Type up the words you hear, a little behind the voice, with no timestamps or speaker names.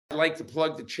I'd like to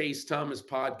plug the Chase Thomas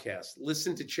podcast.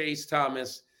 Listen to Chase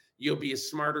Thomas. You'll be a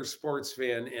smarter sports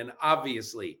fan and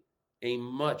obviously a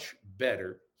much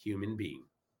better human being.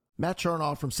 Matt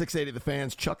Chernoff from 680 The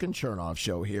Fans, Chuck and Chernoff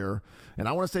Show here. And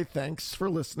I want to say thanks for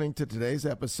listening to today's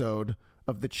episode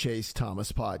of the Chase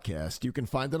Thomas podcast. You can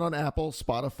find it on Apple,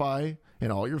 Spotify,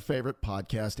 and all your favorite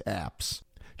podcast apps.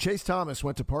 Chase Thomas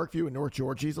went to Parkview in North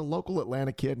Georgia. He's a local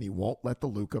Atlanta kid, and he won't let the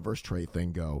Luka versus Trey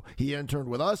thing go. He interned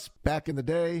with us back in the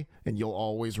day, and you'll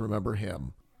always remember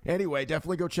him. Anyway,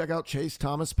 definitely go check out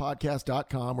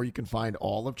ChaseThomasPodcast.com, where you can find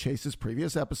all of Chase's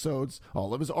previous episodes,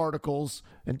 all of his articles,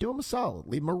 and do him a solid.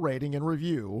 Leave him a rating and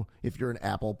review if you're an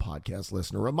Apple Podcast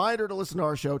listener. Reminder to listen to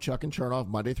our show, Chuck and Chernoff,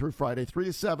 Monday through Friday, 3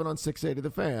 to 7 on 680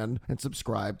 The Fan, and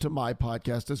subscribe to my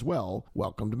podcast as well.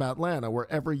 Welcome to Matlanta,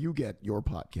 wherever you get your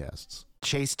podcasts. The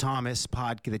Chase Thomas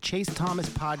podcast.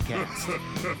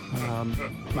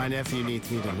 My nephew needs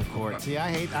me to record. See,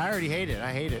 I already hate it.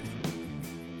 I hate it.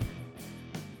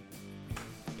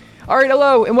 All right,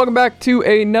 hello, and welcome back to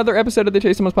another episode of the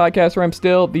Chase Thomas Podcast, where I'm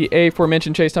still the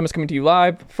aforementioned Chase Thomas, coming to you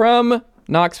live from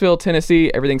Knoxville,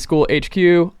 Tennessee, Everything School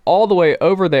HQ, all the way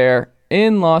over there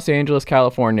in Los Angeles,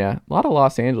 California. A lot of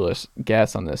Los Angeles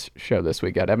guests on this show this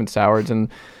week. Got Evan Sowards in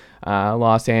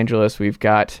Los Angeles. We've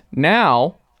got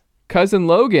now cousin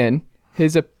Logan,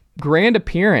 his grand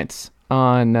appearance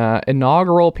on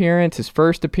inaugural appearance, his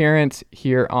first appearance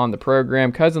here on the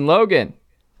program. Cousin Logan,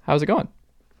 how's it going?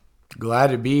 Glad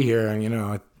to be here.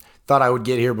 I thought I would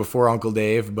get here before Uncle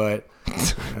Dave, but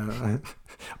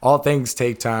all things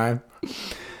take time.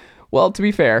 Well, to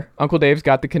be fair, Uncle Dave's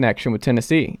got the connection with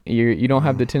Tennessee. You don't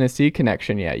have the Tennessee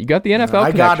connection yet. You got the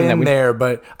NFL connection. I got in there,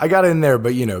 but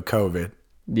COVID.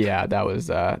 Yeah, that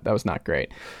was not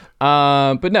great.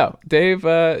 But no, Dave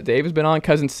has been on.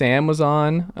 Cousin Sam was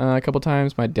on a couple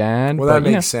times. My dad. Well, that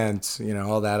makes sense.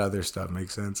 All that other stuff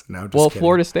makes sense. No, just kidding.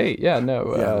 Florida State. Yeah,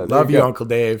 no. Yeah, love you, Uncle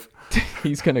Dave.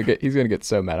 He's gonna get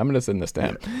so mad. I'm gonna send this to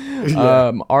him.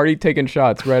 Yeah. Already taking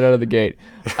shots right out of the gate.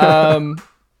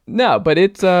 No, but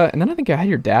it's and then I think I had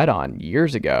your dad on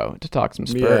years ago to talk some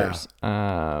Spurs.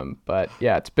 Yeah. But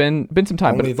yeah, it's been some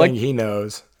time. Only thing he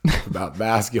knows about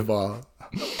basketball.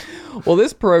 Well,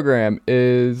 this program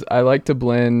is, I like to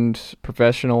blend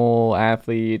professional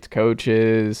athletes,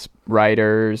 coaches,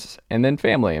 writers, and then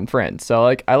family and friends.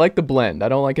 So I like the blend. I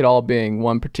don't like it all being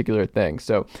one particular thing.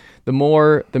 So the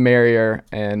more, the merrier.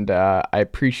 And I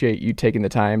appreciate you taking the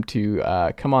time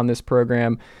to come on this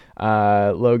program,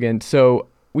 Logan. So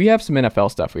we have some NFL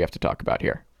stuff we have to talk about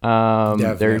here.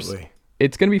 Definitely.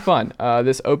 It's going to be fun.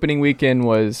 This opening weekend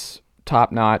was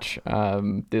top notch.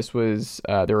 This was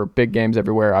there were big games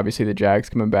everywhere. Obviously, the Jags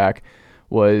coming back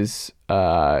was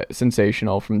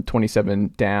sensational from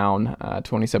 27 down,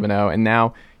 27-0, and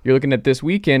now you're looking at this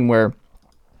weekend where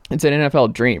it's an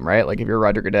NFL dream, right? Like if you're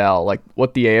Roger Goodell, like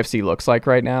what the AFC looks like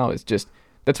right now is just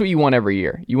that's what you want every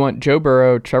year. You want Joe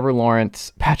Burrow, Trevor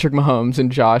Lawrence, Patrick Mahomes,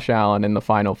 and Josh Allen in the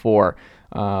Final Four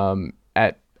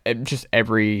at just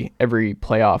every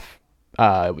playoff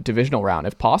divisional round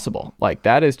if possible. Like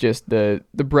that is just the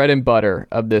bread and butter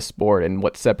of this sport and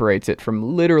what separates it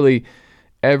from literally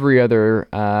every other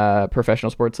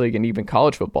professional sports league and even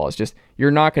college football. Is just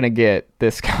you're not going to get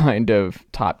this kind of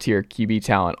top tier QB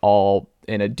talent all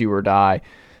in a do or die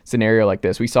scenario like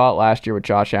this. We saw it last year with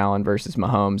Josh Allen versus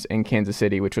Mahomes in Kansas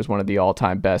City, which was one of the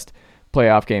all-time best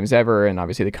playoff games ever, and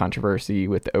obviously the controversy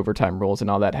with the overtime rules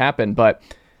and all that happened. But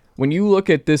when you look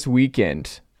at this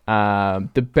weekend,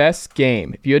 the best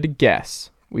game, if you had to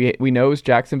guess, we know it was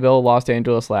Jacksonville, Los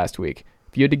Angeles last week.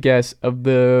 If you had to guess of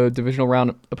the divisional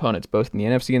round opponents, both in the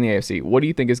NFC and the AFC, what do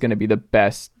you think is going to be the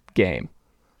best game?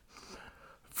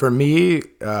 For me,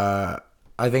 I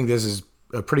think this is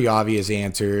a pretty obvious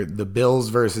answer. The Bills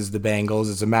versus the Bengals.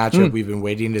 It's a matchup we've been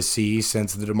waiting to see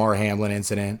since the Damar Hamlin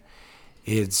incident.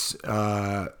 It's,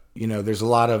 there's a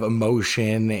lot of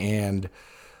emotion and,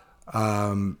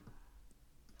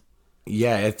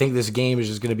 I think this game is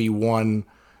just going to be one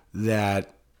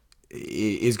that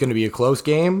is going to be a close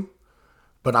game,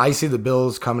 but I see the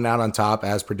Bills coming out on top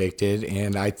as predicted.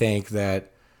 And I think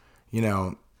that,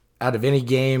 out of any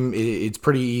game, it's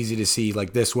pretty easy to see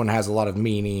like this one has a lot of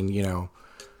meaning,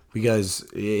 because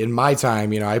in my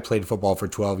time, I played football for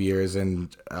 12 years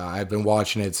and I've been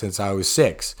watching it since I was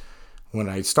 6 when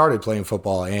I started playing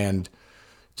football. And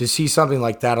to see something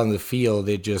like that on the field,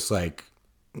 it just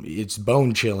it's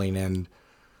bone chilling.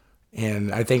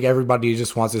 And I think everybody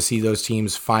just wants to see those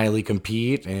teams finally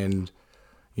compete. And,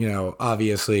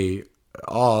 obviously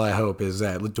all I hope is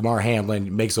that Damar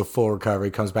Hamlin makes a full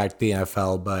recovery, comes back to the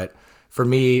NFL. But for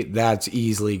me, that's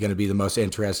easily going to be the most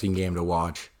interesting game to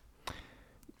watch.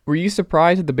 Were you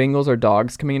surprised that the Bengals are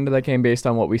dogs coming into that game based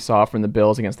on what we saw from the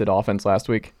Bills against the Dolphins last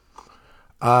week?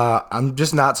 I'm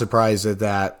just not surprised at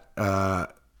that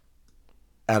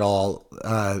at all.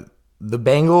 The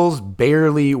Bengals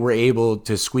barely were able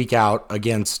to squeak out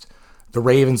against the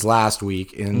Ravens last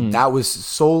week, and that was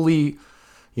solely,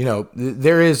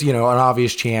 there is, an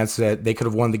obvious chance that they could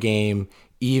have won the game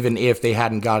even if they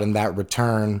hadn't gotten that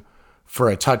return for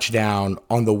a touchdown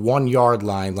on the 1 yard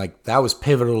line. Like, that was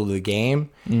pivotal to the game.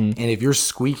 And if you're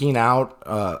squeaking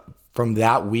out from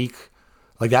that week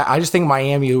like that, I just think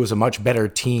Miami was a much better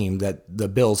team that the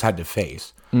Bills had to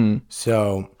face.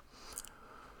 So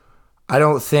I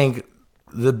don't think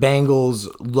the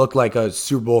Bengals look like a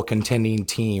Super Bowl contending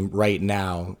team right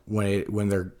now when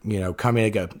they're coming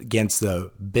against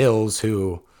the Bills,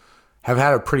 who have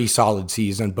had a pretty solid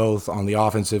season both on the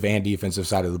offensive and defensive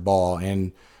side of the ball.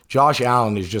 And Josh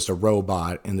Allen is just a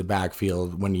robot in the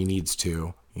backfield when he needs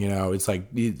to. It's like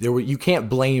you can't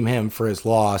blame him for his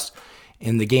loss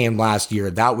in the game last year.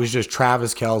 That was just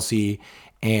Travis Kelce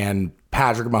and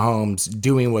Patrick Mahomes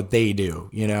doing what they do,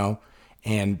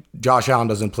 and Josh Allen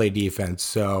doesn't play defense.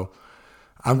 So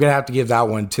I'm going to have to give that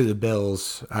one to the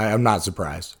Bills. I'm not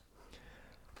surprised.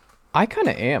 I kind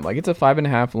of am. Like, it's a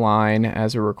 5.5 line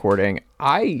as we're recording.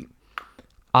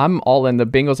 I'm all in. The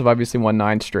Bengals have obviously won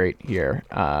 9 straight here.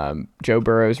 Joe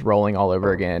Burrow's rolling all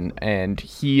over again, and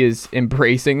he is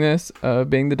embracing this,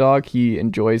 being the dog. He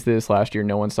enjoys this. Last year,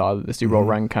 no one saw the Super Bowl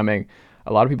run coming.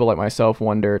 A lot of people like myself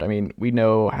wondered. I mean, we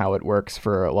know how it works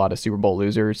for a lot of Super Bowl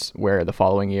losers, where the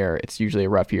following year, it's usually a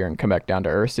rough year and come back down to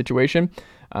earth situation.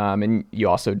 And you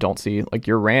also don't see, like,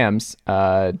 your Rams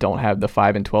don't have the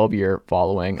 5-12 year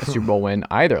following a Super Bowl win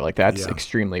either. Like, that's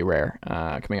extremely rare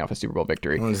coming off a Super Bowl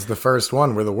victory. Well, it's the first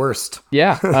one. We're the worst.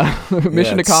 Yeah.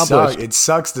 Mission accomplished. It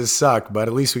sucks to suck, but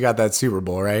at least we got that Super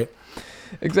Bowl, right?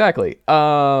 Exactly.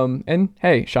 And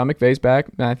hey, Sean McVay's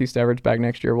back. Matthew Stafford's back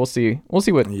next year. We'll see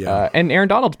what. And Aaron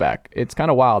Donald's back. It's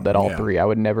kind of wild that all three. I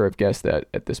would never have guessed that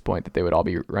at this point that they would all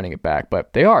be running it back,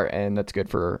 but they are, and that's good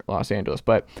for Los Angeles.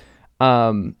 But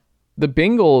the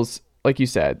Bengals, like you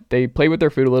said, they played with their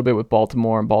food a little bit with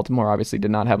Baltimore, and Baltimore obviously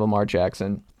did not have Lamar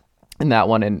Jackson in that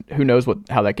one, and who knows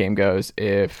how that game goes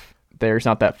if there's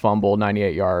not that fumble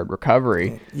 98-yard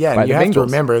recovery. Yeah, and you have to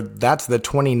remember that's the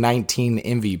 2019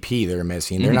 MVP they're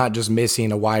missing. They're not just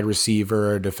missing a wide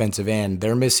receiver or defensive end.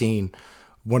 They're missing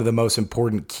one of the most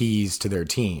important keys to their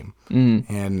team.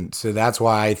 And so that's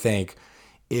why I think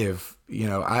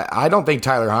I don't think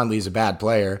Tyler Huntley is a bad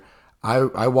player.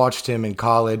 I watched him in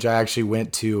college. I actually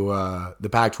went to the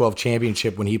Pac-12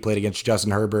 championship when he played against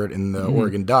Justin Herbert and the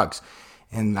Oregon Ducks.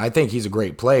 And I think he's a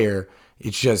great player.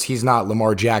 It's just he's not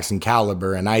Lamar Jackson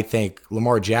caliber. And I think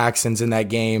Lamar Jackson's in that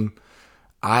game.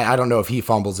 I don't know if he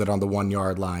fumbles it on the 1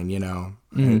 yard line,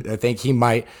 I think he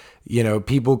might,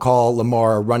 people call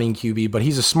Lamar a running QB, but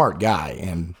he's a smart guy.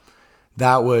 And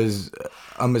that was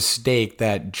a mistake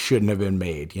that shouldn't have been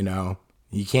made,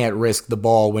 You can't risk the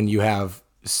ball when you have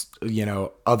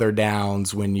other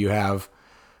downs, when you have,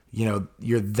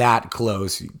 you're that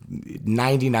close.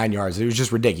 99 yards. It was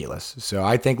just ridiculous. So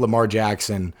I think Lamar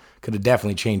Jackson could have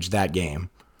definitely changed that game.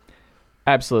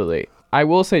 Absolutely. I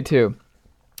will say too,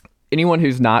 anyone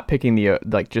who's not picking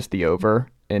just the over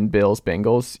in Bills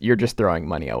Bengals, you're just throwing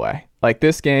money away. Like,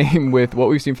 this game, with what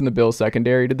we've seen from the Bills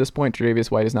secondary to this point,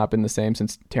 Tre'Davious White has not been the same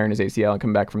since tearing his ACL and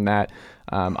coming back from that.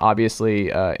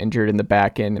 Obviously injured in the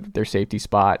back end of their safety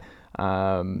spot.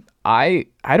 I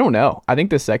don't know. I think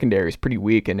the secondary is pretty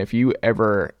weak, and if you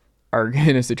ever are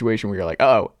in a situation where you're like,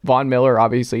 oh, Von Miller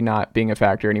obviously not being a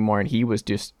factor anymore, and he was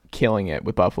just killing it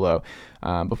with Buffalo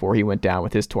before he went down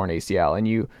with his torn ACL, and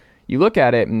you look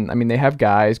at it, and I mean, they have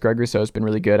guys. Greg Rousseau's been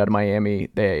really good out of Miami.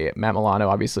 Matt Milano,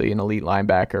 obviously an elite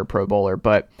linebacker, Pro Bowler,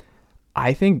 but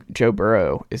I think Joe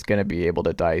Burrow is going to be able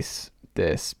to dice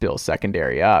this Bills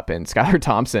secondary up, and Skylar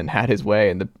Thompson had his way,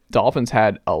 and the Dolphins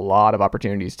had a lot of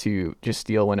opportunities to just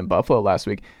steal a win in Buffalo last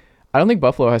week. I don't think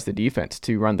Buffalo has the defense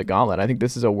to run the gauntlet. I think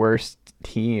this is a worse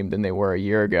team than they were a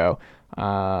year ago.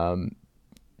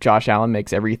 Josh Allen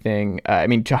makes everything.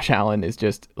 Josh Allen is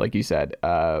just, like you said,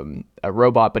 a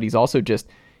robot, but he's also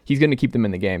he's going to keep them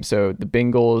in the game. So the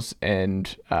Bengals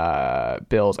and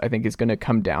Bills, I think, is going to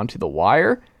come down to the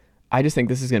wire. I just think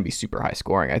this is going to be super high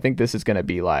scoring. I think this is going to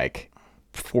be like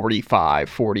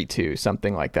 45-42,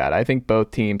 something like that. I think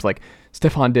both teams, like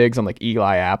Stephon Diggs on like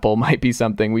Eli Apple, might be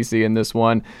something we see in this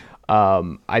one.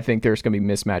 I think there's going to be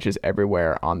mismatches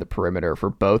everywhere on the perimeter for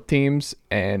both teams,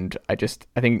 and I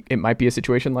think it might be a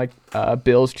situation like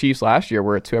Bills Chiefs last year,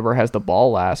 where it's whoever has the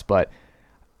ball last. But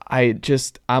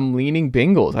I'm leaning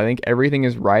Bengals. I think everything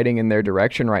is riding in their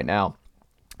direction right now,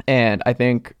 and I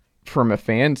think from a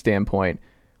fan standpoint,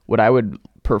 what I would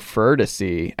prefer to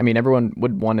see, I mean, everyone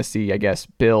would want to see, I guess,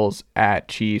 Bills at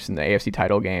Chiefs in the AFC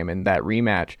title game and that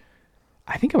rematch.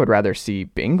 I think I would rather see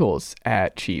Bengals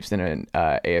at Chiefs in an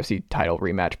AFC title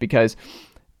rematch, because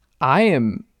I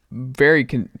am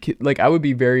I would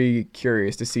be very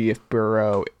curious to see if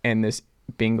Burrow and this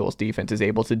Bengals defense is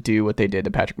able to do what they did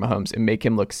to Patrick Mahomes and make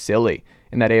him look silly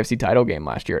in that AFC title game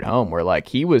last year at home, where like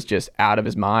he was just out of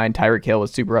his mind. Tyreek Hill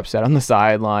was super upset on the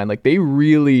sideline. Like they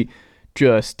really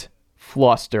just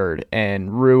flustered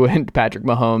and ruined Patrick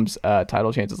Mahomes'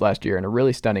 title chances last year in a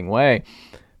really stunning way.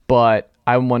 But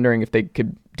I'm wondering if they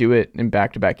could do it in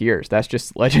back-to-back years. That's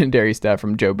just legendary stuff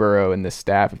from Joe Burrow and this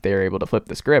staff if they are able to flip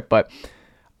the script. But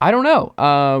I don't know.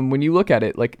 When you look at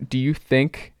it, like, do you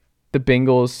think the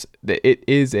Bengals, it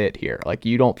is it here? Like,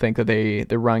 you don't think that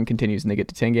the run continues and they get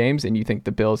to 10 games, and you think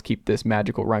the Bills keep this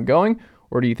magical run going,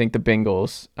 or do you think the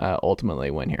Bengals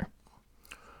ultimately win here?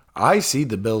 I see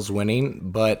the Bills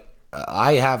winning, but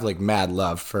I have like mad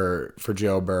love for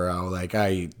Joe Burrow. Like,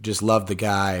 I just love the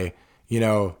guy. You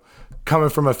know, coming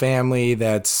from a family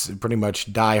that's pretty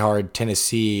much diehard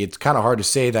Tennessee, it's kind of hard to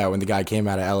say that when the guy came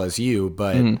out of LSU,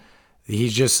 but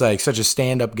he's just like such a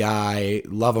stand-up guy.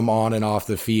 Love him on and off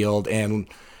the field. And,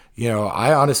 you know,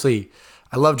 I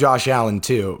love Josh Allen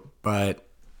too, but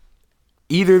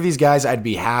either of these guys I'd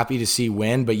be happy to see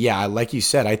win. But yeah, like you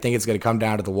said, I think it's going to come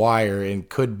down to the wire and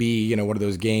could be, you know, one of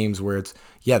those games where it's,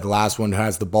 the last one who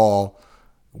has the ball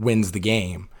wins the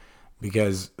game.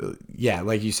 Because,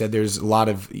 like you said, there's a lot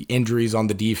of injuries on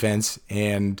the defense,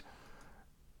 and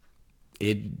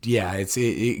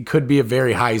it could be a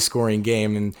very high scoring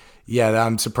game. And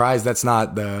I'm surprised that's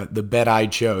not the bet I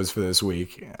chose for this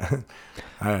week.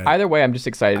 Either way, I'm just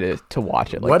excited to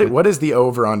watch it. Like, what is the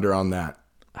over under on that?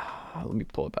 Let me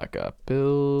pull it back up.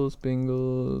 Bills,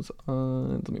 Bengals.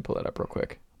 Let me pull that up real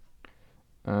quick.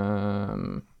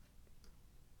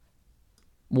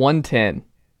 110.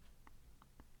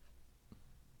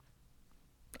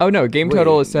 Oh, no, game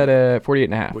total is set at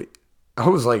 48.5. Wait, I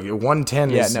was like, 110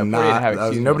 is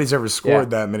not, nobody's ever scored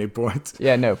that many points.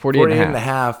 Yeah, no,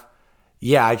 48.5.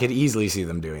 Yeah, I could easily see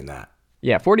them doing that.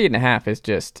 Yeah, 48.5 is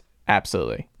just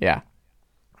absolutely, yeah.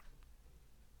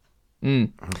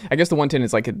 I guess the 110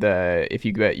 is like if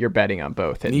you're betting on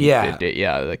both. And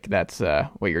like that's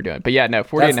what you're doing. But yeah, no,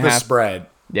 48.5. That's the spread.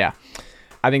 Yeah,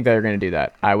 I think they're going to do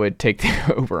that. I would take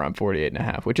the over on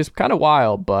 48.5, which is kind of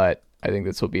wild, but I think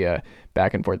this will be a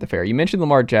back and forth affair. You mentioned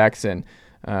Lamar Jackson,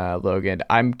 Logan.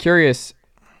 I'm curious,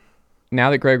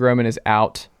 now that Greg Roman is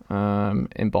out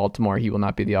in Baltimore, he will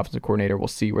not be the offensive coordinator. We'll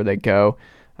see where they go.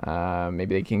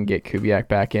 Maybe they can get Kubiak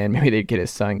back in. Maybe they get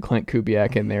his son, Clint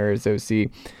Kubiak, in there as OC.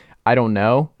 I don't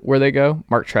know where they go.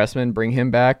 Mark Trestman, bring him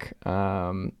back.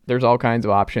 There's all kinds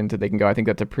of options that they can go. I think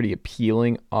that's a pretty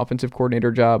appealing offensive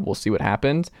coordinator job. We'll see what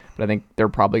happens, but I think they're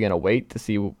probably going to wait to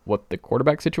see what the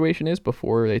quarterback situation is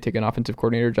before they take an offensive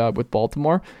coordinator job with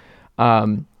Baltimore.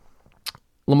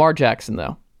 Lamar Jackson,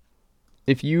 though,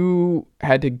 if you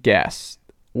had to guess,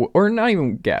 or not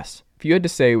even guess, if you had to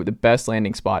say the best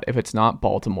landing spot, if it's not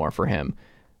Baltimore for him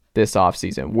this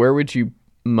offseason, where would you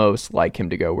most like him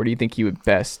to go? Where do you think he would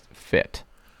best fit?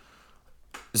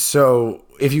 So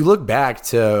if you look back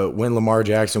to when Lamar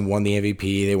Jackson won the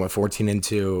MVP, they went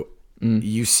 14-2.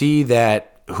 You see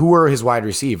that who are his wide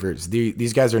receivers?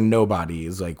 These guys are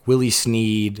nobodies, like Willie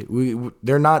Snead.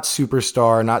 They're not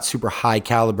superstar, not super high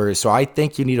caliber. So I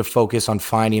think you need to focus on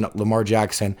finding Lamar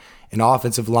Jackson an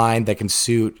offensive line that can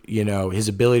suit, you know, his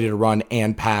ability to run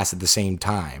and pass at the same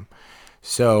time.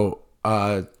 So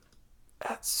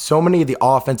many of the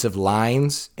offensive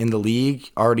lines in the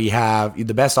league already have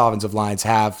the best offensive lines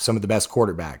have some of the best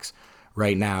quarterbacks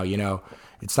right now. You know,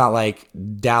 it's not like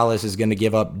Dallas is going to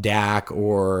give up Dak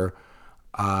or,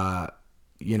 Tampa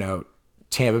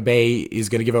Bay is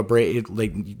going to give up Brady.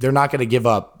 Like, they're not going to give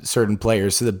up certain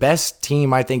players. So the best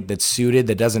team I think that's suited,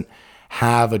 that doesn't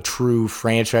have a true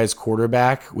franchise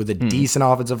quarterback with a decent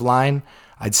offensive line,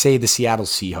 I'd say the Seattle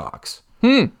Seahawks.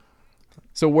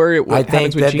 So what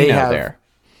happens with Geno there?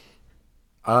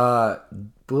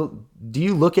 Do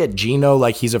you look at Geno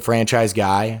like he's a franchise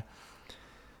guy?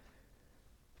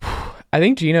 I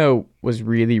think Geno was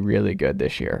really, really good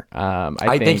this year.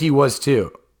 I think he was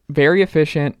too. Very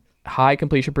efficient, high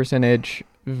completion percentage,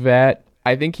 vet.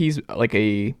 I think he's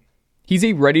a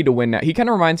ready to win now. He kind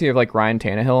of reminds me of like Ryan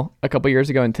Tannehill a couple years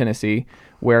ago in Tennessee,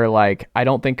 where like I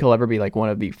don't think he'll ever be like one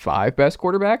of the 5 best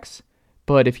quarterbacks.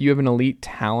 But if you have an elite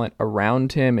talent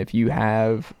around him, if you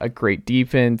have a great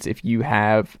defense, if you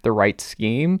have the right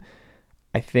scheme,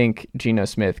 I think Geno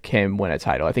Smith can win a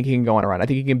title. I think he can go on a run. I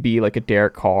think he can be like a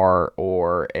Derek Carr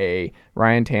or a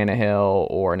Ryan Tannehill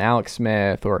or an Alex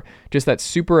Smith or just that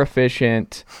super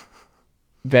efficient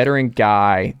veteran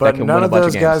guy But that can none win a of bunch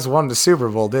those of games. guys won the Super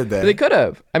Bowl, did they? They could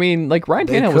have. I mean, like Ryan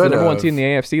They Tannehill was the number one could've. seed in the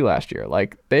AFC last year.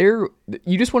 Like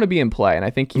you just want to be in play, and I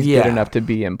think he's good enough to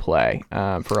be in play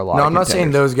for a lot. No, of I'm not saying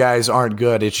contenders. those guys aren't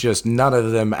good. It's just none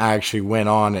of them actually went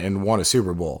on and won a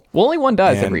Super Bowl. Well, only one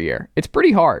does And- every year. It's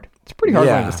pretty hard. It's pretty hard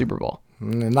Yeah. winning the Super Bowl.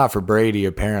 Not for Brady,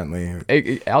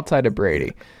 apparently. Outside of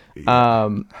Brady.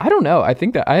 I don't know. I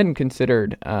think that I hadn't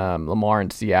considered Lamar in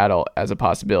Seattle as a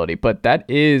possibility, but that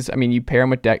is, I mean, you pair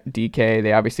him with DK,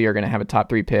 they obviously are going to have a top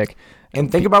 3 pick.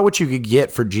 And think about what you could get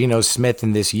for Geno Smith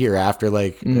in this year after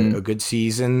like a good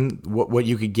season. What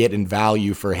you could get in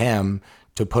value for him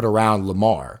to put around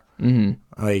Lamar.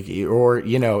 Like, or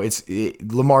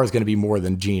Lamar is going to be more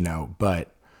than Geno,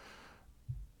 but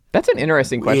That's an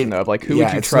interesting question, though, of like who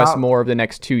would you trust more of the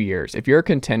next 2 years? If you're a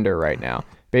contender right now,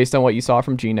 based on what you saw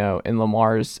from Geno and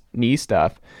Lamar's knee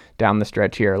stuff down the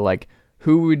stretch here, like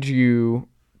who would you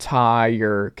tie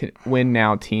your win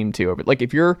now team to? Like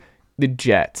if you're the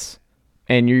Jets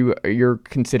and you're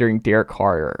considering Derek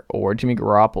Carr or Jimmy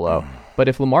Garoppolo, but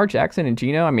if Lamar Jackson and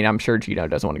Geno, I mean, I'm sure Geno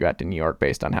doesn't want to go out to New York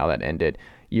based on how that ended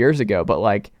years ago, but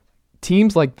like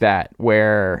teams like that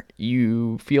where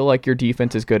you feel like your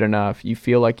defense is good enough, you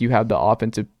feel like you have the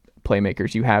offensive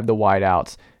playmakers, you have the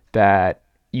wideouts that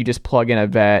you just plug in a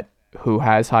vet who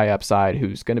has high upside,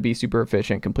 who's going to be super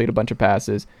efficient, complete a bunch of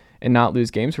passes, and not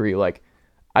lose games for you. Like,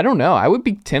 I don't know. I would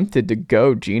be tempted to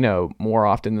go Geno more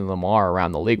often than Lamar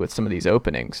around the league with some of these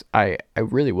openings. I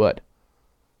really would.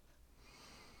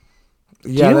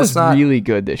 yeah, Geno that's was not really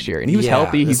good this year, and he was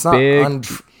healthy. He's it's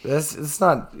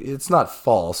not big. it's not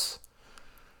false,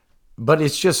 but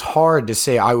it's just hard to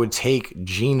say I would take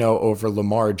Geno over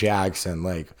Lamar Jackson.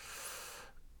 Like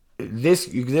this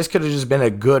could have just been a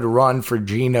good run for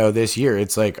Geno this year.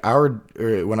 It's like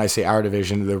when I say our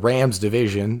division, the Rams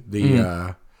division,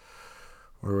 where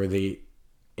were the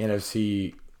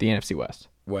NFC The NFC West.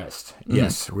 West.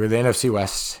 Yes, we're the NFC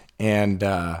West. And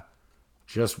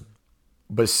just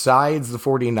besides the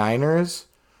 49ers,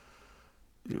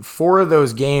 4 of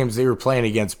those games, they were playing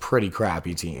against pretty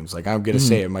crappy teams. Like, I'm going to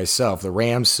say it myself. The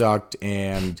Rams sucked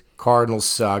and Cardinals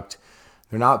sucked.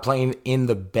 They're not playing in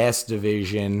the best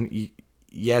division.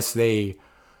 Yes, they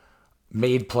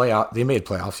made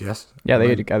playoffs, yes. Yeah,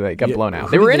 they got blown out.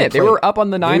 Who They were did in it. They play? were up on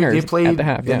the Niners They played at the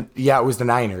half. Yeah. Yeah, it was the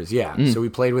Niners. Yeah. So we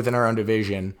played within our own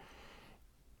division.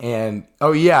 And,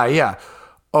 yeah.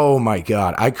 Oh, my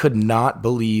God. I could not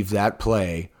believe that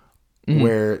play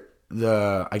where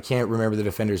I can't remember the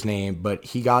defender's name, but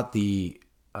he got the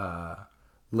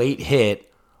late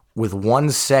hit with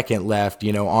 1 second left,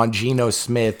 on Geno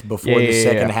Smith before the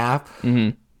second half.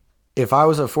 If I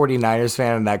was a 49ers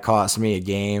fan and that cost me a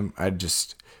game, I'd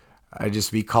just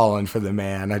be calling for the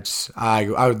man.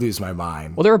 I would lose my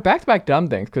mind. Well, there were back-to-back dumb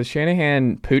things because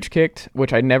Shanahan pooch kicked,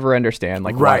 which I never understand,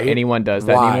 like why Right. anyone does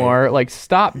that anymore. Like,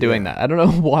 stop doing that. I don't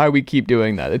know why we keep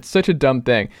doing that. It's such a dumb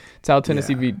thing. It's how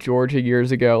Tennessee beat Georgia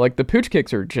years ago. Like, the pooch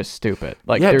kicks are just stupid.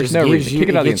 Like, there's no reason to kick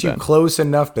it out of the end gets you zone. close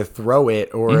enough to throw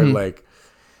it, or like.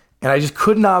 And I just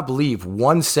could not believe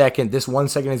 1 second. This 1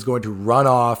 second is going to run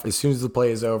off as soon as the play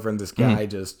is over, and this guy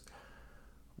just.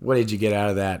 What did you get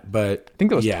out of that? But I think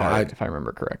that was Tarek, if I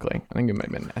remember correctly. I think it might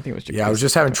have been. I think it was. Yeah, I was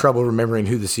just having trouble remembering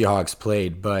who the Seahawks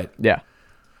played, but yeah.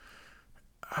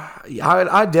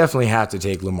 I definitely have to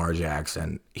take Lamar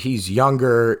Jackson. He's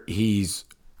younger. He's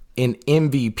an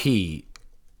MVP,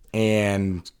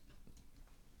 and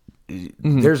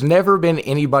there's never been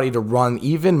anybody to run.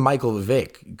 Even Michael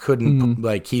Vick couldn't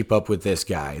keep up with this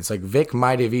guy. It's like Vick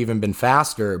might have even been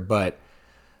faster, but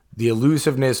the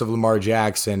elusiveness of Lamar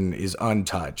Jackson is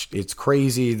untouched. It's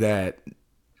crazy that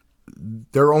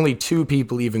there are only 2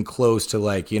 people even close to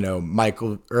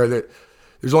Michael, or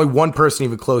there's only one person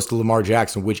even close to Lamar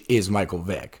Jackson, which is Michael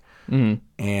Vick.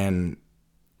 And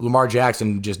Lamar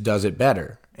Jackson just does it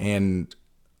better and,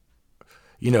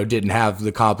 didn't have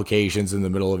the complications in the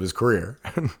middle of his career.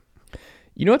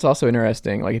 You know what's also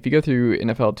interesting? Like, if you go through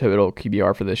NFL total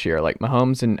QBR for this year, like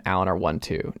Mahomes and Allen are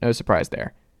 1-2. No surprise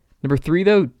there. Number 3,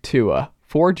 though, Tua.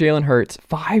 4, Jalen Hurts.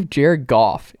 5, Jared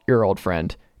Goff, your old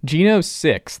friend. Geno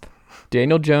 6th.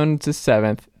 Daniel Jones is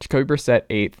 7th. Jacoby Brissett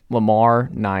 8th.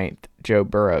 Lamar 9th. Joe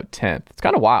Burrow 10th. It's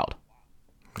kind of wild.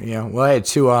 Yeah, well, I had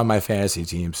Tua on my fantasy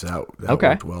team, so that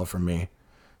worked well for me.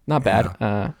 Not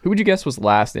bad. Who would you guess was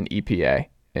last in EPA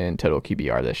in total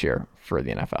QBR this year for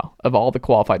the NFL? Of all the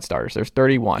qualified starters, there's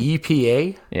 31.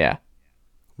 EPA? Yeah.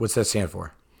 What's that stand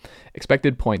for?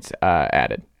 Expected points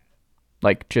added.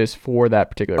 Like, just for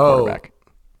that particular quarterback.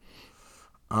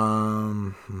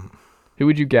 Who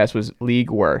would you guess was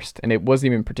league worst? And it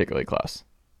wasn't even particularly close.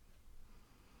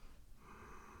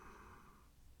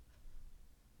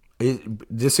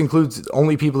 This includes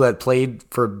only people that played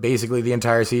for basically the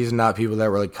entire season, not people that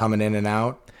were like coming in and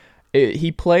out.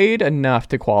 He played enough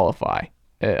to qualify.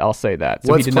 I'll say that.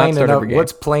 So What's he did not start every game.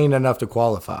 What's playing enough to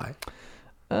qualify?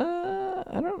 I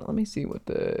don't know. Let me see what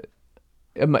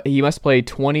he must play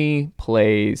 20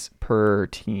 plays per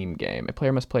team game. A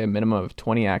player must play a minimum of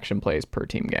 20 action plays per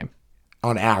team game.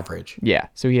 On average. Yeah.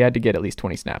 So he had to get at least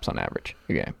 20 snaps on average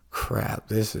a game. Crap.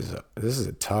 This is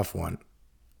a tough one.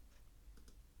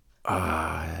 Do you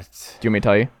want me to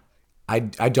tell you? I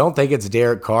don't think it's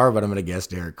Derek Carr, but I'm going to guess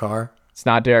Derek Carr. It's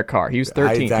not Derek Carr. He was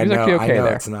 13. He was actually okay I know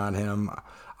there. It's not him.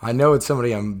 I know it's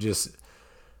somebody I'm just...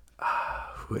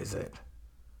 who is it?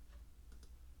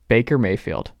 Baker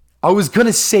Mayfield. I was going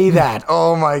to say that.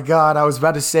 Oh, my God. I was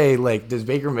about to say, like, does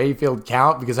Baker Mayfield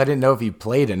count? Because I didn't know if he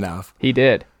played enough. He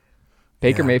did.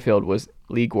 Baker Mayfield was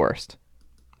league worst.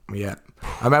 Yeah.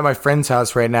 I'm at my friend's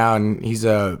house right now, and he's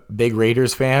a big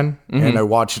Raiders fan. And I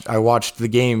watched the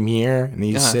game here, and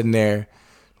he's sitting there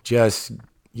just,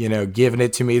 giving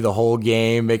it to me the whole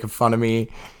game, making fun of me.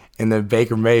 And then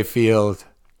Baker Mayfield.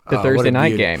 The Thursday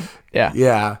night game. Yeah.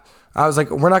 Yeah. I was like,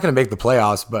 we're not going to make the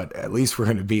playoffs, but at least we're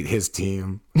going to beat his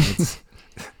team.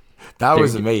 That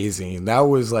was amazing. That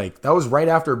was right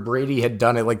after Brady had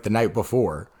done it like the night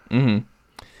before. Mm-hmm.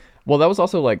 Well, that was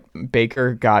also like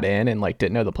Baker got in and like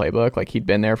didn't know the playbook. Like he'd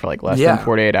been there for like less than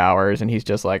 48 hours, and he's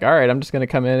just like, all right, I'm just going to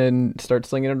come in and start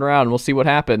slinging it around. We'll see what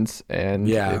happens. And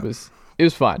it was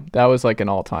fun. That was like an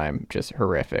all-time just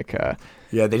horrific.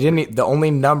 Yeah, the only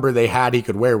number they had he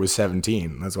could wear was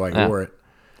 17. That's why he wore it.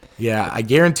 Yeah, I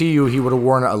guarantee you he would have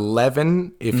worn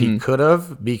 11 if he could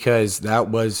have, because that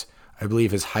was, I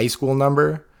believe, his high school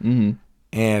number. Mm-hmm.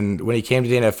 And when he came to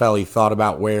the NFL, he thought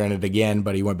about wearing it again,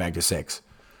 but he went back to 6.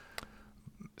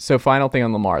 So final thing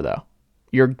on Lamar, though.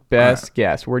 Your best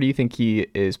guess, where do you think he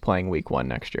is playing week 1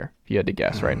 next year, if you had to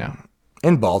guess right now?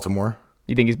 In Baltimore.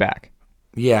 You think he's back?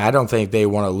 Yeah, I don't think they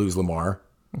want to lose Lamar.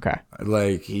 Okay.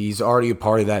 Like, he's already a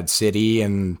part of that city,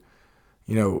 and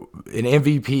an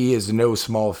MVP is no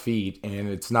small feat, and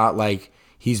it's not like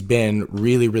he's been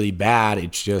really, really bad.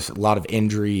 It's just a lot of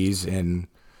injuries, and,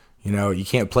 you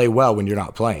can't play well when you're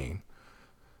not playing.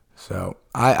 So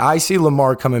I see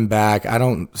Lamar coming back. I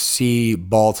don't see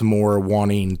Baltimore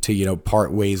wanting to,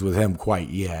 part ways with him quite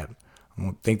yet. I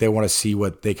don't think they want to see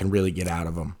what they can really get out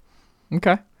of him.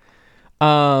 Okay.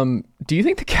 Do you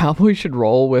think the Cowboys should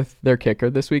roll with their kicker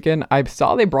this weekend? I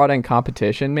saw they brought in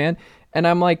competition, man, and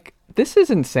I'm like, this is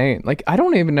insane. Like, I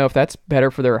don't even know if that's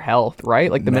better for their health, right?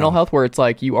 Like the mental health, where it's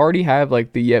like you already have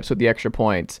like the yips with the extra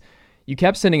points. You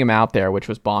kept sending him out there, which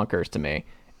was bonkers to me.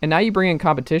 And now you bring in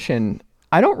competition.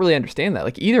 I don't really understand that.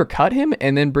 Like, either cut him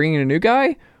and then bring in a new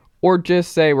guy, or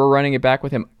just say we're running it back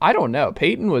with him. I don't know.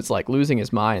 Peyton was like losing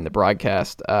his mind in the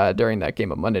broadcast during that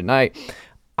game of Monday night.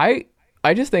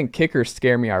 I just think kickers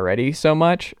scare me already so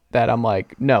much that I'm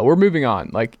like, no, we're moving on.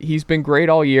 Like, he's been great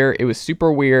all year. It was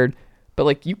super weird. But,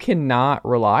 like, you cannot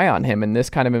rely on him in this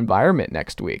kind of environment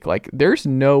next week. Like, there's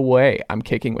no way I'm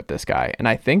kicking with this guy. And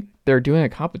I think they're doing a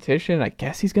competition. I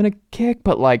guess he's going to kick.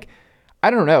 But, like, I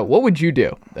don't know. What would you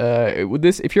do?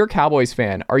 If you're a Cowboys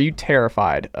fan, are you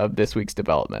terrified of this week's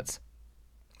developments?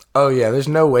 Oh, yeah. There's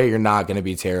no way you're not going to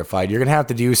be terrified. You're going to have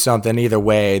to do something either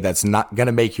way that's not going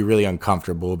to make you really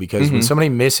uncomfortable. Because when somebody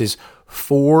misses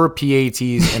 4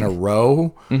 PATs in a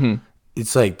row,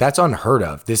 it's like, that's unheard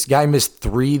of. This guy missed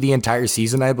 3 the entire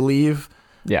season, I believe.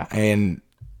 Yeah. And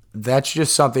that's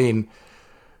just something,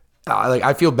 like,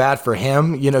 I feel bad for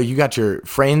him. You got your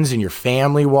friends and your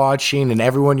family watching, and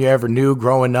everyone you ever knew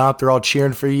growing up, they're all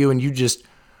cheering for you, and you just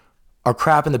are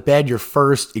crap in the bed your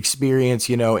first experience,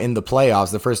 in the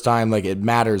playoffs, the first time, like, it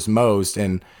matters most.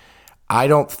 And I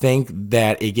don't think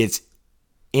that it gets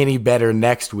any better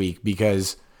next week,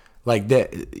 because, like,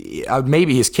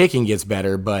 maybe his kicking gets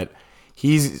better, but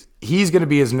he's going to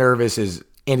be as nervous as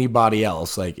anybody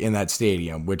else, like, in that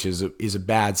stadium, which is a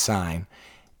bad sign.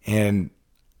 And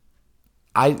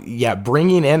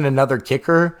bringing in another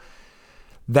kicker,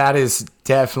 that is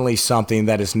definitely something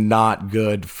that is not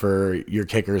good for your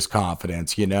kicker's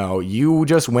confidence. You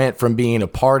just went from being a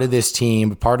part of this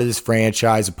team, a part of this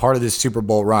franchise, a part of this Super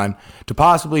Bowl run, to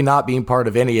possibly not being part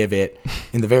of any of it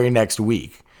in the very next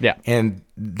week. Yeah. And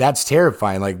that's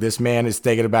terrifying. Like, this man is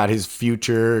thinking about his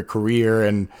future career,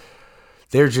 and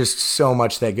there's just so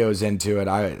much that goes into it.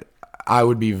 I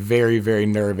would be very, very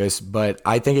nervous, but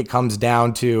I think it comes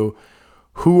down to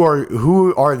who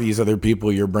are these other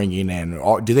people you're bringing in?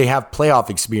 Do they have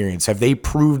playoff experience? Have they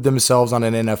proved themselves on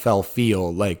an NFL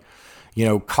field? Like,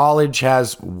 College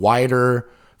has wider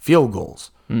field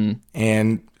goals.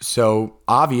 And so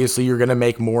obviously you're going to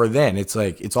make more then. It's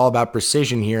like, it's all about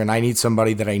precision here. And I need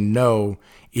somebody that I know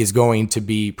is going to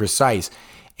be precise.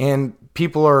 And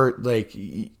people are like,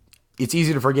 it's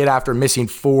easy to forget after missing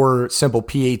 4 simple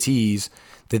PATs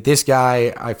that this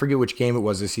guy, I forget which game it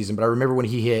was this season, but I remember when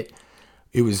he hit,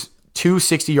 it was 2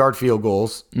 60-yard field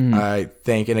goals, I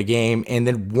think, in a game. And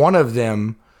then one of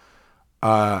them,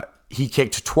 he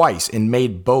kicked twice and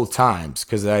made both times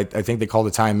because I think they called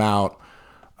a timeout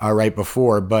right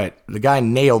before. But the guy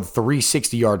nailed 3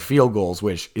 60-yard field goals,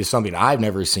 which is something I've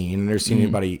never seen. And never seen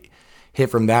anybody hit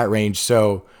from that range.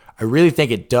 So I really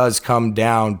think it does come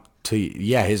down to,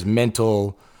 his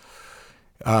mental,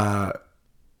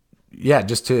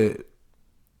 just to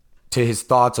his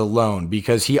thoughts alone,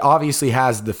 because he obviously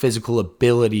has the physical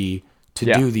ability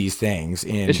to do these things.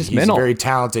 And it's just he's mental. a very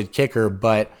talented kicker,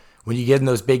 but when you get in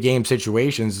those big game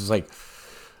situations, it's like,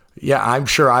 I'm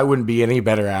sure I wouldn't be any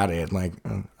better at it. Like,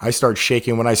 I start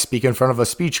shaking when I speak in front of a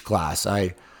speech class.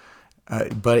 But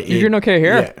you're doing okay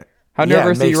here. Yeah, How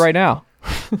nervous are you right now?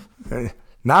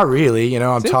 Not really.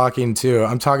 I'm talking to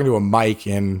a mic,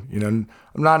 and I'm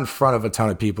not in front of a ton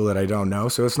of people that I don't know,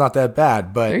 so it's not that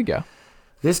bad. But There you go.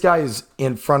 this guy is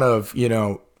in front of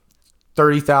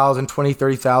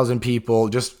 30,000 people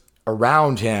just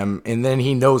around him, and then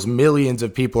he knows millions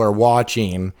of people are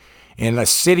watching, and the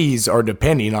cities are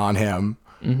depending on him.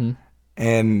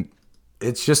 And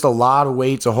it's just a lot of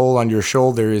weight to hold on your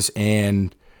shoulders,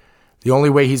 and the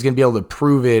only way he's going to be able to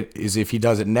prove it is if he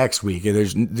does it next week.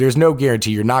 And there's no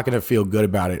guarantee. You're not going to feel good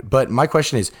about it. But my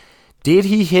question is, did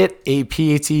he hit a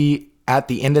PAT at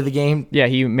the end of the game? Yeah,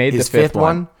 he made his the fifth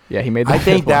one. Yeah, he made the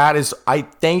fifth one. I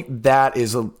think that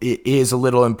is a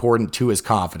little important to his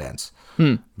confidence.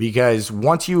 Because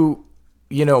once you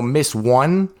miss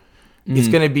one, it's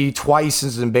going to be twice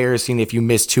as embarrassing if you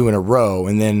miss 2 in a row,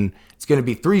 and then it's going to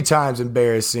be 3 times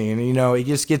embarrassing. It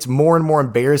just gets more and more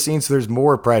embarrassing, so there's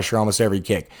more pressure almost every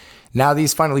kick. Now that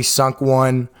he's finally sunk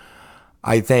one,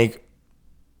 I think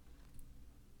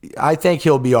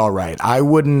he'll be all right. I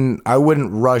wouldn't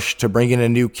rush to bring in a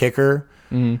new kicker,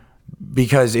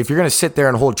 because if you're going to sit there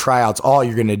and hold tryouts, all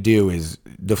you're going to do is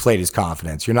deflate his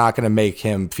confidence. You're not going to make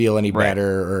him feel any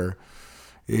better, or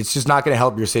it's just not going to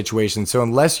help your situation. So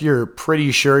unless you're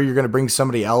pretty sure you're going to bring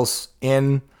somebody else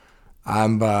in,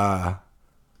 I'm just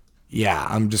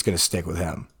going to stick with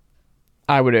him.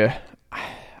 I would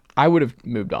have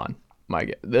moved on.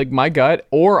 My gut,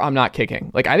 or I'm not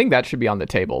kicking. I think that should be on the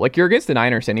table. You're against the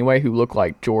Niners anyway, who look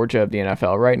like Georgia of the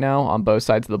NFL right now on both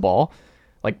sides of the ball.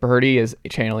 Purdy is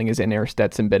channeling his inner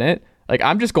Stetson Bennett.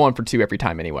 I'm just going for 2 every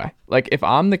time anyway. If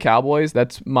I'm the Cowboys,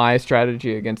 that's my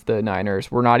strategy against the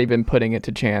Niners. We're not even putting it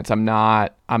to chance. I'm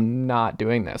not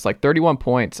doing this. 31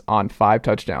 points on 5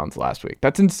 touchdowns last week.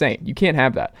 That's insane. You can't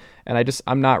have that. And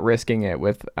I'm not risking it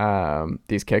with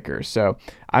these kickers. So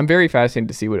I'm very fascinated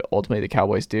to see what ultimately the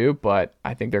Cowboys do, but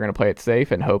I think they're going to play it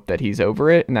safe and hope that he's over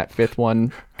it, and that 5th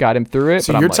one got him through it.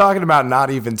 So you're talking about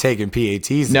not even taking PATs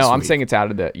this No, I'm week. saying it's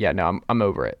out of the... Yeah, no, I'm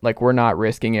over it. We're not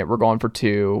risking it. We're going for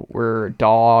 2. We're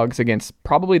dogs against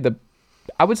probably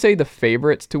I would say the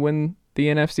favorites to win the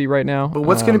NFC right now. But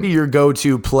what's going to be your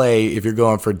go-to play if you're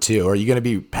going for 2? Are you going to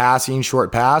be passing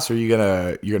short pass, or are you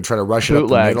going to try to rush it up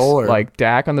the middle? Or?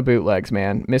 Dak on the bootlegs,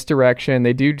 man. Misdirection.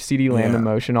 They do CeeDee Lamb in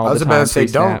motion all the time. I was about to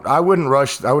say, I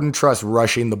wouldn't trust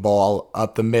rushing the ball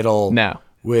up the middle. No.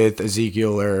 With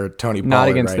Ezekiel or Tony Pollard. Not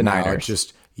against right the now. Niners. It's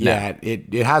just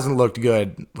it hasn't looked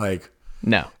good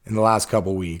no in the last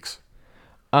couple weeks.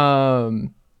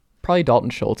 Probably Dalton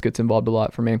Schultz gets involved a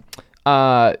lot for me.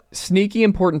 Sneaky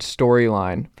important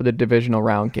storyline for the divisional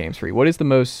round games for you. What is the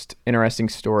most interesting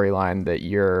storyline that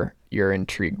you're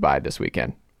intrigued by this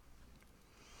weekend?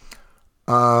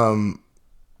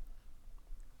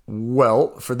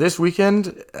 Well, for this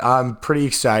weekend, I'm pretty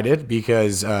excited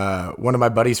because one of my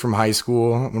buddies from high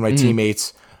school, one of my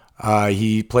teammates,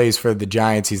 he plays for the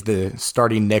Giants. He's the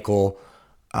starting nickel,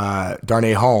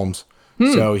 Darnay Holmes.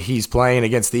 So he's playing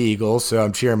against the Eagles. So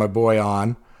I'm cheering my boy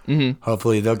on.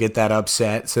 Hopefully they'll get that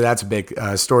upset. So that's a big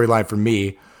storyline for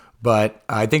me. But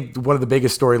I think one of the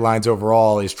biggest storylines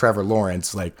overall is Trevor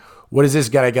Lawrence. What is this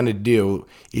guy going to do?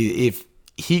 If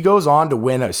he goes on to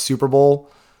win a Super Bowl,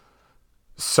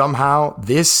 somehow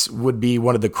this would be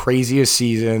one of the craziest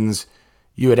seasons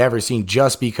you had ever seen,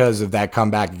 just because of that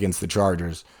comeback against the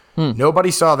Chargers.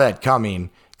 Nobody saw that coming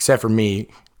except for me.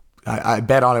 I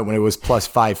bet on it when it was plus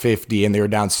 550 and they were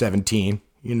down 17.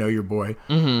 You know your boy.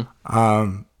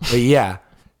 But yeah,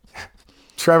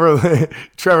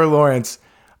 Trevor Lawrence,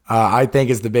 I think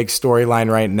is the big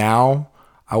storyline right now.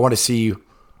 I want to see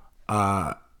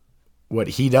what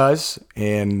he does,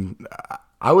 and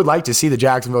I would like to see the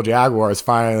Jacksonville Jaguars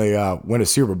finally win a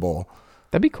Super Bowl.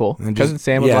 That'd be cool. And Cousin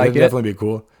Sam would like that'd it. definitely be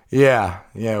cool. Yeah,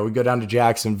 we go down to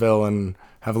Jacksonville and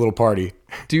have a little party.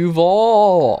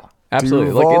 Duval.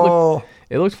 Absolutely. Duval. Like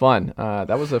it looked fun.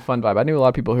 That was a fun vibe. I knew a lot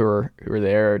of people who were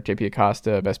there. JP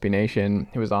Acosta of SB Nation,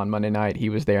 who was on Monday night. He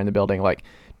was there in the building, like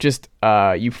just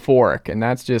euphoric, and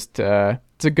that's just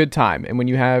it's a good time. And when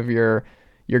you have your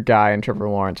guy in Trevor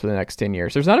Lawrence for the next 10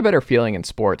 years, there's not a better feeling in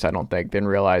sports, I don't think, than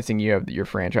realizing you have your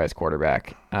franchise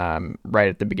quarterback right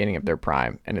at the beginning of their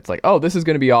prime, and it's like, oh, this is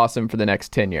going to be awesome for the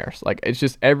next 10 years. Like, it's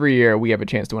just every year we have a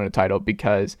chance to win a title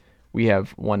because we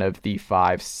have one of the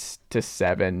 5 to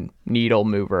 7 needle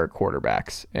mover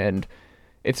quarterbacks. And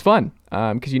it's fun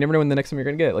because you never know when the next time you're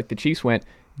going to get it. Like the Chiefs went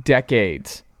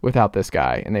decades without this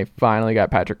guy, and they finally got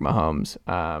Patrick Mahomes,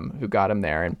 who got him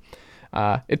there. And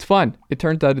it's fun. It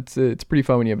turns out it's pretty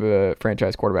fun when you have a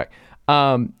franchise quarterback.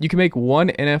 You can make one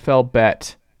NFL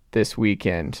bet this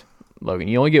weekend, Logan.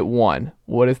 You only get one.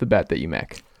 What is the bet that you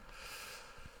make?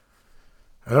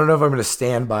 I don't know if I'm going to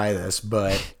stand by this,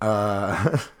 but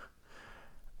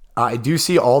I do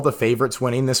see all the favorites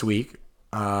winning this week.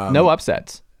 No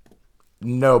upsets.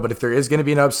 No, but if there is going to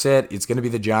be an upset, it's going to be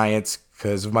the Giants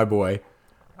because of my boy.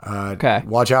 Okay.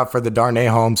 Watch out for the Darnay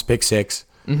Holmes pick 6.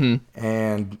 Mm-hmm.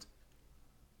 And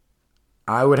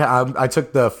I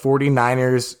took the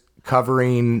 49ers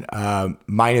covering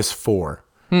 -4.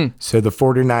 So the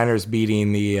 49ers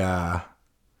beating the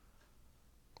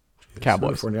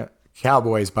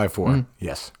Cowboys by 4.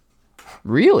 Yes.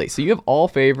 Really? So you have all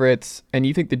favorites, and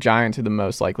you think the Giants are the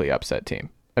most likely upset team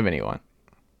of anyone?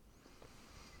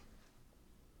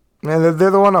 Man, they're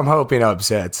the one I'm hoping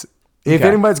upsets. If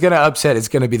anybody's going to upset, it's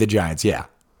going to be the Giants, yeah.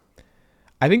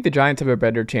 I think the Giants have a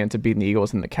better chance of beating the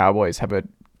Eagles than the Cowboys have a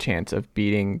chance of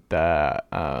beating the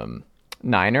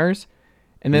Niners.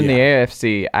 And then the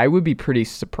AFC, I would be pretty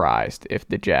surprised if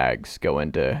the Jags go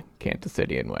into Kansas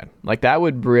City and win. Like, that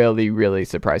would really, really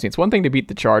surprise me. It's one thing to beat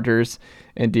the Chargers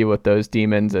and deal with those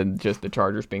demons and just the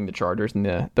Chargers being the Chargers and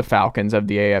the Falcons of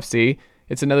the AFC.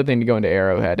 It's another thing to go into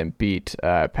Arrowhead and beat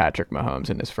Patrick Mahomes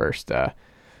in his first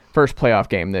playoff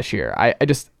game this year. I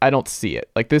don't see it.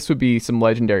 Like, this would be some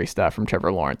legendary stuff from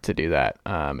Trevor Lawrence to do that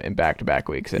in back-to-back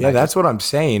weeks. And that's what I'm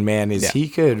saying, man, is he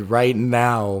could right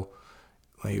now,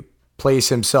 like, place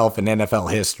himself in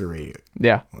NFL history.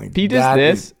 Yeah. Like, he does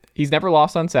this. He's never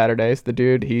lost on Saturdays. The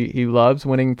dude, he loves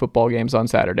winning football games on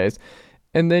Saturdays.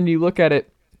 And then you look at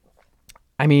it,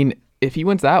 I mean, if he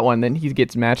wins that one, then he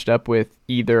gets matched up with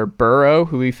either Burrow,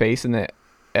 who he faced in the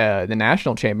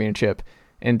national championship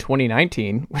in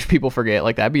 2019, which people forget.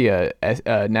 Like, that'd be a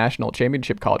national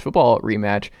championship college football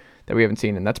rematch that we haven't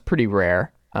seen, and that's pretty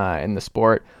rare in the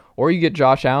sport. Or you get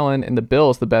Josh Allen and the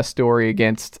Bills, the best story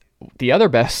against the other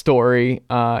best story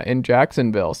in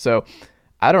Jacksonville. So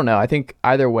I don't know. I think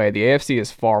either way, the AFC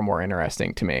is far more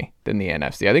interesting to me than the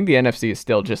NFC. I think the NFC is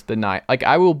still just the night. Like,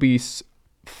 I will be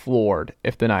floored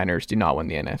if the Niners do not win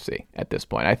the NFC at this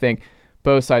point. I think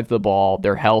both sides of the ball,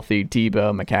 they're healthy.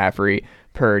 Debo, McCaffrey,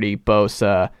 Purdy,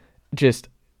 Bosa, just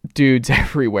dudes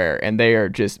everywhere, and they are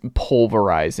just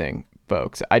pulverizing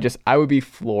folks. I would be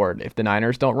floored if the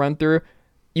Niners don't run through.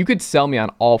 You could sell me on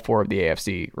all 4 of the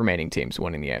AFC remaining teams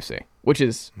winning the AFC, which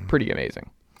is pretty amazing.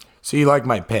 So you like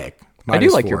my pick? I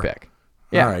do like your pick.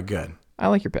 Yeah. All right, good. I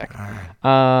like your pick. All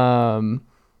right.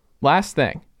 Last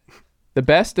thing. The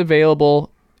best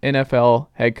available NFL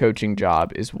head coaching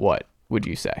job is what, would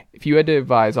you say? If you had to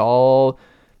advise all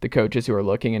the coaches who are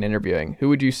looking and interviewing, who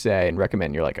would you say and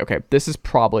recommend? You're like, okay, this is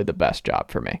probably the best job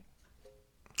for me.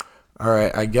 All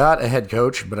right. I got a head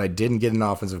coach, but I didn't get an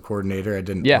offensive coordinator. I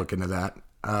didn't look into that.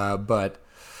 But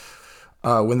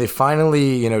when they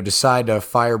finally, decide to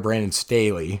fire Brandon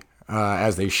Staley,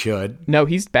 as they should. No,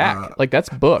 he's back. Like, that's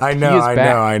booked. I know.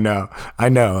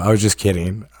 I was just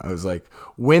kidding. I was like,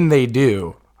 when they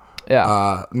do,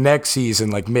 next season,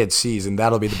 like mid-season,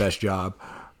 that'll be the best job.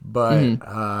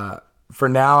 But for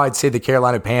now, I'd say the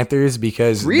Carolina Panthers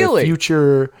because the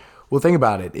future. Well, think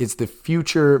about it. It's the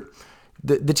future.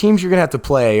 The teams you're gonna have to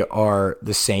play are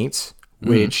the Saints,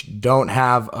 which don't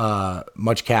have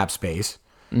much cap space.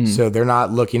 So they're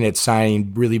not looking at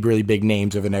signing really, really big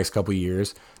names over the next couple of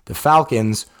years. The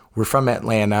Falcons were from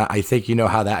Atlanta. I think you know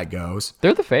how that goes.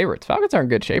 They're the favorites. Falcons are in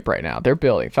good shape right now. They're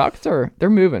building. Falcons they're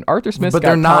moving. Arthur Smith, but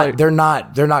they're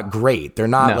not great. They're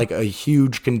not like a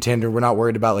huge contender. We're not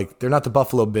worried about they're not the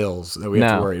Buffalo Bills that we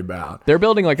have to worry about. They're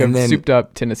building like a souped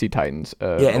up Tennessee Titans.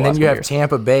 And then you have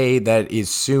Tampa Bay that is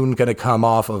soon going to come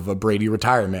off of a Brady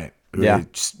retirement. Yeah,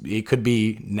 it could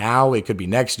be now. It could be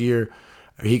next year.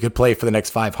 He could play for the next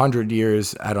 500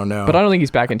 years. I don't know. But I don't think he's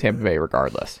back in Tampa Bay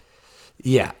regardless.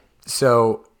 Yeah.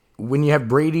 So when you have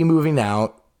Brady moving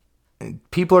out,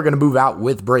 people are going to move out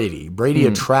with Brady. Brady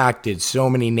attracted so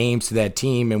many names to that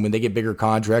team, and when they get bigger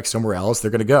contracts somewhere else,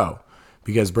 they're going to go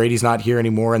because Brady's not here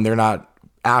anymore, and they're not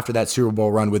after that Super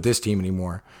Bowl run with this team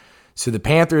anymore. So the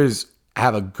Panthers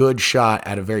have a good shot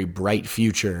at a very bright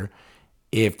future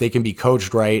if they can be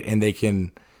coached right and they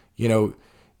can,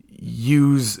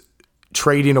 use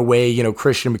trading away,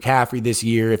 Christian McCaffrey this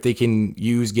year, if they can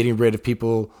use getting rid of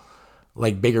people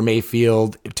like Baker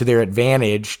Mayfield to their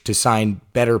advantage to sign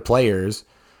better players.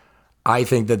 I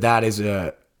think that is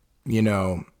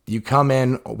you come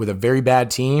in with a very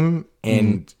bad team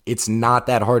and it's not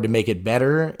that hard to make it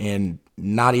better and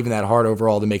not even that hard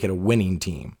overall to make it a winning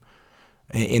team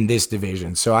in this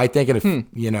division. So I think if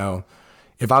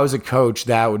I was a coach,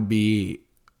 that would be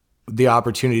the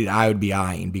opportunity I would be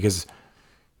eyeing because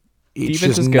it's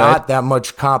Defense just not that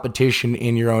much competition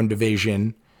in your own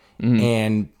division.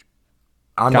 And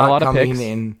I'm not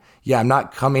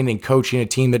coming and coaching a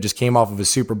team that just came off of a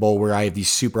Super Bowl where I have these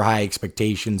super high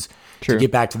expectations to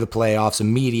get back to the playoffs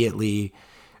immediately.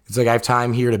 It's like I have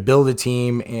time here to build a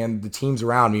team, and the teams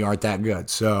around me aren't that good.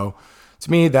 So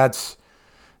to me, that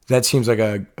seems like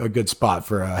a good spot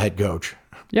for a head coach.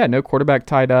 Yeah, no quarterback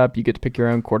tied up. You get to pick your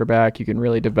own quarterback. You can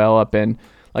really develop. And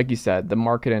like you said, the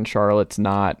market in Charlotte's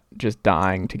not just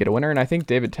dying to get a winner. And I think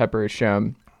David Tepper has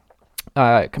shown,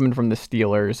 coming from the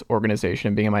Steelers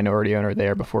organization, being a minority owner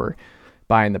there before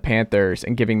buying the Panthers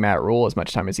and giving Matt Rule as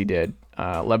much time as he did,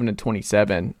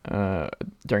 11-27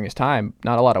 during his time,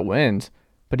 not a lot of wins,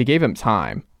 but he gave him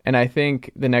time. And I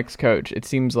think the next coach, it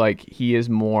seems like he is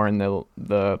more in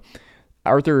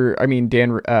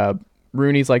Dan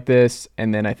Rooney's like this,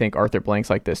 and then I think Arthur Blank's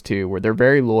like this too, where they're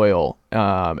very loyal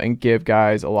and give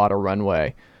guys a lot of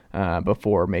runway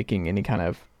before making any kind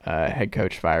of head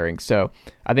coach firing. So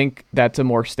I think that's a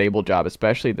more stable job,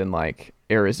 especially than like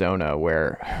Arizona,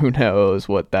 where who knows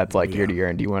what that's like year to year.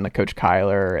 And do you want to coach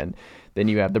Kyler? And then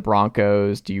you have the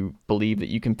Broncos. Do you believe that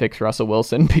you can fix Russell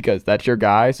Wilson because that's your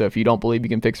guy? So if you don't believe you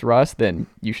can fix Russ, then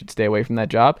you should stay away from that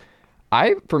job.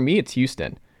 For me, it's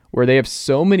Houston, where they have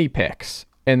so many picks.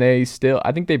 And I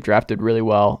think they've drafted really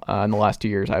well in the last 2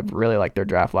 years. I've really liked their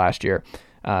draft last year.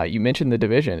 You mentioned the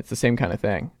division. It's the same kind of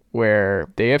thing where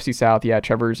the AFC South,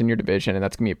 Trevor's in your division, and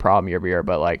that's going to be a problem year over year.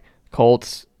 But like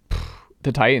Colts,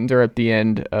 the Titans are at the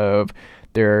end of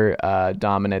their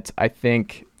dominance. I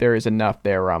think there is enough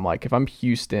there where I'm like, if I'm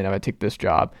Houston, I'm going to take this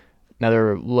job.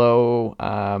 Another low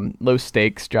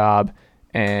stakes job,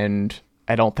 and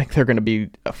I don't think they're going to be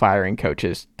firing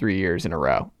coaches 3 years in a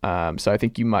row. So I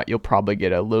think you'll probably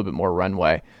get a little bit more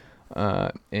runway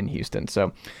in Houston.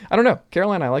 So I don't know.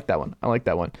 Carolina, I like that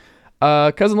one.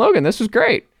 Cousin Logan, this was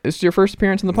great. This is your first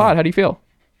appearance in the pod. How do you feel?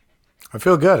 I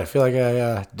feel good. I feel like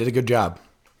I did a good job.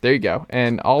 There you go.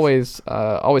 And always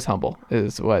humble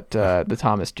is what the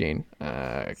Thomas gene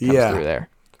comes through there.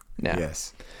 Yeah.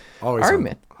 Yes. Always. All right, humble.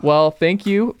 man. Well, thank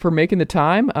you for making the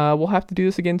time. We'll have to do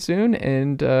this again soon.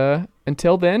 And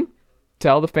until then,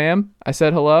 tell the fam I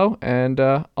said hello, and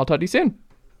I'll talk to you soon.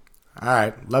 All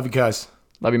right. Love you guys.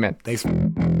 Love you, man. Thanks.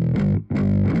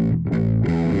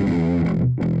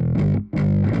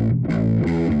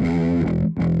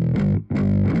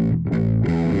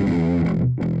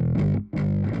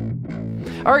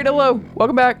 All right, hello.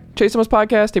 Welcome back. Chase Thomas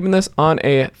Podcast, taping this on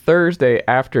a Thursday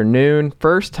afternoon.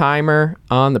 First timer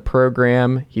on the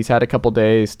program. He's had a couple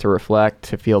days to reflect,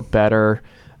 to feel better,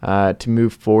 to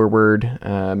move forward.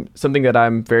 Something that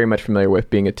I'm very much familiar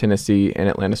with, being a Tennessee and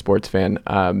Atlanta sports fan.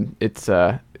 It's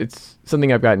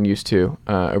something I've gotten used to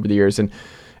over the years. And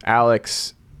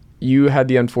Alex, you had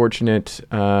the unfortunate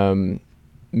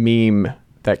meme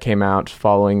that came out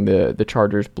following the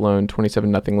Chargers' blown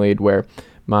 27-0 lead, where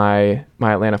my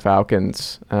Atlanta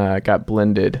Falcons got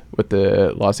blended with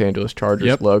the Los Angeles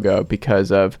Chargers logo because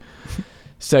of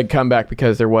said comeback,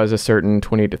 because there was a certain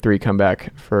 20-3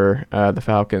 comeback for the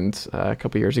Falcons a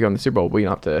couple years ago in the Super Bowl. We don't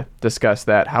have to discuss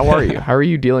that. How are you? How are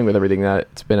you dealing with everything that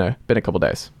it's been a couple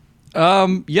days?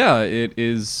 It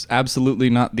is absolutely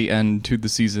not the end to the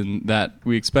season that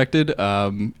we expected.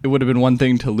 It would have been one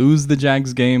thing to lose the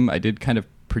Jags game. I did kind of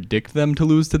predict them to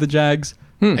lose to the Jags.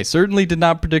 I certainly did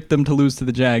not predict them to lose to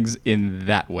the Jags in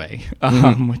that way,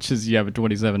 which is you have a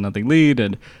 27-0 lead,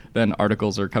 and then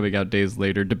articles are coming out days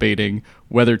later debating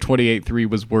whether 28-3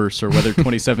 was worse or whether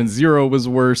 27-0 was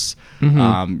worse.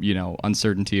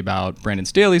 Uncertainty about Brandon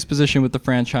Staley's position with the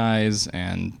franchise,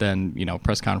 and then,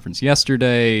 press conference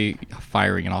yesterday,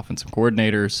 firing an offensive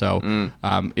coordinator. So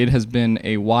it has been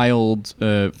a wild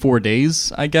 4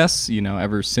 days, I guess,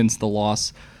 ever since the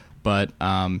loss. But,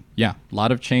 a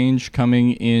lot of change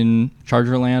coming in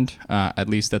Chargerland, at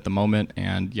least at the moment.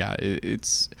 And,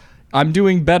 it's I'm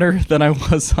doing better than I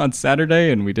was on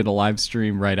Saturday, and we did a live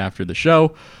stream right after the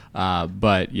show.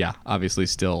 But yeah, obviously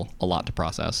still a lot to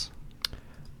process.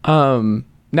 Now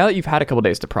that you've had a couple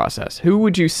days to process, who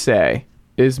would you say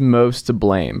is most to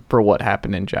blame for what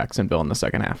happened in Jacksonville in the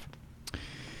second half?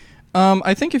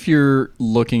 I think if you're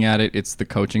looking at it, it's the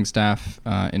coaching staff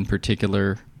in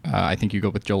particular. I think you go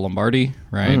with Joe Lombardi,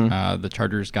 right? Mm-hmm. The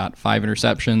Chargers got 5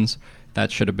 interceptions. That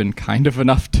should have been kind of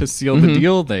enough to seal the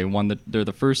deal. They won. They're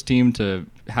the first team to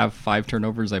have 5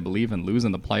 turnovers, I believe, and lose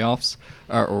in the playoffs,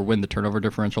 or win the turnover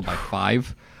differential by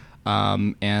 5.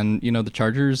 And the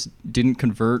Chargers didn't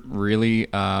convert really,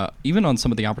 even on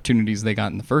some of the opportunities they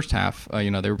got in the first half. They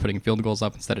were putting field goals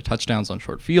up instead of touchdowns on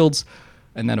short fields,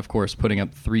 and then of course putting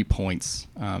up 3 points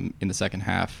in the second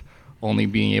half. Only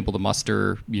being able to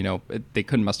muster, they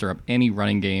couldn't muster up any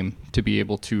running game to be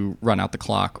able to run out the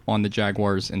clock on the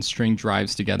Jaguars and string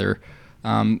drives together.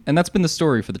 And that's been the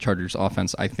story for the Chargers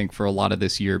offense, I think, for a lot of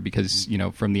this year because,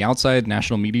 from the outside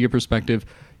national media perspective,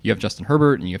 you have Justin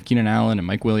Herbert and you have Keenan Allen and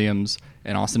Mike Williams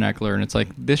and Austin Eckler. And it's like,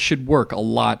 this should work a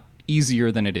lot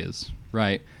easier than it is,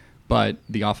 right? But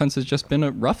the offense has just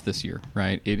been rough this year,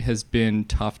 right? It has been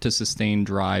tough to sustain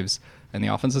drives. And the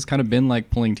offense has kind of been like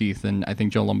pulling teeth. And I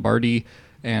think Joe Lombardi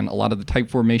and a lot of the type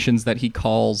formations that he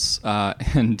calls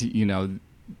and,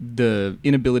 the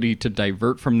inability to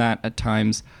divert from that at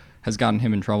times has gotten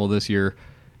him in trouble this year.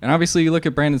 And obviously you look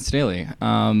at Brandon Staley.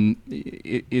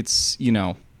 It's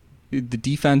the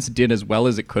defense did as well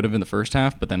as it could have in the first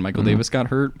half, but then Michael Davis got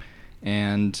hurt.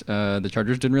 And the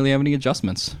Chargers didn't really have any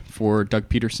adjustments for Doug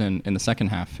Peterson in the second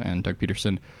half. And Doug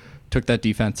Peterson took that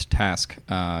defense to task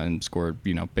and scored,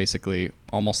 basically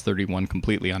almost 31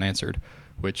 completely unanswered,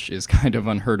 which is kind of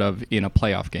unheard of in a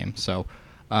playoff game. So,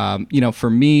 for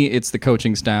me, it's the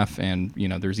coaching staff, and,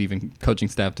 there's even coaching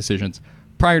staff decisions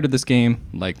prior to this game,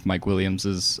 like Mike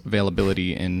Williams'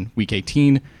 availability in Week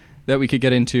 18 that we could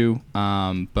get into.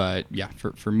 But, yeah,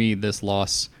 for me, this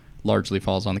loss largely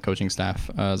falls on the coaching staff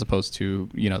as opposed to,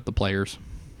 the players.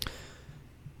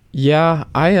 Yeah,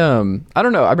 I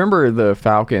don't know. I remember the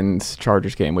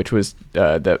Falcons-Chargers game, which was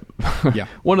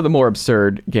one of the more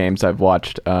absurd games I've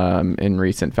watched in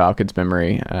recent Falcons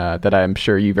memory that I'm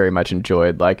sure you very much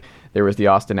enjoyed. Like, there was the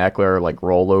Austin Eckler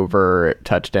rollover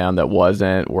touchdown that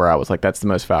wasn't, where I was like, that's the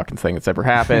most Falcons thing that's ever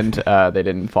happened. They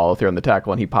didn't follow through on the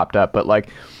tackle, and he popped up. But,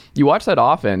 you watch that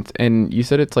offense, and you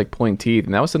said it's pulling teeth,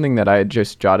 and that was something that I had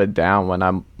just jotted down when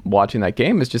I'm watching that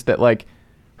game, is just that,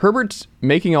 Herbert's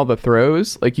making all the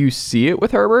throws. You see it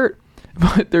with Herbert,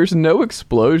 but there's no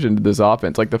explosion to this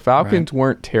offense. The Falcons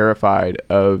weren't terrified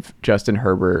of Justin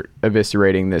Herbert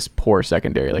eviscerating this poor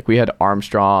secondary. We had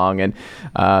Armstrong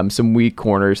and some weak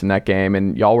corners in that game,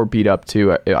 and y'all were beat up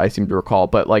too, I seem to recall.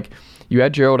 But, you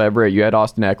had Gerald Everett, you had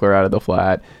Austin Eckler out of the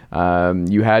flat,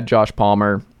 you had Josh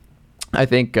Palmer. I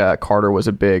think Carter was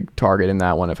a big target in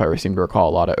that one, if I seem to recall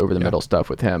a lot of over-the-middle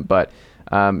stuff with him. But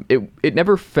it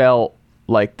never felt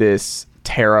like this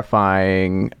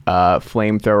terrifying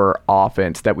flamethrower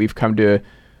offense that we've come to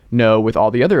know with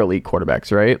all the other elite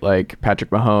quarterbacks, right? Like Patrick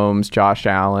Mahomes, Josh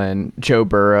Allen, Joe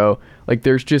Burrow.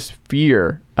 There's just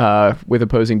fear with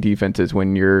opposing defenses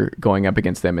when you're going up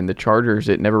against them. And the Chargers,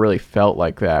 it never really felt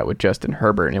like that with Justin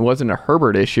Herbert. And it wasn't a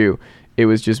Herbert issue. It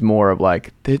was just more of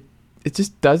it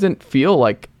just doesn't feel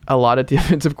like a lot of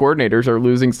defensive coordinators are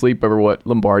losing sleep over what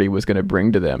Lombardi was going to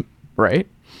bring to them, right?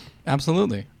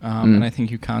 Absolutely. And I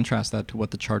think you contrast that to what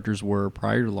the Chargers were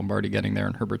prior to Lombardi getting there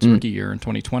in Herbert's rookie year in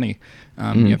 2020.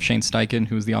 You have Shane Steichen,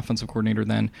 who was the offensive coordinator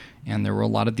then, and there were a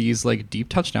lot of these deep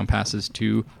touchdown passes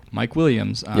to Mike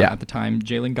Williams. At the time,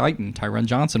 Jalen Guyton, Tyron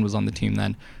Johnson was on the team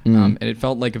then. And it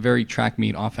felt like a very track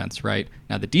meet offense, right?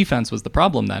 Now, the defense was the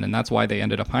problem then, and that's why they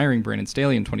ended up hiring Brandon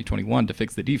Staley in 2021 to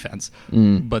fix the defense.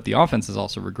 But the offense has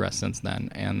also regressed since then,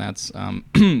 and that's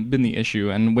been the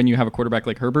issue. And when you have a quarterback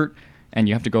like Herbert, and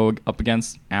you have to go up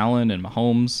against Allen and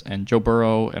Mahomes and Joe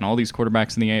Burrow and all these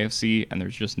quarterbacks in the AFC, and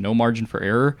there's just no margin for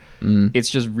error. It's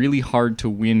just really hard to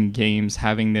win games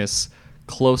having this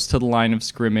close to the line of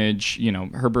scrimmage.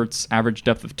 Herbert's average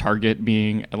depth of target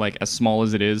being as small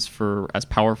as it is for as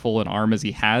powerful an arm as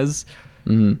he has.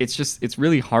 It's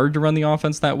really hard to run the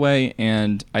offense that way,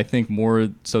 and I think more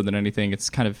so than anything, it's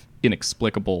kind of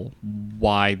inexplicable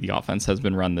why the offense has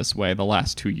been run this way the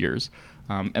last 2 years.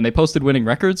 And they posted winning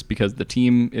records because the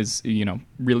team is,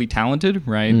 really talented,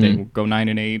 right? They go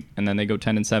 9-8, and then they go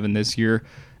 10-7 this year.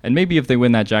 And maybe if they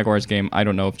win that Jaguars game, I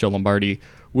don't know if Joe Lombardi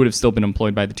would have still been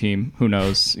employed by the team. Who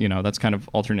knows? That's kind of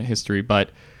alternate history. But,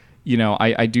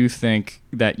 I do think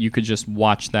that you could just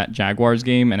watch that Jaguars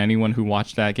game, and anyone who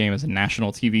watched that game as a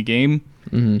national TV game,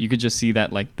 you could just see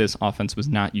that this offense was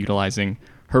not utilizing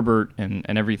Herbert and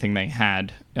everything they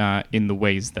had in the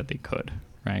ways that they could,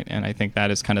 right? And I think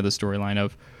that is kind of the storyline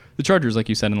of the Chargers, like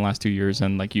you said, in the last 2 years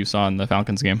and like you saw in the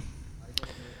Falcons game.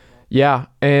 Yeah,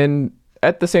 and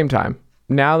at the same time,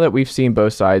 now that we've seen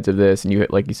both sides of this, and you,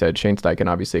 like you said, Shane Steichen,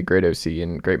 obviously a great OC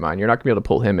and great mind, you're not going to be able to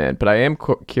pull him in. But I am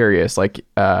curious, like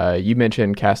you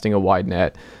mentioned casting a wide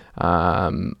net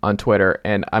on Twitter,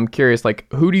 and I'm curious,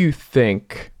 like, who do you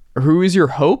think, or who is your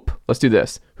hope? Let's do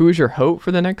this. Who is your hope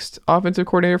for the next offensive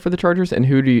coordinator for the Chargers, and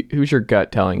who's your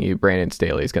gut telling you Brandon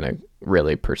Staley is going to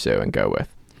really pursue and go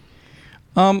with?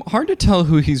 Hard to tell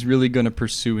who he's really going to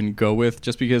pursue and go with,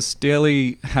 just because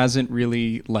Staley hasn't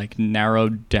really like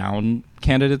narrowed down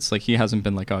candidates. Like he hasn't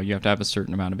been like, oh, you have to have a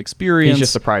certain amount of experience. He's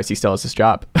just surprised he still has his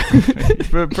job.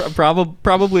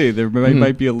 Probably there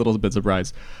might be a little bit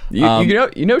surprised.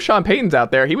 You know, Sean Payton's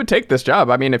out there. He would take this job.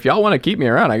 I mean, if y'all want to keep me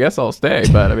around, I guess I'll stay.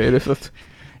 But I mean,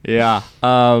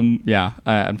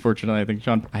 unfortunately, I think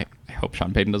I hope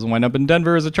Sean Payton doesn't wind up in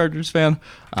Denver as a Chargers fan.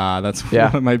 That's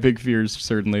one of my big fears,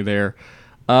 certainly there.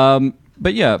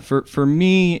 But yeah, for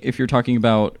me, if you're talking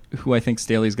about who I think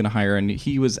Staley's going to hire, and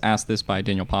he was asked this by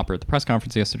Daniel Popper at the press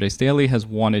conference yesterday, Staley has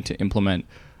wanted to implement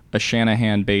a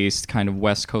Shanahan-based kind of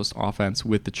West Coast offense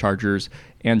with the Chargers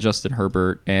and Justin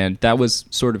Herbert, and that was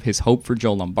sort of his hope for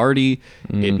Joe Lombardi.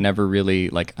 It never really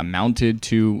like amounted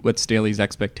to what Staley's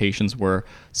expectations were.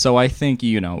 So I think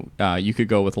you could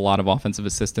go with a lot of offensive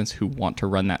assistants who want to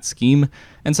run that scheme,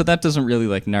 and so that doesn't really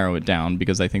like narrow it down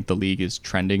because I think the league is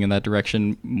trending in that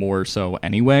direction more so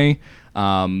anyway.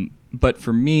 But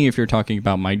for me, if you're talking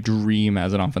about my dream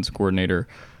as an offensive coordinator.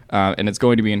 And it's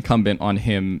going to be incumbent on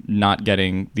him not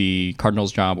getting the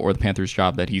Cardinals job or the Panthers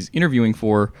job that he's interviewing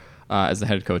for as the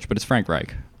head coach, but it's Frank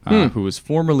Reich, who was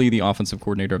formerly the offensive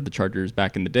coordinator of the Chargers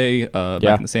back in the day,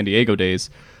 back in the San Diego days.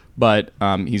 But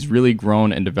he's really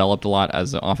grown and developed a lot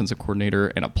as an offensive coordinator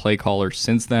and a play caller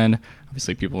since then.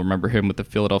 Obviously, people remember him with the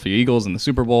Philadelphia Eagles in the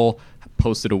Super Bowl,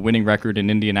 posted a winning record in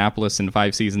Indianapolis in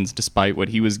 5 seasons, despite what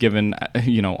he was given,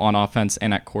 on offense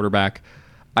and at quarterback.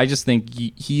 I just think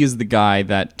he is the guy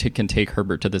that can take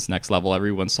Herbert to this next level.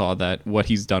 Everyone saw that what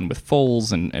he's done with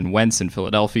Foles and Wentz in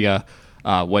Philadelphia,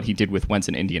 what he did with Wentz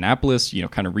in Indianapolis,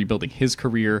 kind of rebuilding his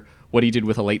career, what he did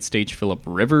with a late-stage Phillip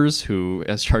Rivers, who,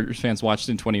 as Chargers fans watched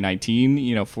in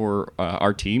 2019, for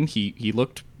our team, he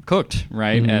looked cooked,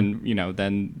 right? And,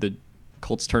 then the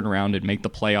Colts turn around and make the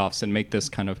playoffs and make this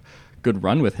kind of good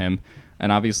run with him.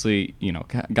 And obviously,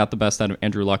 got the best out of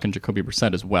Andrew Luck and Jacoby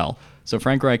Brissett as well. So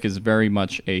Frank Reich is very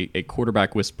much a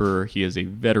quarterback whisperer. He is a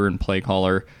veteran play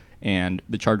caller. And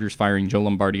the Chargers firing Joe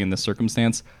Lombardi in this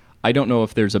circumstance, I don't know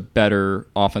if there's a better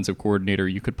offensive coordinator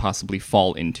you could possibly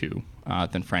fall into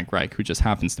than Frank Reich, who just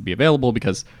happens to be available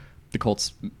because the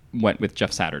Colts went with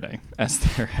Jeff Saturday as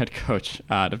their head coach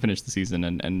to finish the season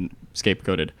and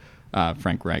scapegoated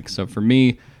Frank Reich. So for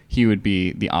me, he would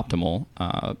be the optimal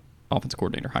offensive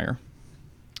coordinator hire.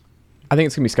 I think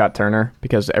it's going to be Scott Turner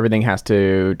because everything has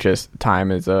to just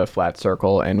time is a flat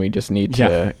circle and we just need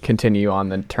to continue on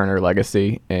the Turner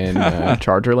legacy in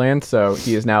Chargerland. So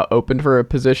he is now open for a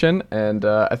position and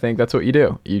I think that's what you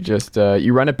do. You just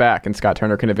you run it back and Scott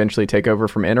Turner can eventually take over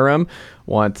from interim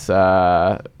once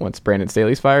Brandon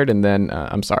Staley's fired. And then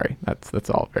I'm sorry, that's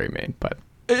all very mean, but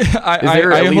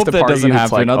I hope that doesn't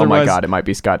happen. Like, otherwise, oh my God, it might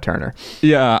be Scott Turner.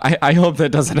 Yeah, I hope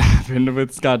that doesn't happen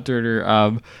with Scott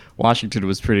Turner. Washington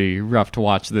was pretty rough to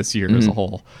watch this year as a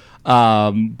whole.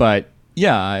 But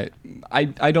yeah,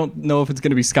 I don't know if it's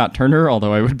going to be Scott Turner,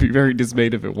 although I would be very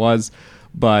dismayed if it was.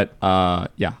 But I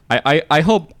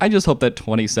just hope that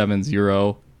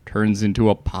 27-0 turns into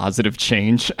a positive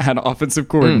change at offensive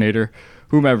coordinator.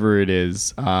 Whomever it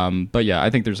is. But yeah, I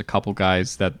think there's a couple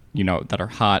guys that, that are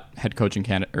hot head coaching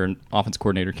candidate or offense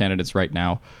coordinator candidates right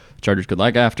now. Chargers could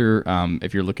like after.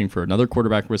 If you're looking for another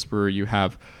quarterback whisperer, you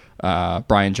have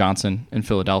Brian Johnson in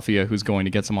Philadelphia, who's going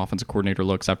to get some offensive coordinator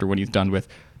looks after what he's done with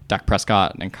Dak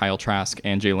Prescott and Kyle Trask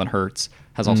and Jalen Hurts.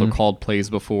 Has also called plays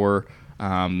before.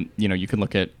 You can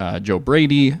look at Joe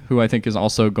Brady, who I think is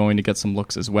also going to get some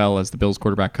looks as well as the Bills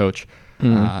quarterback coach.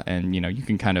 And, you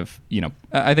can kind of,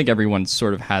 I think everyone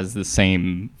sort of has the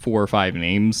same 4 or 5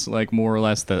 names, like more or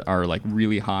less, that are like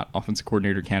really hot offensive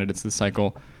coordinator candidates this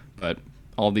cycle. But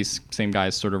all these same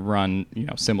guys sort of run,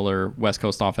 similar West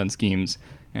Coast offense schemes.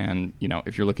 And,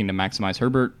 if you're looking to maximize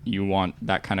Herbert, you want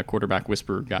that kind of quarterback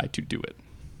whisperer guy to do it.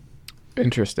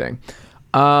 Interesting.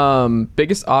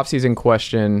 Biggest offseason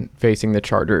question facing the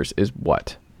Chargers is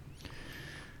what?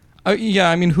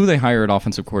 Who they hire at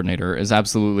offensive coordinator is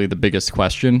absolutely the biggest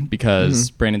question because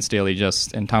Brandon Staley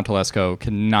and Tom Telesco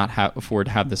cannot afford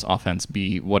to have this offense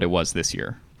be what it was this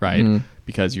year, right?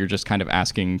 Because you're just kind of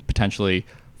asking potentially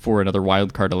for another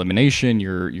wild card elimination.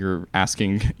 You're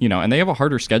asking, and they have a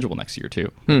harder schedule next year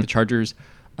too. The Chargers,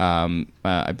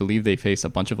 I believe they face a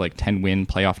bunch of like 10-win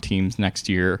playoff teams next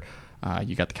year.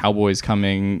 You got the Cowboys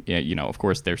coming. Yeah, of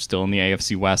course, they're still in the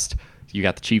AFC West. You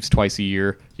got the Chiefs twice a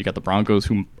year. You got the Broncos,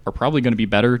 who are probably going to be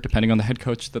better depending on the head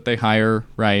coach that they hire,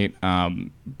 right?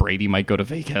 Brady might go to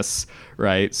Vegas,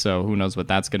 right? So who knows what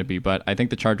that's going to be. But I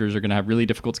think the Chargers are going to have really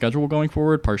difficult schedule going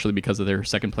forward, partially because of their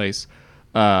second place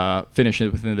finish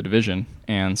within the division.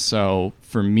 And so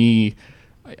for me,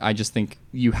 I just think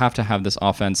you have to have this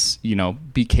offense,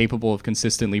 be capable of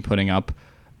consistently putting up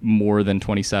more than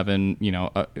 27,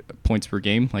 points per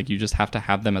game. Like, you just have to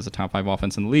have them as a top 5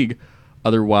 offense in the league.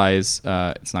 Otherwise,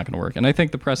 it's not going to work. And I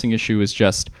think the pressing issue is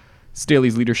just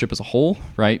Staley's leadership as a whole,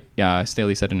 right? Yeah,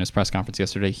 Staley said in his press conference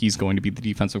yesterday he's going to be the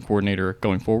defensive coordinator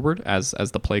going forward as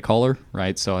the play caller,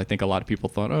 right? So I think a lot of people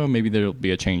thought, maybe there'll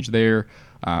be a change there,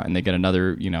 and they get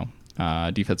another,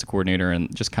 defensive coordinator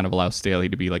and just kind of allow Staley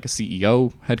to be like a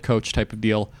CEO, head coach type of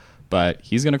deal. But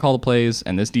he's going to call the plays,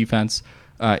 and this defense,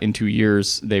 in 2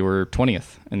 years, they were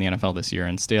 20th in the NFL this year.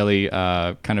 And Staley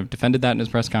kind of defended that in his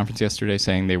press conference yesterday,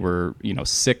 saying they were,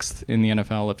 6th in the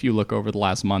NFL if you look over the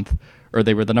last month, or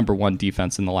they were the number 1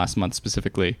 defense in the last month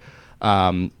specifically.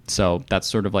 So that's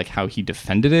sort of like how he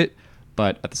defended it.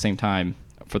 But at the same time,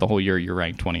 for the whole year, you're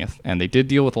ranked 20th. And they did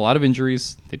deal with a lot of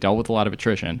injuries. They dealt with a lot of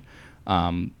attrition.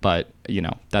 But,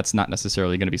 that's not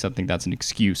necessarily going to be something that's an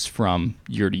excuse from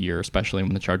year to year, especially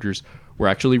when the Chargers were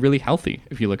actually really healthy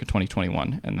if you look at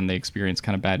 2021, and then they experienced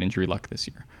kind of bad injury luck this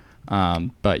year.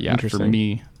 But yeah, for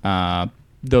me,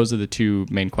 those are the two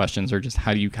main questions, are just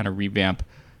how do you kind of revamp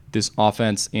this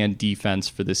offense and defense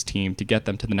for this team to get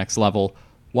them to the next level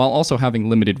while also having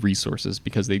limited resources,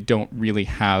 because they don't really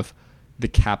have the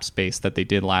cap space that they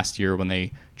did last year when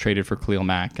they traded for Khalil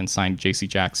Mack and signed J.C.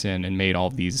 Jackson and made all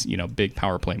of these, big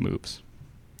power play moves.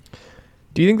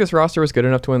 Do you think this roster was good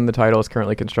enough to win the title as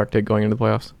currently constructed going into the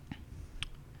playoffs?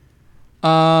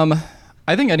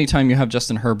 I think anytime you have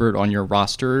Justin Herbert on your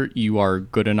roster, you are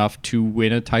good enough to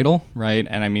win a title, right?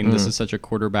 And I mean, this is such a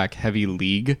quarterback-heavy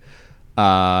league.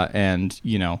 And,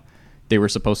 they were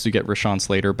supposed to get Rashawn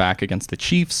Slater back against the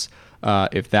Chiefs.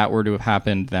 If that were to have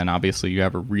happened, then obviously you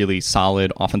have a really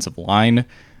solid offensive line.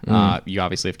 You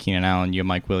obviously have Keenan Allen, you have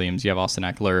Mike Williams, you have Austin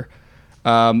Eckler.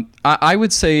 I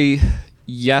would say,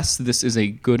 yes, this is a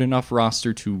good enough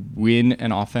roster to win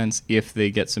an offense if they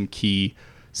get some key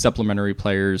supplementary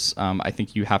players. I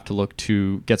think you have to look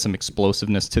to get some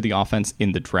explosiveness to the offense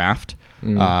in the draft.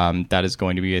 That is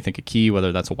going to be, I think, a key,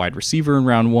 whether that's a wide receiver in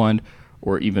round 1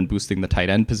 or even boosting the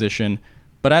tight end position.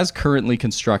 But as currently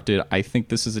constructed, I think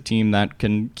this is a team that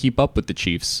can keep up with the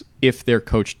Chiefs if they're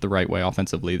coached the right way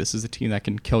offensively. This is a team that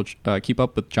can keep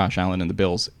up with Josh Allen and the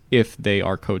Bills if they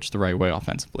are coached the right way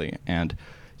offensively. And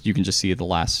you can just see the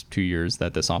last 2 years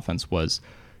that this offense was,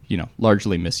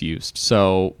 largely misused.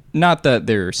 So not that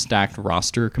they're a stacked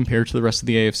roster compared to the rest of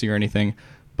the AFC or anything,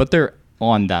 but they're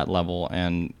on that level.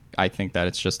 And I think that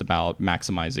it's just about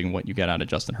maximizing what you get out of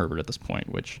Justin Herbert at this point,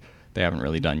 which they haven't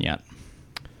really done yet.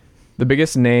 The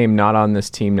biggest name not on this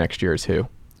team next year is who?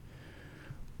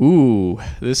 Ooh,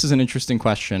 this is an interesting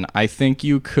question. I think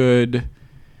you could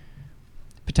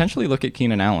potentially look at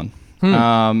Keenan Allen.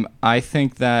 I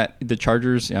think that the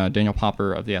Chargers, Daniel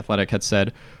Popper of The Athletic had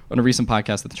said on a recent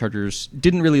podcast that the Chargers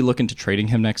didn't really look into trading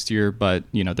him next year, but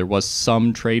there was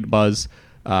some trade buzz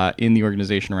in the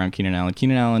organization around Keenan Allen.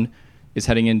 Keenan Allen is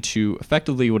heading into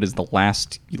effectively what is the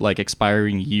last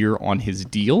expiring year on his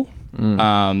deal.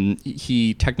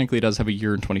 He technically does have a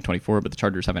year in 2024, but the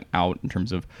Chargers have an out in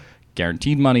terms of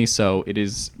guaranteed money. So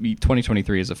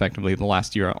 2023 is effectively the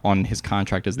last year on his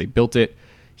contract as they built it.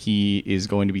 He is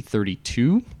going to be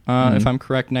 32, if I'm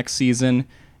correct, next season.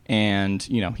 And,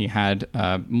 he had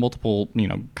multiple,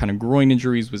 kind of groin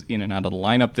injuries, was in and out of the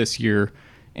lineup this year.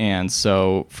 And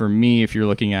so for me, if you're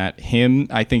looking at him,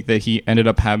 I think that he ended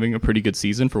up having a pretty good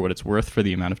season for what it's worth for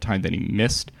the amount of time that he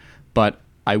missed. But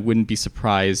I wouldn't be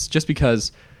surprised, just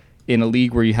because in a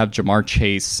league where you have Jamar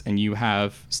Chase and you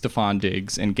have Stephon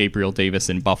Diggs and Gabriel Davis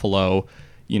in Buffalo,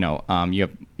 you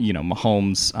have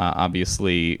Mahomes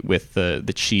obviously with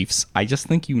the Chiefs. I just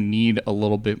think you need a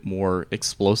little bit more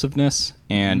explosiveness.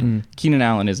 And Keenan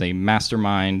Allen is a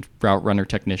mastermind route runner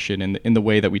technician in the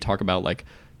way that we talk about like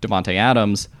Devontae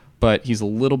Adams, but he's a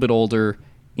little bit older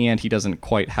and he doesn't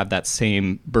quite have that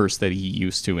same burst that he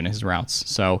used to in his routes.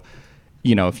 So,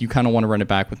 if you kind of want to run it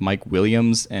back with Mike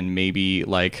Williams and maybe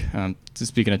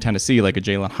speaking of Tennessee, like a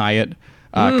Jalen Hyatt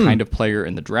kind of player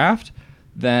in the draft,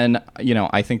 then,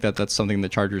 I think that that's something the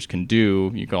Chargers can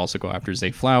do. You could also go after Zay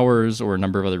Flowers or a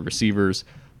number of other receivers.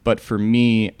 But for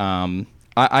me,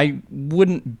 I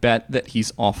wouldn't bet that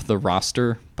he's off the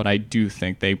roster, but I do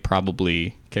think they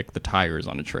probably kick the tires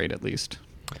on a trade at least.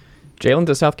 Jalen's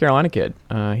a South Carolina kid.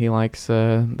 He likes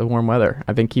the warm weather.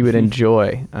 I think he would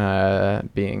enjoy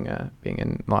being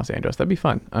in Los Angeles. That'd be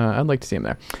fun. I'd like to see him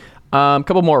there. A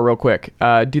couple more real quick.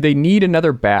 Do they need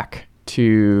another back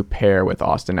to pair with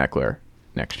Austin Eckler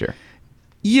next year?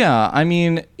 Yeah, I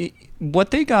mean,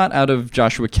 what they got out of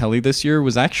Joshua Kelly this year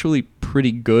was actually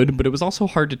pretty good, but it was also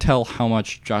hard to tell how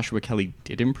much Joshua Kelly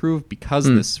did improve because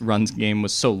this runs game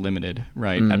was so limited,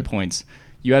 right, at points.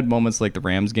 You had moments like the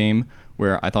Rams game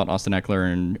where I thought Austin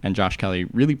Eckler and Josh Kelly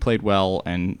really played well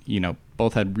and,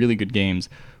 both had really good games,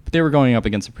 but they were going up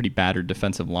against a pretty battered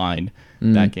defensive line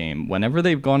that game. Whenever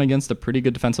they've gone against a pretty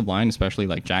good defensive line, especially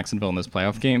like Jacksonville in this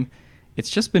playoff game, it's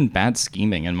just been bad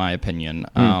scheming, in my opinion.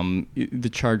 The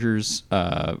Chargers'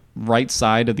 right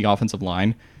side of the offensive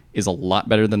line is a lot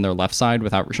better than their left side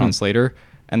without Rashawn Slater.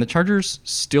 And the Chargers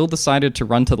still decided to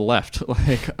run to the left,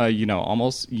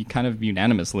 almost kind of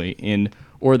unanimously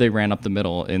or they ran up the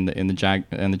middle in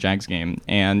the Jags game.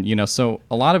 And, so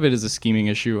a lot of it is a scheming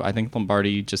issue. I think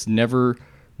Lombardi just never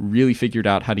really figured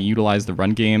out how to utilize the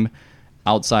run game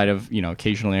outside of,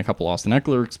 occasionally a couple Austin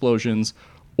Eckler explosions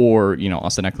or,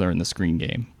 Austin Eckler in the screen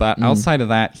game. But outside of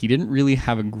that, he didn't really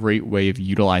have a great way of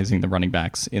utilizing the running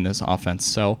backs in this offense.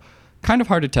 So kind of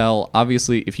hard to tell.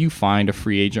 Obviously, if you find a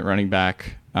free agent running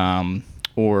back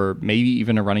or maybe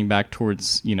even a running back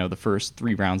towards, the first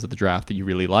 3 rounds of the draft that you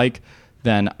really like,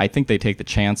 then I think they take the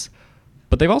chance.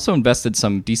 But they've also invested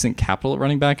some decent capital at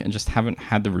running back and just haven't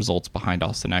had the results behind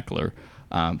Austin Eckler,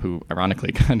 who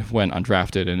ironically kind of went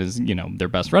undrafted and is, their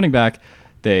best running back.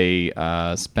 They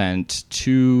spent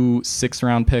 2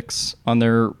 6th-round picks on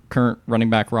their current running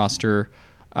back roster.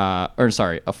 A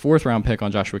 4th-round pick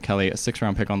on Joshua Kelly, a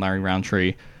 6th-round pick on Larry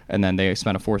Roundtree, and then they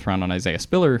spent a 4th round on Isaiah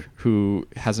Spiller, who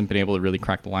hasn't been able to really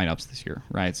crack the lineups this year,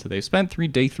 right? So they spent 3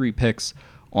 day 3 picks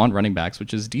on running backs,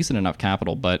 which is decent enough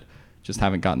capital, but just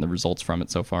haven't gotten the results from it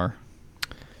so far.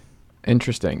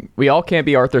 Interesting. We all can't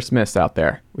be Arthur Smiths out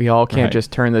there. We all can't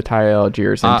just turn the Ty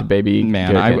Algiers into baby.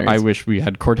 Man, I wish we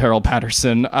had Cordero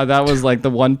Patterson. That was like the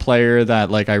one player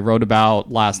that I wrote about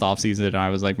last offseason, and I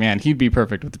was like, man, he'd be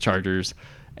perfect with the Chargers.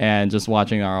 And just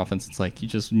watching our offense, it's like you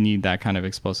just need that kind of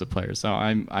explosive player. So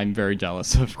I'm very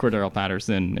jealous of Cordero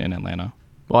Patterson in Atlanta.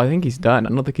 Well, I think he's done. I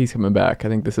don't think he's coming back. I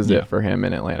think this is it for him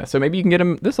in Atlanta. So maybe you can get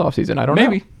him this offseason. I don't know.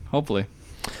 Maybe. Hopefully.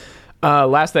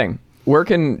 Last thing. Where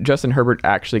can Justin Herbert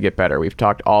actually get better? We've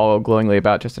talked all glowingly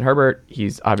about Justin Herbert.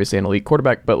 He's obviously an elite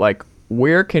quarterback, but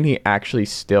where can he actually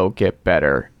still get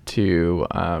better to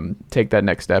take that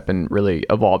next step and really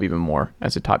evolve even more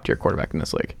as a top-tier quarterback in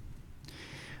this league?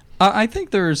 I think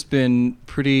there's been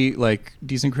pretty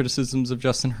decent criticisms of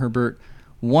Justin Herbert.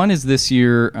 One is this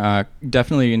year,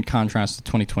 definitely in contrast to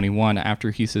 2021, after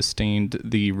he sustained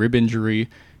the rib injury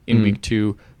in week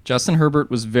 2. Justin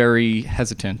Herbert was very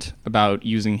hesitant about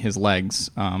using his legs,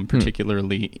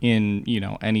 particularly in,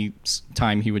 any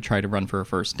time he would try to run for a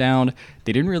first down.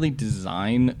 They didn't really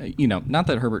design, not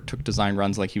that Herbert took design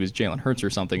runs like he was Jalen Hurts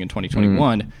or something in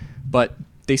 2021, but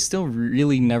they still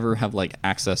really never have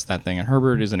accessed that thing. And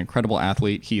Herbert is an incredible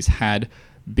athlete. He's had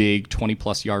big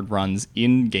 20-plus yard runs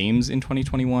in games in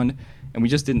 2021, and we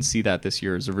just didn't see that this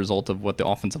year as a result of what the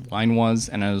offensive line was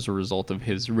and as a result of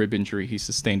his rib injury he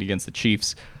sustained against the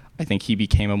Chiefs. I think he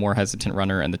became a more hesitant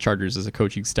runner, and the Chargers as a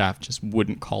coaching staff just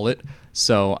wouldn't call it.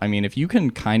 So, I mean, if you can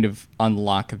kind of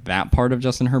unlock that part of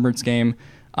Justin Herbert's game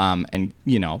and,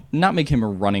 not make him a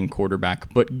running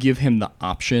quarterback, but give him the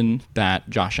option that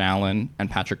Josh Allen and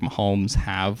Patrick Mahomes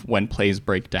have when plays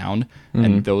break down,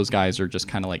 and those guys are just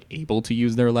kind of able to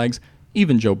use their legs.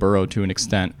 Even Joe Burrow, to an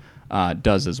extent,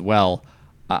 does as well.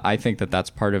 I think that that's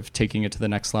part of taking it to the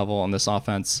next level on this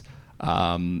offense.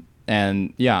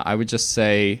 And yeah, I would just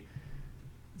say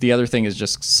the other thing is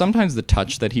just sometimes the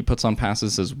touch that he puts on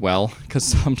passes as well, because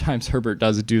sometimes Herbert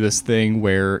does do this thing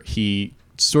where he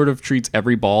sort of treats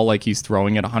every ball like he's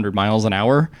throwing at 100 miles an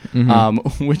hour,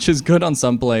 which is good on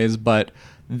some plays, but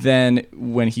then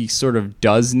when he sort of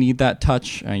does need that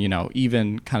touch,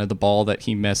 even kind of the ball that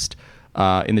he missed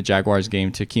in the Jaguars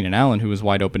game to Keenan Allen, who was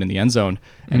wide open in the end zone,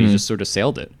 and he just sort of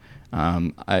sailed it.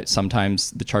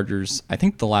 Sometimes the Chargers, I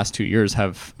think the last 2 years,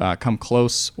 have come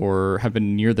close or have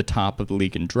been near the top of the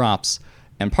league in drops.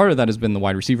 And part of that has been the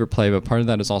wide receiver play, but part of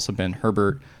that has also been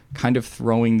Herbert kind of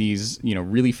throwing these,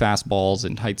 really fast balls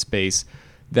in tight space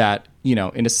that,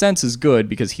 in a sense is good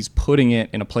because he's putting it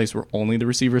in a place where only the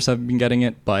receivers have been getting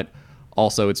it. But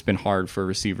also it's been hard for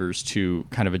receivers to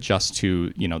kind of adjust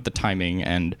to, the timing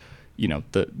and,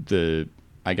 the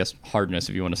I guess, hardness,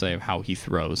 if you want to say, of how he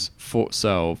throws.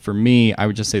 So for me, I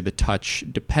would just say the touch,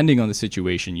 depending on the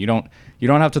situation, you don't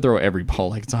have to throw every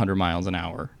ball like it's 100 miles an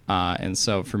hour. And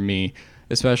so for me,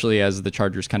 especially as the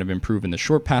Chargers kind of improve in the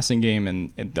short passing game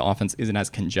and the offense isn't as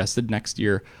congested next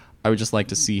year, I would just like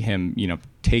to see him,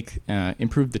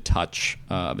 improve the touch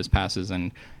of his passes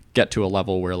and get to a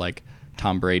level where like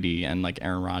Tom Brady and like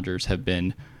Aaron Rodgers have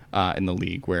been in the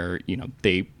league, where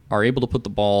they are able to put the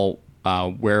ball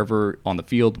wherever on the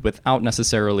field without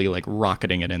necessarily like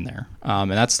rocketing it in there.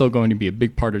 And that's still going to be a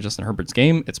big part of Justin Herbert's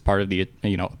game. It's part of the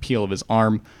appeal of his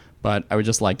arm, but I would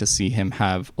just like to see him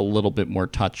have a little bit more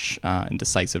touch and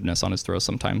decisiveness on his throws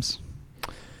sometimes.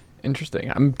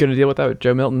 Interesting. I'm going to deal with that with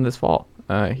Joe Milton this fall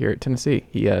here at Tennessee.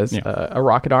 He has a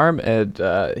rocket arm, and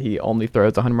he only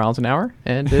throws 100 miles an hour,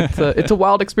 and it's a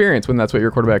wild experience when that's what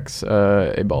your quarterback's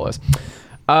ball is.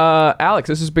 Alex,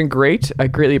 this has been great. I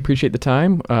greatly appreciate the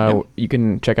time. You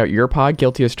can check out your pod,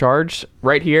 Guilty as Charged,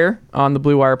 right here on the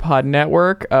Blue Wire Pod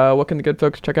Network. What can the good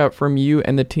folks check out from you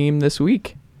and the team this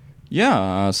week?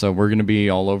 So we're going to be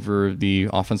all over the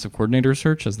offensive coordinator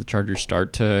search as the Chargers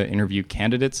start to interview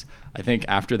candidates. I think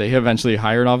after they eventually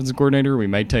hire an offensive coordinator, we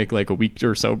might take like a week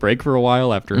or so break for a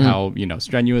while after how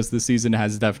strenuous this season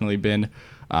has definitely been,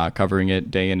 covering it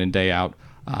day in and day out.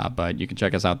 But you can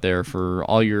check us out there for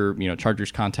all your,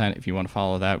 Chargers content if you want to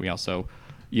follow that. We also,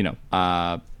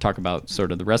 talk about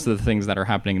sort of the rest of the things that are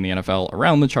happening in the NFL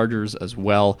around the Chargers as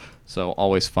well. So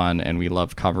always fun, and we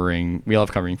love covering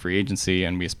free agency,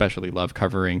 and we especially love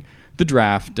covering the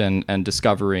draft and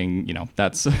discovering,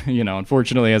 that's,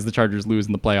 unfortunately, as the Chargers lose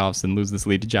in the playoffs and lose this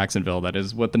lead to Jacksonville, that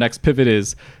is what the next pivot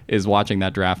is watching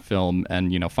that draft film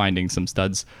and, finding some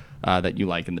studs that you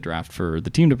like in the draft for the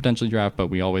team to potentially draft. But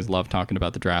we always love talking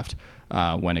about the draft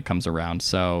when it comes around.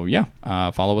 So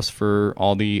follow us for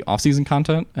all the offseason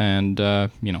content, and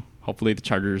hopefully the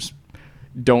Chargers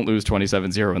don't lose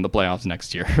 27-0 in the playoffs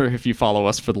next year if you follow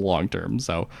us for the long term.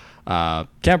 So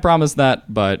can't promise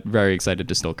that, but very excited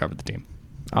to still cover the team.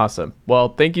 Awesome.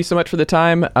 Well, thank you so much for the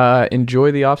time.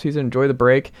 Enjoy the offseason, enjoy the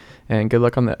break, and good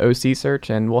luck on the OC search,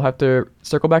 and we'll have to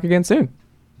circle back again soon.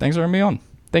 Thanks for having me on.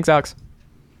 Thanks, Alex.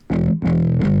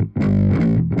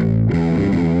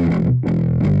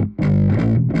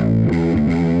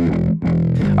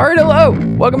 All right, hello.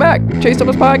 Welcome back. Chase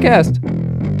Thomas Podcast.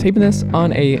 Taping this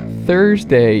on a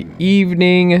Thursday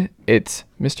evening. It's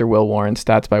Mr. Will Warren,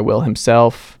 Stats by Will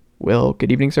himself. Will,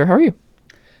 good evening, sir. How are you?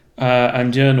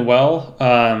 I'm doing well.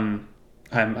 I'm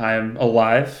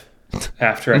alive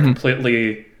after I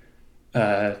completely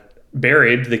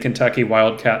buried the Kentucky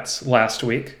Wildcats last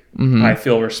week. I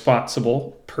feel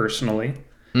responsible personally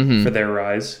for their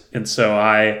rise, and so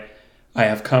I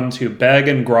have come to beg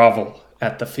and grovel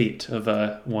at the feet of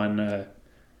one.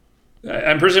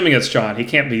 I'm presuming it's John. He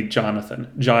can't be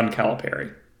Jonathan. John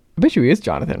Calipari. I bet you he is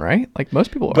Jonathan, right? Like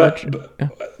most people are.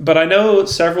 But I know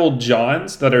several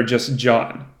Johns that are just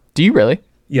John. Do you really?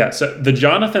 Yeah. So the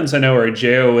Jonathans I know are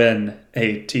Jonathan,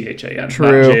 True.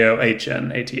 not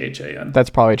Johnathan. That's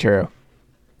probably true.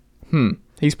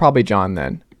 He's probably John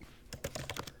then.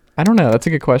 I don't know. That's a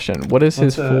good question. What is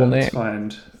his full name?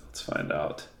 Let's find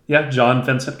out. Yeah, John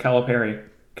Vincent Calipari.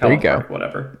 There you go.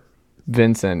 Whatever.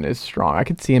 Vincent is strong. I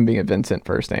could see him being a Vincent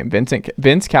first name. Vince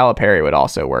Calipari would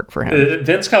also work for him.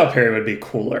 Vince Calipari would be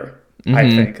cooler, I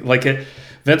think.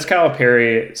 Vince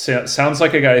Calipari sounds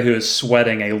like a guy who is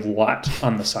sweating a lot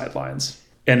on the sidelines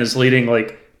and is leading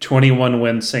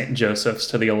 21-win St. Joseph's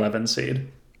to the 11 seed.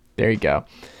 There you go.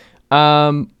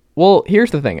 Well,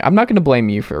 here's the thing. I'm not going to blame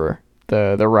you for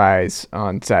the rise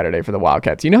on Saturday for the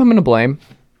Wildcats. You know who I'm going to blame?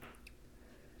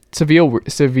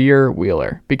 Severe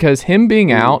Wheeler, because him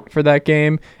being out for that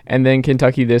game, and then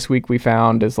Kentucky this week we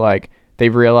found is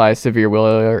they've realized Severe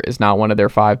Wheeler is not one of their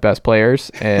 5 best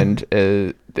players, and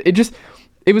it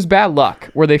was bad luck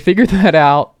where they figured that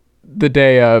out the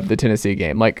day of the Tennessee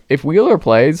game. If Wheeler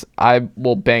plays, I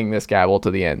will bang this gavel to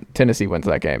the end. Tennessee wins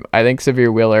that game. I think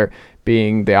Severe Wheeler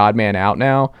being the odd man out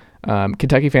now,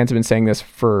 Kentucky fans have been saying this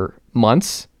for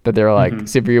months, that they're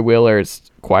Severe Wheeler is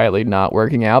quietly not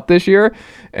working out this year,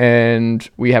 and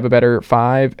we have a better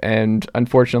 5. And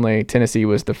unfortunately, Tennessee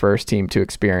was the first team to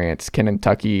experience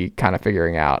Kentucky kind of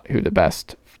figuring out who the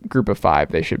best group of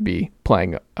 5 they should be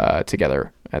playing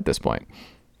together at this point.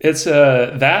 It's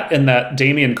that and that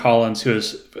Damian Collins, who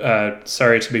is,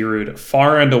 sorry to be rude,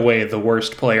 far and away the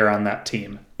worst player on that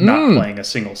team, not playing a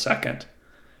single second.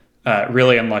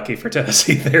 Really unlucky for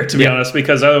Tennessee there, to be honest,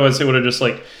 because otherwise it would have just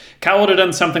Cal would have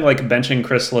done something like benching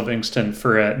Chris Livingston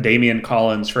for Damian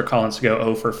Collins for Collins to go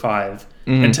 0 for 5,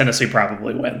 and Tennessee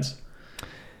probably wins.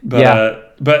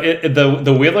 But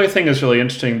the Wheeler thing is really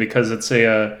interesting because it's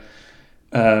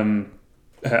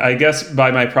I guess by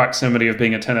my proximity of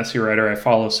being a Tennessee writer, I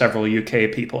follow several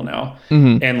UK people now.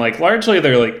 And like largely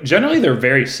generally they're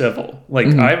very civil. Like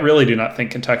I really do not think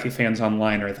Kentucky fans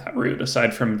online are that rude,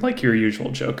 aside from like your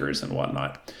usual jokers and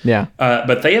whatnot. Yeah.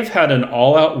 But they have had an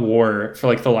all-out war for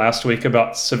like the last week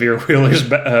about Severe Wheeler's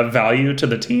value to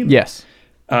the team. Yes.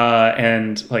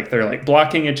 And like they're like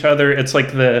blocking each other. It's like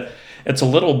it's a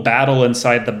little battle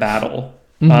inside the battle.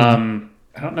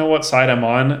 I don't know what side I'm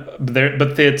on,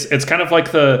 but it's kind of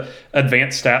like the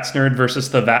advanced stats nerd versus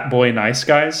the that boy nice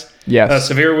guys. Yes.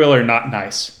 Severe Wheeler, not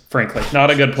nice, frankly. Not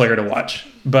a good player to watch.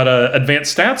 But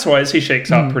advanced stats-wise, he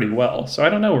shakes out pretty well. So I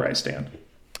don't know where I stand.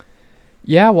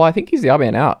 Yeah, well, I think he's the odd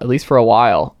man out, at least for a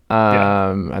while.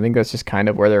 I think that's just kind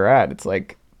of where they're at. It's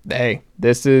like, hey,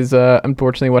 this is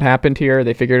unfortunately what happened here.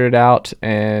 They figured it out,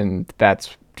 and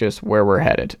that's just where we're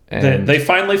headed. And they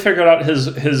finally figured out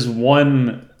his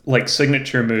one like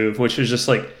signature move, which is just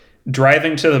like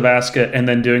driving to the basket and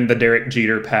then doing the Derek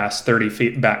Jeter pass 30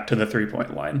 feet back to the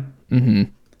 3-point line.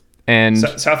 And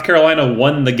South Carolina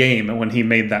won the game when he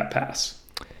made that pass.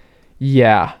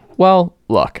 Yeah. Well,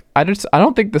 look, I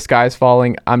don't think the sky's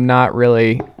falling. I'm not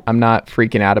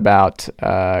freaking out about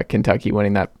Kentucky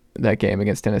winning that game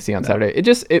against Tennessee on Saturday.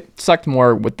 It sucked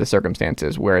more with the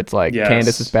circumstances where it's like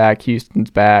Candace is back, Houston's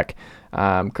back,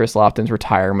 Chris Lofton's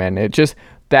retirement.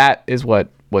 That is what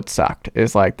sucked,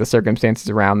 is like the circumstances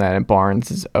around that, and Barnes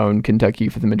has owned Kentucky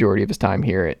for the majority of his time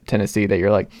here at Tennessee, that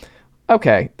you're like,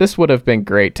 okay, this would have been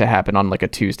great to happen on like a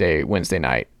Tuesday, Wednesday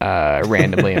night,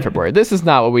 randomly in February. This is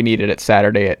not what we needed at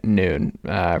Saturday at noon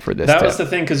for this. That was the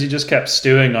thing, because you just kept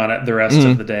stewing on it the rest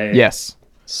of the day. Yes.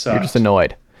 Sucked. You're just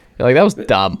annoyed. You're like, that was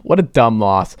dumb. What a dumb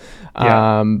loss.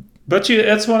 Yeah. But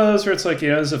it's one of those where it's like,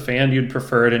 as a fan, you'd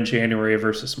prefer it in January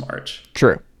versus March.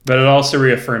 True. But it also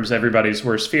reaffirms everybody's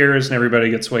worst fears, and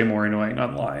everybody gets way more annoying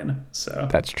online. So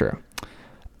that's true.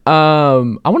 I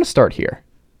want to start here.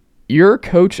 Your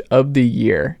coach of the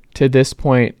year to this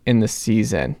point in the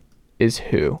season is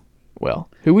who, Will?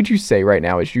 Who would you say right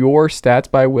now is your Stats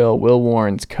by Will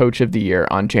Warren's coach of the year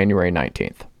on January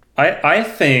 19th? I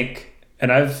think,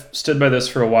 and I've stood by this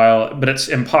for a while, but it's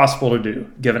impossible to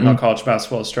do given how college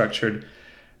basketball is structured,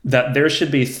 that there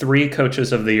should be 3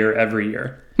 coaches of the year every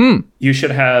year. You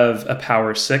should have a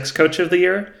Power 6 coach of the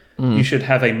year. You should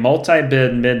have a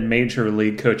multi-bid mid-major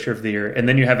league coach of the year. And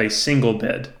then you have a single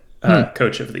bid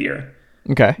coach of the year.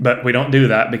 Okay. But we don't do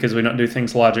that because we don't do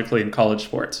things logically in college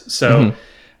sports. So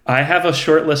I have a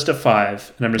short list of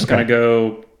 5, and I'm just going to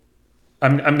go,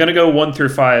 I'm going to go 1 through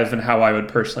 5 and how I would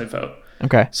personally vote.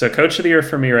 Okay. So coach of the year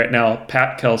for me right now,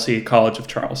 Pat Kelsey, College of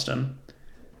Charleston.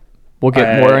 We'll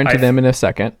get more into them in a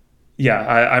second.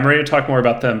 Yeah, I'm ready to talk more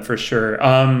about them for sure.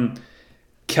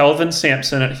 Kelvin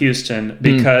Sampson at Houston,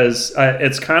 because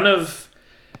it's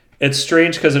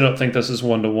strange because I don't think this is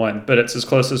 1-to-1, but it's as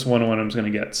close as 1-to-1 I'm going to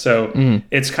get. So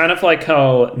it's kind of like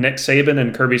how Nick Saban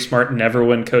and Kirby Smart never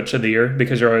win coach of the year,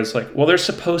 because you're always like, well, they're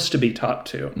supposed to be top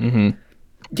 2.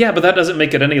 Yeah, but that doesn't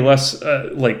make it any less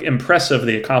impressive,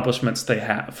 the accomplishments they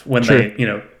have when they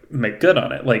make good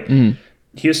on it. Like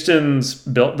Houston's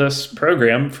built this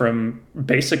program from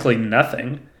basically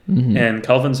nothing, and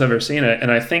Kelvin's never seen it.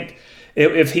 And I think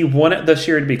if he won it this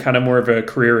year, it'd be kind of more of a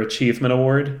career achievement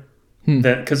award.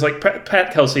 Because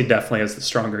Pat Kelsey definitely has the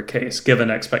stronger case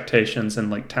given expectations and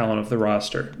like talent of the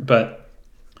roster. But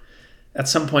at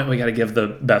some point, we got to give the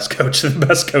best coach the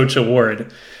best coach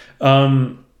award.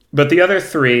 But the other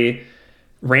 3,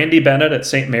 Randy Bennett at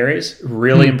St. Mary's,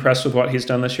 really impressed with what he's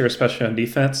done this year, especially on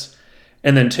defense.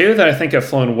 And then 2 that I think have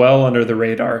flown well under the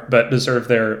radar, but deserve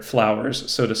their flowers,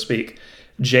 so to speak.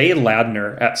 Jay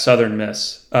Ladner at Southern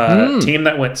Miss, team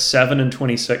that went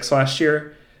 7-26 last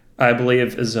year, I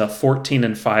believe is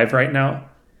 14-5 right now.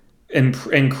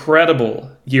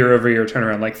 Incredible year-over-year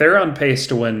turnaround. Like they're on pace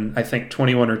to win, I think,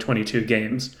 21 or 22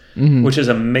 games, which is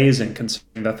amazing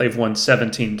considering that they've won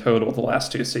 17 total the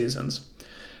last 2 seasons.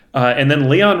 And then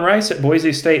Leon Rice at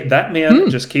Boise State, that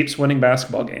man just keeps winning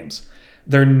basketball games.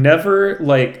 They're never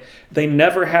they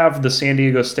never have the San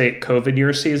Diego State COVID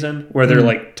year season where they're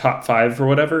like top 5 or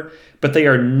whatever, but they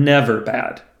are never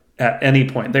bad at any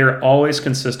point. They are always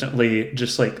consistently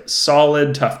just like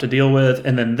solid, tough to deal with.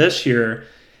 And then this year,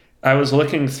 I was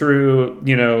looking through,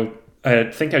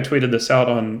 I think I tweeted this out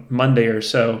on Monday or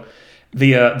so,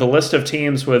 the list of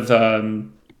teams with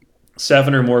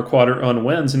 7 or more quad-1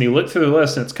 wins, and you look through the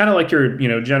list, and it's kind of like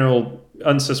your general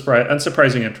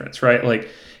unsurprising entrance, right? Like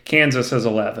Kansas has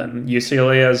 11,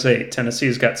 UCLA has 8,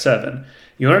 Tennessee's got 7.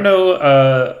 You want to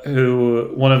know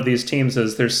who one of these teams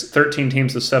is? There's 13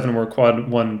 teams with 7 or more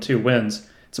quad-1-2 wins.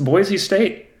 It's Boise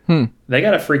State. They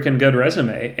got a freaking good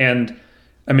resume, and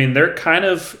I mean they're kind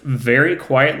of very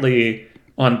quietly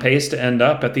on pace to end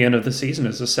up at the end of the season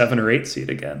as a 7 or 8 seed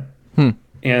again.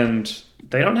 And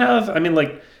they don't have, I mean,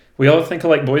 like, we all think of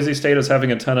like Boise State as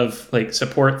having a ton of like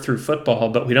support through football,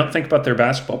 but we don't think about their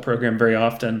basketball program very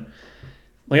often.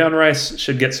 Leon Rice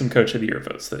should get some Coach of the Year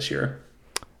votes this year.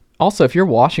 Also, if you're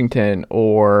Washington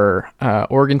or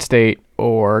Oregon State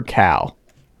or Cal,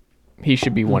 he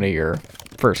should be one of your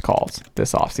first calls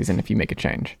this offseason if you make a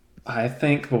change. I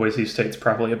think Boise State's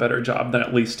probably a better job than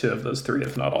at least 2 of those 3,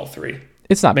 if not all 3.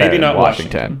 It's not Maybe better not than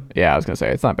Washington. Yeah, I was going to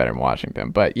say it's not better than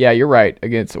Washington. But yeah, you're right.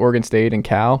 Against Oregon State and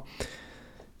Cal,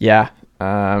 yeah.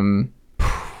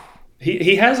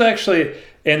 He has actually,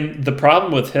 and the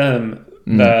problem with him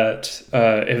that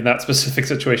in that specific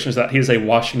situation is that he's a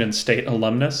Washington State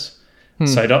alumnus.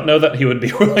 So I don't know that he would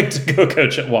be willing to go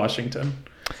coach at Washington.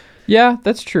 Yeah,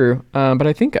 that's true. But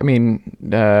I think,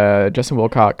 Justin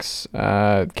Wilcox,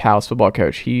 Cal's football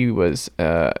coach, he's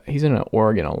an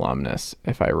Oregon alumnus,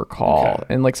 if I recall. Okay.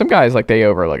 And like some guys, like they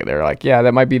overlook it. They're like, yeah,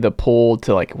 that might be the pull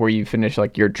to like where you finish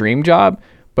like your dream job,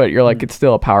 but you're like, it's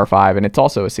still a Power 5, and it's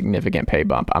also a significant pay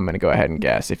bump. I'm going to go ahead and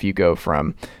guess if you go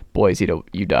from Boise to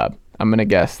UW, I'm going to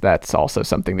guess that's also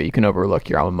something that you can overlook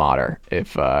your alma mater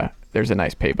if there's a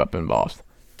nice pay bump involved.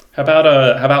 How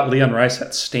about Leon Rice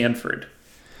at Stanford?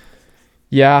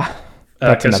 Yeah.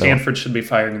 Because Stanford should be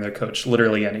firing their coach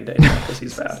literally any day because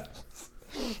he's bad.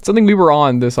 Something we were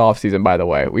on this offseason, by the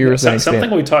way. We were saying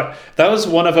something we talked. That was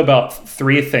one of about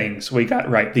 3 things we got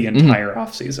right the entire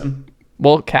offseason.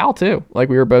 Well, Cal too. Like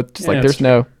we were both just like,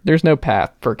 there's no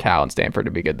path for Cal and Stanford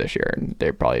to be good this year, and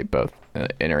they're probably both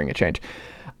entering a change.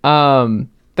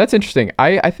 That's interesting.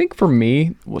 I think for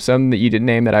me, something that you didn't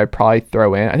name that I'd probably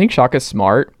throw in. I think Shaka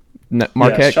Smart.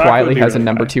 Marquette quietly has really a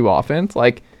number 2 offense.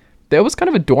 Like that was kind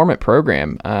of a dormant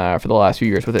program for the last few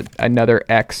years with another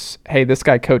ex. Hey, this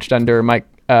guy coached under Mike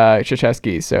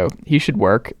Krzyzewski, so he should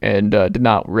work, and did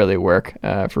not really work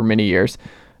for many years.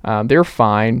 They were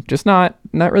fine, just not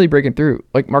really breaking through.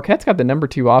 Like Marquette's got the number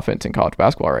 2 offense in college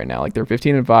basketball right now. Like they're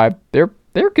 15-5.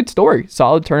 They're a good story,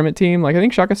 solid tournament team. Like I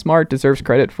think Shaka Smart deserves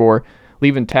credit for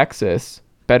leaving Texas,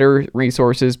 better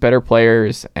resources, better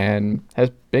players, and has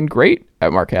been great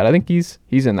at Marquette. I think he's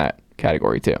in that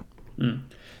category too.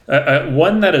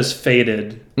 One that has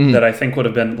faded that I think would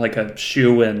have been like a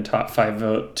shoe-in top 5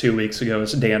 vote 2 weeks ago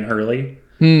is Dan Hurley.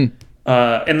 And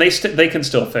they can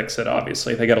still fix it,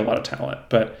 obviously. They got a lot of talent.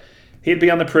 But he'd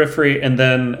be on the periphery. And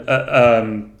then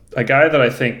a guy that I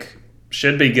think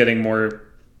should be getting more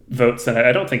votes than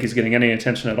I don't think he's getting any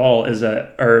attention at all is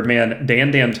Dan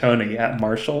D'Antoni at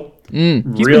Marshall.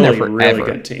 Really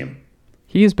good team.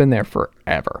 He has been there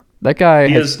forever. That guy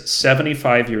is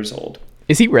 75 years old.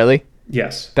 Is he really?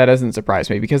 Yes. That doesn't surprise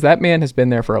me because that man has been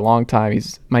there for a long time.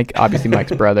 He's obviously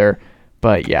Mike's brother,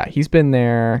 but yeah, he's been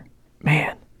there.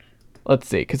 Man, let's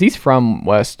see, because he's from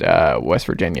West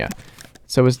Virginia.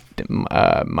 So is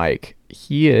Mike.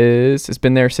 He has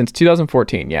been there since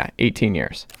 2014. Yeah, 18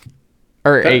 years.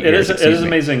 Or 8 years. It is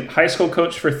amazing. High school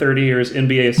coach for 30 years,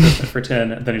 NBA assistant for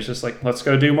 10. And then he's just like, let's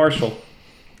go do Marshall.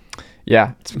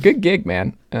 Yeah, it's a good gig,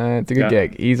 man. It's a good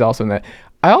gig. He's also in that.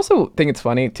 I also think it's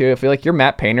funny, too. I feel like you're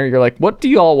Matt Painter. You're like, what do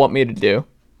you all want me to do?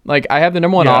 Like, I have the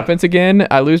number 1 offense again.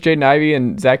 I lose Jaden Ivey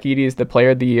and Zach Edey is the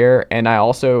player of the year. And I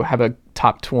also have a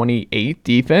top 28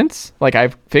 defense. Like,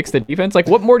 I've fixed the defense. Like,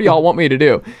 what more do y'all want me to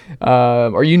do?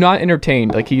 Are you not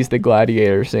entertained? Like, he's the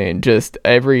gladiator saying just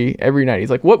every night.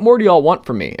 He's like, what more do y'all want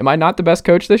from me? Am I not the best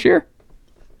coach this year?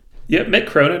 Yeah, Mick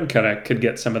Cronin kind of could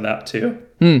get some of that, too.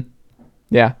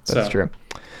 Yeah, that's true.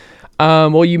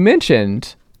 Well, you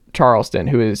mentioned Charleston,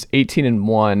 who is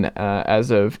 18-1 as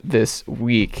of this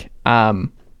week.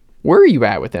 Where are you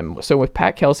at with him? So with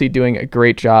Pat Kelsey doing a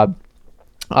great job,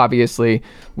 obviously,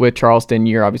 with Charleston,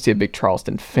 you're obviously a big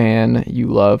Charleston fan. You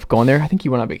love going there. I think you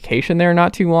went on vacation there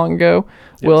not too long ago,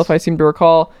 yes. Will, if I seem to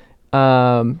recall.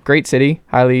 Great city.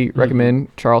 Highly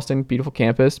recommend Charleston. Beautiful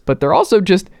campus. But they're also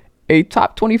just a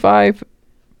top 25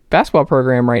 basketball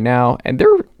program right now, and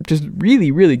they're just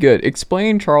really, really good.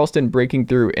 Explain Charleston breaking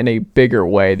through in a bigger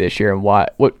way this year and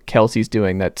what Kelsey's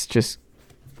doing that's just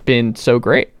been so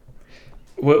great.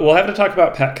 We'll have to talk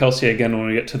about Pat Kelsey again when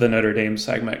we get to the Notre Dame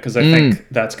segment because I think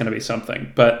that's going to be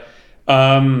something. But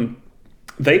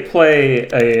they play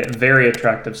a very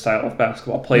attractive style of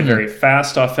basketball, play very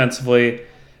fast offensively,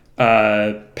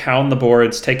 pound the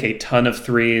boards, take a ton of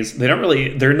threes.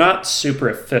 They're not super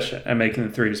efficient at making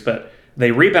the threes, but they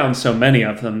rebound so many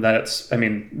of them that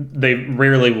they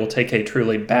rarely will take a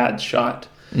truly bad shot.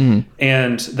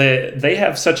 And they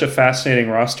have such a fascinating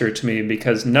roster to me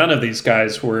because none of these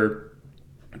guys were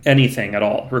anything at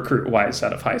all recruit-wise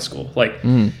out of high school. Like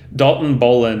Dalton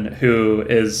Bolin, who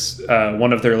is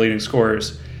one of their leading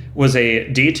scorers, was a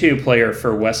D2 player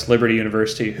for West Liberty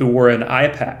University who wore an eye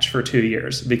patch for 2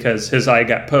 years because his eye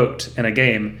got poked in a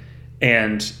game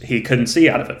and he couldn't see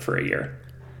out of it for a year.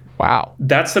 Wow.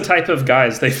 That's the type of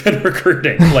guys they've been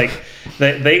recruiting. Like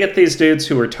they get these dudes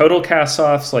who are total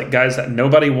cast-offs, like guys that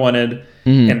nobody wanted.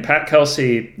 And Pat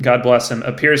Kelsey, God bless him,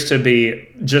 appears to be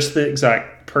just the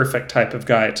exact perfect type of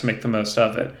guy to make the most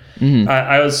of it.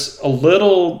 I was a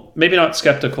little, maybe not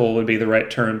skeptical would be the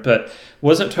right term, but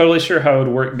wasn't totally sure how it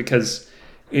would work because,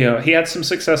 you know, he had some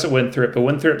success at Winthrop, but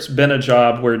Winthrop's been a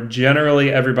job where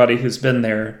generally everybody who's been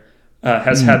there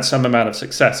has had some amount of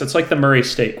success. It's like the Murray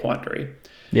State quandary.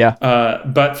 Yeah.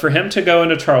 But for him to go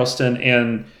into Charleston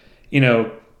and, you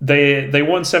know, they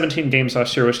won 17 games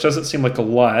last year, which doesn't seem like a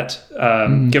lot,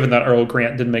 given that Earl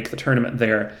Grant didn't make the tournament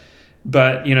there.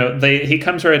 But, you know, he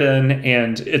comes right in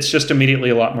and it's just immediately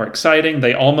a lot more exciting.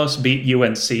 They almost beat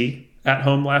UNC at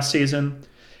home last season.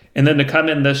 And then to come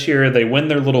in this year, they win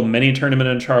their little mini tournament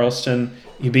in Charleston.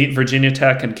 You beat Virginia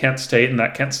Tech and Kent State, and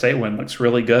that Kent State win looks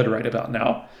really good right about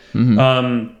now.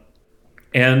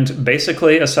 And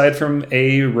basically, aside from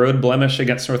a road blemish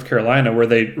against North Carolina where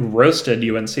they roasted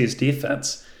UNC's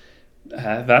defense,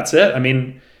 that's it. I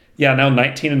mean, yeah, now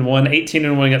 19-1,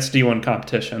 18-1 against D1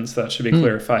 competitions. That should be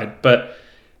clarified. But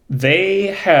they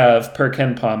have, per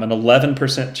KenPom, an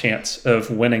 11% chance of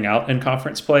winning out in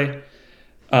conference play,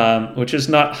 which is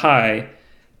not high.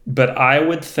 But I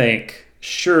would think,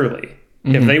 surely,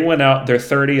 if they win out, they're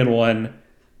 30-1,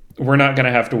 we're not going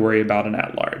to have to worry about an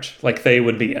at-large. Like, they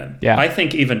would be in. Yeah. I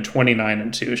think even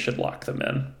 29-2 should lock them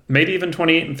in. Maybe even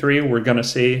 28-3, we're going to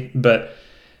see. But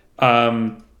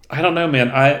I don't know, man.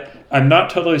 I'm not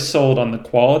totally sold on the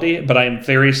quality, but I am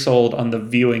very sold on the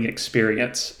viewing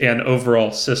experience and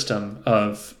overall system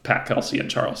of Pat Kelsey in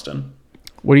Charleston.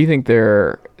 What do you think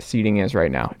their seeding is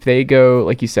right now? If they go,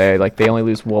 like you say, like they only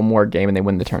lose one more game and they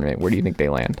win the tournament, where do you think they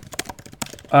land?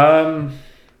 Again,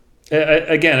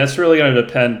 it's really going to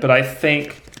depend, but I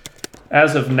think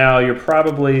as of now, you're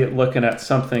probably looking at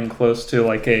something close to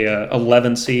like a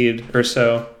 11 seed or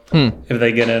so if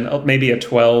they get in, maybe a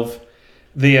 12.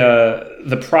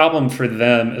 The problem for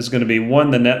them is going to be,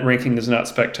 one, the net ranking is not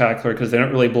spectacular because they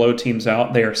don't really blow teams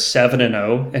out. They are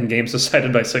 7-0 in games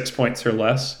decided by 6 points or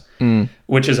less,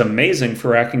 which is amazing for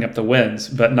racking up the wins,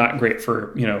 but not great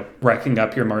for, you know, racking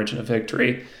up your margin of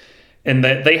victory. And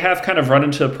that they have kind of run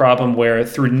into a problem where,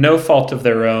 through no fault of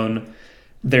their own,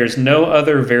 there's no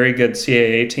other very good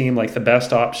CAA team. Like, the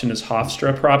best option is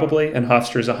Hofstra probably, and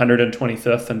Hofstra is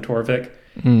 125th in Torvik.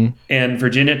 And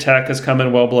Virginia Tech has come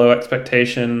in well below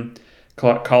expectation.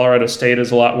 Colorado State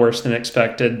is a lot worse than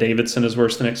expected. Davidson is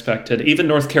worse than expected. Even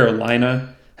North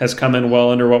Carolina has come in well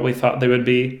under what we thought they would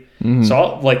be.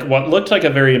 So, like, what looked like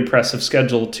a very impressive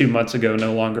schedule 2 months ago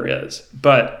no longer is.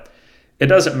 But it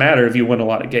doesn't matter if you win a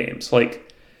lot of games.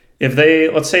 Like, if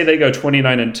let's say they go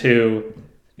 29-2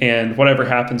 and whatever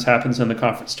happens in the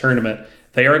conference tournament,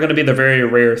 they are going to be the very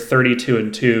rare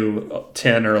 32-2,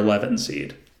 10 or 11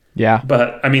 seed. Yeah.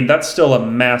 But, I mean, that's still a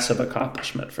massive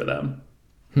accomplishment for them.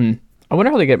 I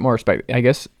wonder how they get more respect. I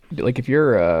guess, like, if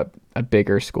you're a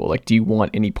bigger school, like, do you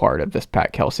want any part of this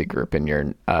Pat Kelsey group in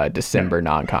your December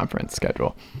non-conference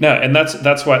schedule? No, and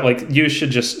that's why, like, you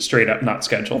should just straight up not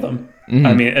schedule them.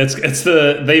 I mean,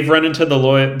 they've run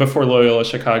into before Loyola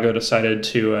Chicago decided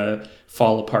to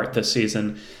fall apart this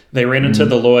season. They ran into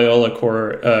the Loyola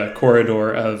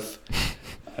corridor of,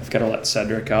 I've got to let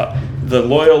Cedric out, the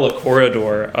Loyola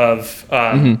corridor of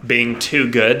being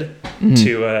too good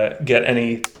to get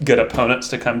any good opponents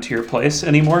to come to your place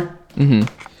anymore.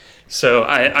 So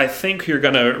I think you're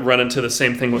going to run into the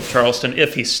same thing with Charleston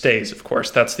if he stays, of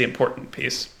course. That's the important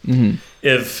piece.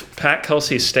 If Pat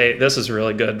Kelsey stays, this is a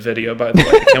really good video, by the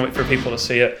way. I can't wait for people to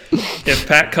see it. If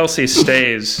Pat Kelsey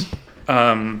stays,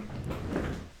 then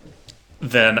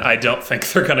I don't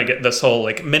think they're going to get this whole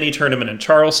like mini tournament in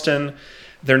Charleston.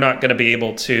 They're not going to be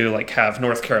able to like have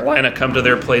North Carolina come to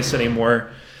their place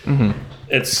anymore.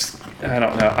 It's, I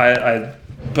don't know.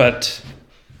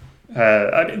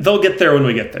 I mean, they'll get there when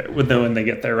we get there, when they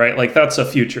get there, right? Like, that's a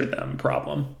future them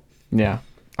problem. Yeah.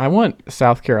 I want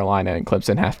South Carolina and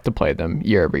Clemson have to play them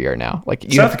year over year now.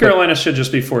 Like, South Carolina should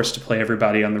just be forced to play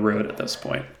everybody on the road at this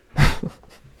point.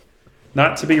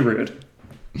 Not to be rude.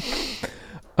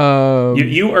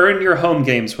 You earn your home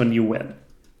games when you win.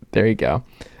 There you go.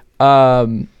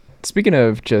 Speaking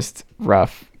of just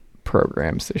rough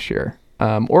programs this year,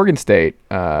 Oregon State,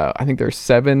 I think they're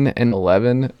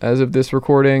 7-11 as of this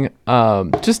recording.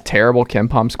 Just terrible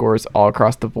KenPom scores all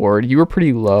across the board. You were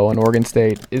pretty low on Oregon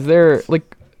State. Is there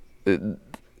like,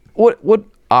 what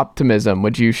optimism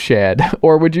would you shed,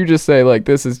 or would you just say like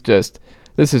this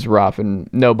is rough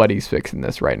and nobody's fixing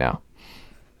this right now?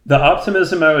 The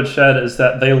optimism I would shed is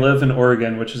that they live in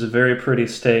Oregon, which is a very pretty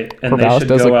state, and Corvallis they should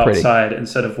does go look pretty. outside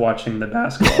instead of watching the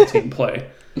basketball team play.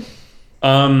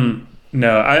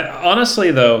 No, I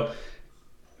honestly though,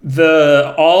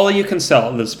 the all you can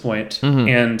sell at this point,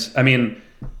 and I mean,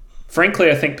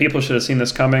 frankly, I think people should have seen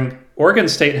this coming. Oregon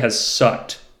State has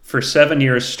sucked for 7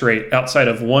 years straight outside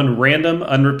of one random,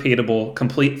 unrepeatable,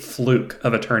 complete fluke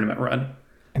of a tournament run.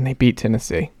 And they beat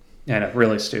Tennessee. I know,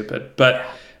 really stupid. But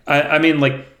I mean,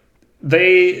 like,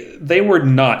 they were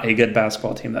not a good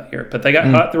basketball team that year, but they got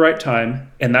hot at the right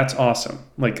time, and that's awesome.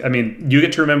 Like, I mean, you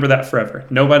get to remember that forever.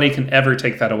 Nobody can ever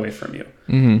take that away from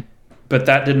you. But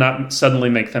that did not suddenly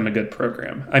make them a good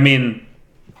program. I mean,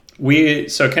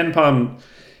 so Ken Pom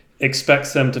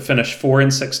expects them to finish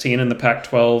 4-16 in the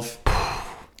Pac-12,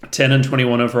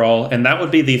 10-21 overall, and that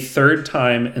would be the third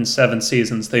time in 7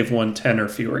 seasons they've won 10 or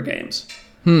fewer games.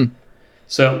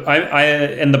 So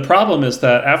and the problem is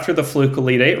that after the fluke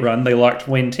Elite Eight run, they locked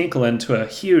Wayne Tinkle into a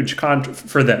huge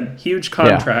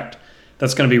contract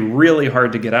that's going to be really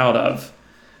hard to get out of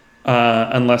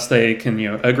unless they can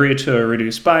agree to a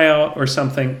reduced buyout or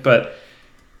something. But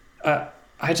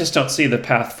I just don't see the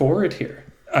path forward here.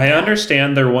 I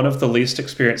understand they're one of the least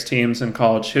experienced teams in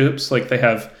college hoops. Like, they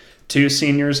have 2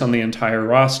 seniors on the entire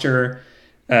roster.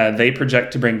 They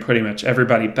project to bring pretty much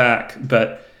everybody back,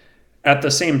 but at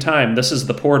the same time, this is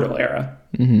the portal era.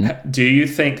 Do you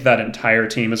think that entire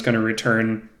team is going to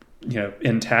return,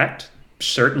 intact?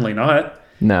 Certainly not.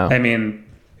 No. I mean,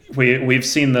 we've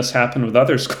seen this happen with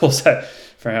other schools. I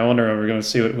wonder if we're going to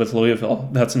see it with Louisville.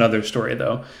 That's another story,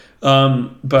 though.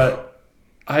 But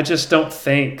I just don't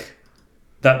think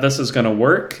that this is going to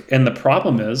work. And the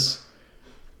problem is,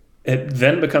 it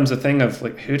then becomes a thing of,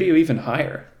 like, who do you even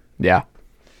hire? Yeah.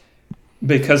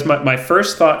 Because my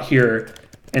first thought here,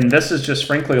 and this is just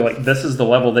frankly, like, this is the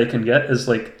level they can get, is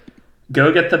like,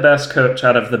 go get the best coach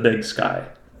out of the Big Sky.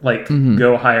 Like,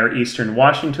 go hire Eastern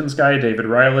Washington's guy, David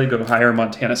Riley. Go hire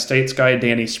Montana State's guy,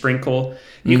 Danny Sprinkle.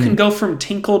 You can go from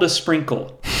Tinkle to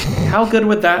Sprinkle. How good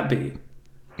would that be?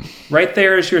 Right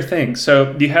there is your thing.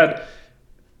 So you had,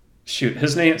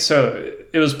 his name, so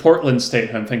it was Portland State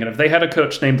who I'm thinking of. They had a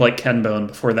coach named, like, Ken Bone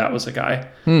before that was a guy.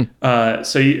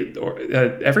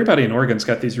 Everybody in Oregon's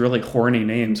got these really horny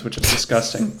names, which is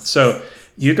disgusting. So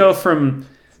you go from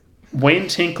Wayne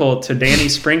Tinkle to Danny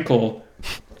Sprinkle,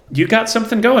 you got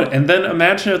something going. And then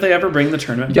imagine if they ever bring the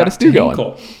tournament back to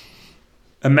Hinkle.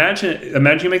 Imagine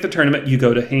you make the tournament, you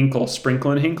go to Hinkle,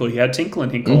 Sprinkle and Hinkle. You had Tinkle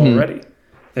and Hinkle already.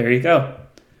 There you go.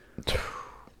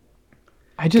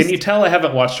 Can you tell I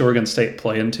haven't watched Oregon State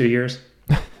play in 2 years?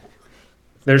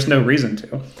 There's no reason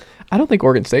to. I don't think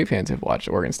Oregon State fans have watched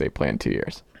Oregon State play in 2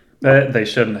 years. They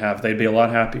shouldn't have. They'd be a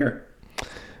lot happier.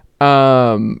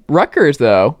 Rutgers,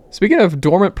 though, speaking of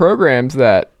dormant programs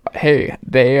that, hey,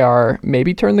 they are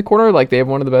maybe turning the corner. Like, they have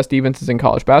one of the best defenses in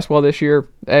college basketball this year.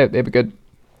 They have a good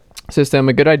system,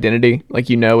 a good identity. Like,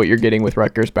 you know what you're getting with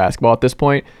Rutgers basketball at this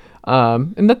point.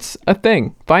 And that's a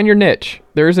thing. Find your niche.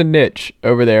 There is a niche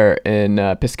over there in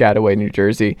Piscataway, New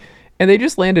Jersey. And they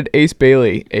just landed Ace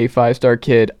Bailey, a 5-star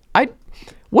kid.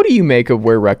 What do you make of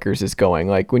where Rutgers is going?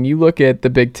 Like, when you look at the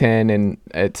Big Ten, and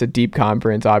it's a deep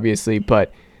conference, obviously,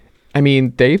 but, I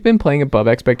mean, they've been playing above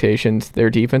expectations. Their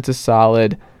defense is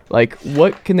solid. Like,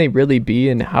 what can they really be,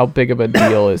 and how big of a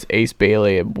deal is Ace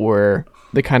Bailey for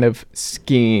the kind of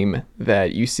scheme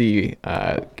that you see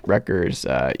Rutgers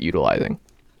utilizing?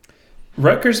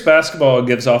 Rutgers basketball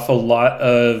gives off a lot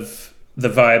of the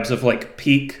vibes of, like,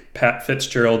 peak Pat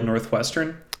Fitzgerald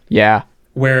Northwestern. Yeah.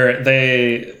 Where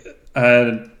they,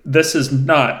 this is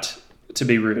not to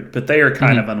be rude, but they are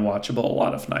kind of unwatchable a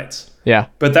lot of nights. Yeah.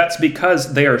 But that's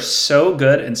because they are so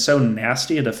good and so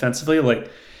nasty defensively. Like,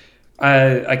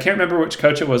 I can't remember which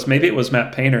coach it was. Maybe it was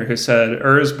Matt Painter who said,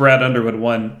 or it was Brad Underwood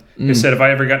who said, if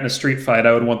I ever got in a street fight,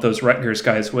 I would want those Rutgers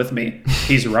guys with me.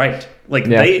 He's right. Like,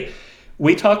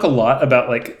 we talk a lot about,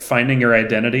 like, finding your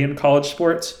identity in college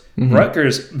sports.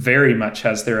 Rutgers very much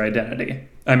has their identity.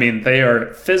 I mean, they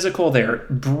are physical. They are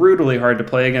brutally hard to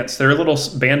play against. Their little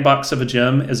bandbox of a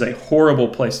gym is a horrible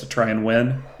place to try and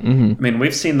win. I mean,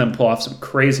 we've seen them pull off some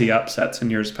crazy upsets in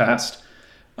years past.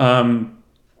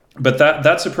 But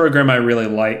that's a program I really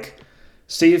like.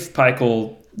 Steve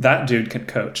Peichel, that dude can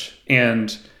coach.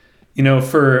 And, you know,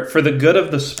 for the good of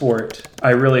the sport,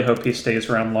 I really hope he stays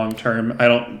around long term. I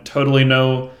don't totally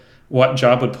know what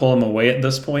job would pull him away at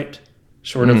this point,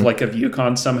 short of like if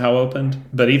UConn somehow opened.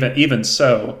 But even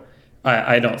so,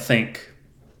 I don't think,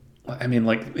 I mean,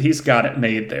 like, he's got it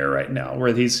made there right now, where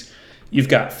you've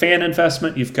got fan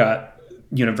investment, you've got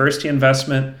university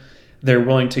investment. They're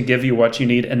willing to give you what you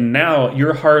need. And now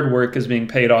your hard work is being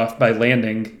paid off by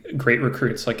landing great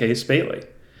recruits like Ace Bailey.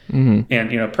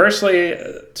 And, personally,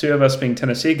 two of us being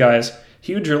Tennessee guys,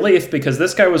 huge relief because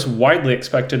this guy was widely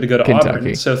expected to go to Kentucky.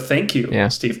 Auburn. So thank you,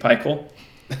 Steve Peichel.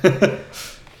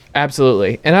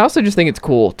 Absolutely. And I also just think it's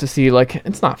cool to see,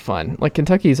 it's not fun.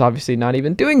 Kentucky's obviously not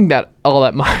even doing all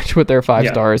that much with their 5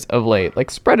 stars of late.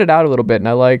 Spread it out a little bit. And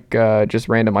I like just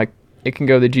random, it can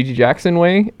go the Gigi Jackson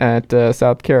way at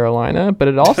South Carolina, but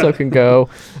it also can go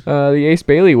the Ace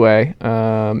Bailey way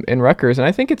in Rutgers. And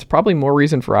I think it's probably more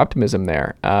reason for optimism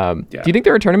there. Do you think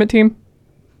they're a tournament team?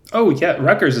 Oh, yeah.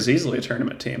 Rutgers is easily a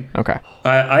tournament team. Okay.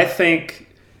 I think,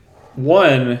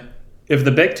 if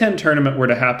the Big Ten tournament were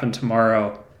to happen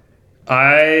tomorrow,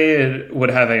 I would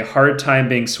have a hard time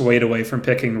being swayed away from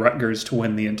picking Rutgers to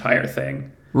win the entire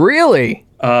thing. Really?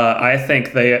 I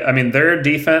think their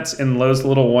defense in those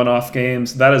little one-off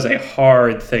games, that is a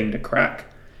hard thing to crack.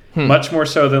 Much more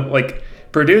so than,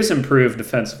 Purdue's improved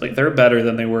defensively. They're better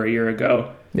than they were a year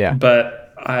ago. Yeah.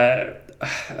 But I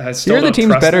still You're the don't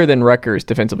team's trust better them. than Rutgers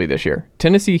defensively this year.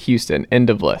 Tennessee, Houston, end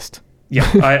of list. Yeah,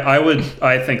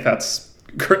 I think that's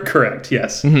correct,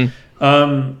 yes.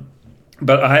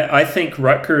 But I think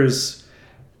Rutgers,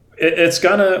 we're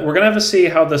gonna have to see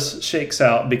how this shakes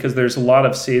out because there's a lot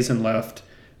of season left.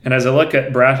 And as I look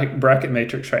at bracket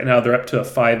matrix right now, they're up to a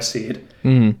 5 seed.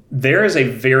 There is a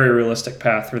very realistic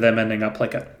path for them ending up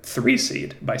like a 3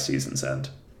 seed by season's end.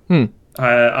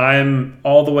 I'm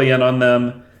all the way in on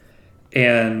them,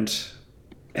 and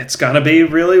it's gonna be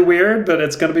really weird, but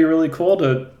it's gonna be really cool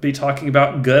to be talking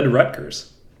about good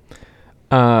Rutgers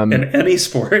in any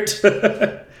sport.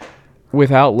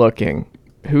 Without looking,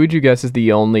 who would you guess is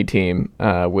the only team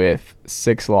with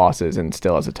 6 losses and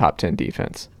still has a top 10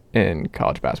 defense in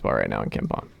college basketball right now in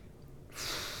KenPom?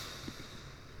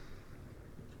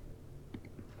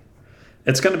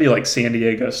 It's going to be like San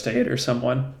Diego State or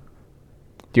someone.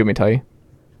 Do you want me to tell you?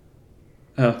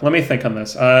 Let me think on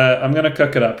this. I'm going to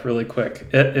cook it up really quick.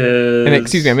 It is... And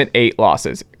excuse me, I meant 8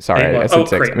 losses. Sorry, I said 6.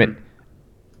 Creighton. I meant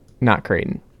not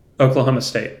Creighton. Oklahoma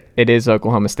State. It is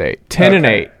Oklahoma State.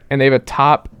 10-8, and they have a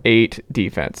top 8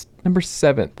 defense. Number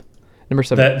 7.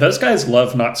 Those guys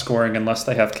love not scoring unless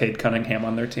they have Cade Cunningham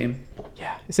on their team.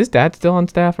 Yeah. Is his dad still on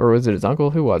staff, or was it his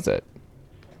uncle? Who was it?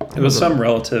 It was some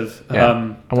relative.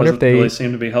 Yeah. I wonder if they really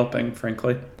seem to be helping,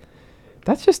 frankly.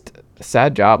 That's just a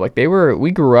sad job.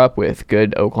 We grew up with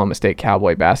good Oklahoma State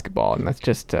Cowboy basketball, and that's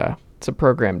just it's a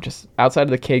program just outside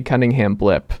of the Cade Cunningham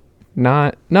blip.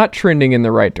 Not trending in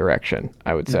the right direction,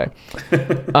 I would say.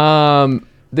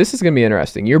 This is going to be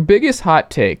interesting. Your biggest hot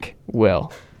take,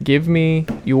 Will. Give me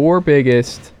your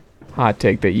biggest hot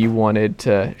take that you wanted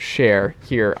to share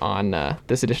here on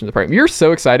this edition of the program. You're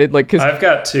so excited. Because I've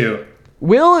got 2.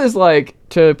 Will is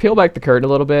to peel back the curtain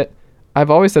a little bit. I've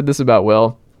always said this about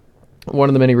Will. One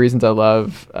of the many reasons I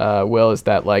love Will is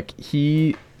that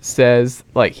he says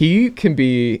he can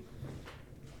be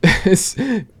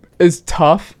as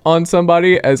tough on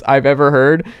somebody as I've ever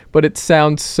heard, but it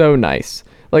sounds so nice.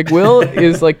 Will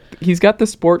is he's got the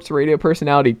sports radio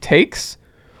personality takes,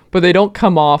 but they don't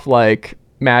come off like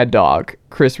Mad Dog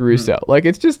Chris Russo.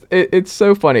 It's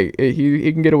so funny.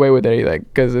 He can get away with anything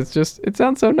because it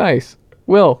sounds so nice.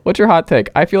 Will, what's your hot take?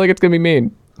 I feel like it's gonna be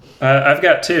mean. I've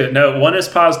got 2. No, one is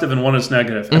positive and one is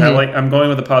negative, and I'm going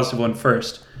with the positive one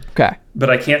first. Okay. But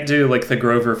I can't do the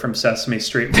Grover from Sesame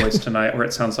Street voice tonight where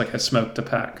it sounds like I smoked a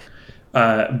pack.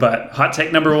 But hot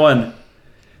take number 1,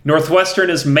 Northwestern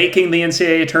is making the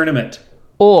NCAA tournament.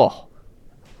 Oh.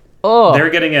 They're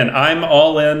getting in. I'm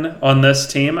all in on this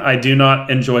team. I do not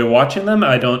enjoy watching them.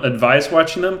 I don't advise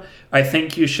watching them. I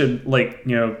think you should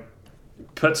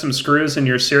put some screws in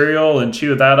your cereal and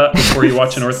chew that up before you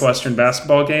watch a Northwestern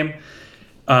basketball game.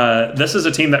 This is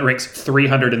a team that ranks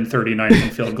 339th in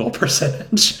field goal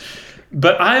percentage.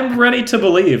 But I'm ready to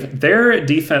believe their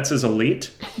defense is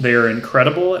elite. They are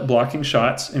incredible at blocking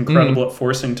shots, incredible at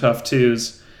forcing tough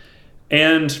twos.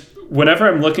 And whenever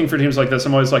I'm looking for teams like this,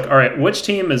 I'm always all right, which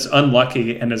team is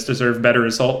unlucky and has deserved better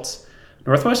results?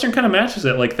 Northwestern kind of matches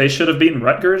it. They should have beaten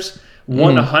Rutgers.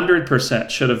 100%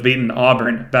 should have beaten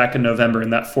Auburn back in November in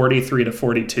that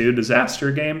 43-42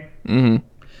 disaster game.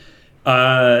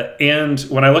 And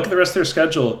when I look at the rest of their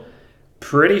schedule,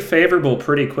 pretty favorable,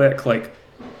 pretty quick.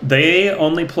 They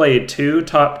only played 2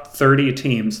 top 30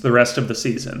 teams the rest of the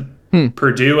season.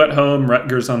 Purdue at home,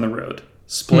 Rutgers on the road.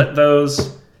 Split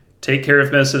those, take care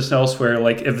of business elsewhere.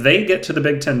 If they get to the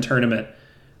Big Ten tournament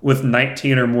with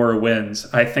 19 or more wins,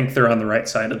 I think they're on the right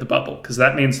side of the bubble because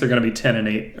that means they're going to be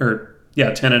 10-8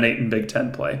 10-8 in Big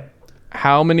Ten play.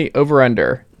 How many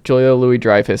over/under? Julia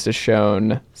Louis-Dreyfus has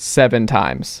shown 7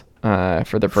 times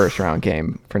for the first round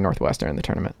game for Northwestern in the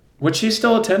tournament. Would she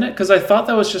still attend it? Because I thought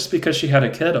that was just because she had a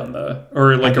kid on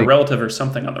or like a relative or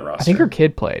something on the roster. I think her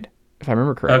kid played, if I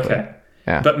remember correctly. Okay.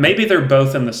 Yeah. But maybe they're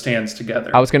both in the stands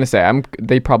together. I was going to say,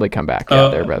 they probably come back. Yeah,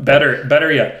 they're both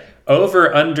better yet.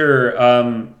 Over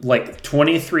under like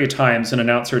 23 times an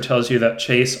announcer tells you that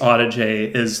Chase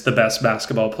Audige is the best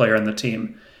basketball player on the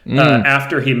team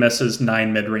after he misses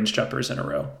 9 mid-range jumpers in a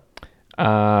row.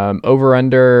 Over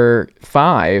under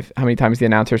 5, how many times the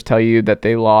announcers tell you that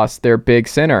they lost their big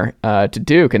center to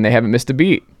Duke and they haven't missed a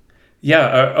beat?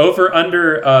 Yeah, over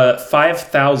under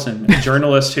 5,000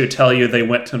 journalists who tell you they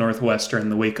went to Northwestern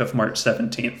the week of March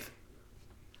 17th.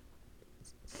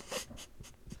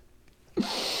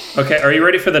 Okay, are you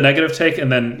ready for the negative take?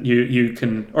 And then you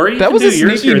can, or you that can was do a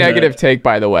yours sneaky negative take,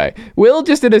 by the way. Will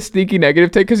just did a sneaky negative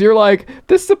take because you're like,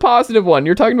 this is a positive one.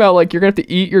 You're talking about like you're gonna have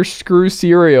to eat your screw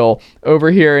cereal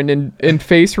over here and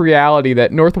face reality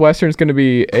that Northwestern's gonna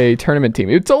be a tournament team.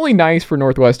 It's only nice for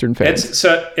Northwestern fans.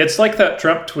 It's like that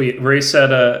Trump tweet where he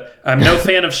said, "I'm no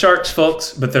fan of Sharks,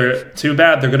 folks, but they're too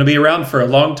bad. They're gonna be around for a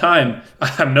long time.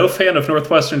 I'm no fan of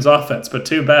Northwestern's offense, but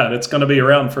too bad. It's gonna be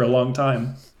around for a long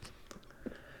time."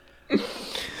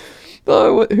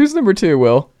 Who's number 2,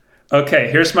 Will? Okay,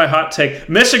 here's my hot take.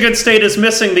 Michigan State is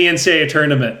missing the NCAA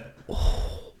tournament.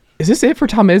 Is this it for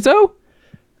Tom Izzo?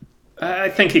 I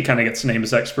think he kind of gets to name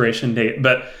his expiration date.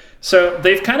 But so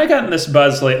they've kind of gotten this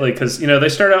buzz lately because, they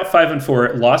started out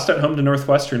 5-4, lost at home to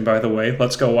Northwestern, by the way.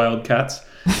 Let's go Wildcats.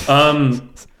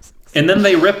 And then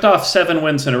they ripped off 7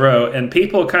 wins in a row, and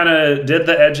people kind of did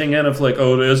the edging in of like,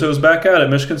 oh, Izzo's back at it.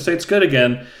 Michigan State's good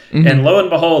again. Mm-hmm. And lo and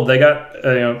behold, they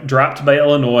got dropped by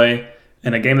Illinois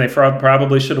in a game they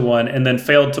probably should have won, and then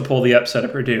failed to pull the upset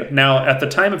of Purdue. Now, at the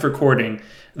time of recording,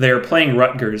 they are playing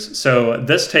Rutgers, so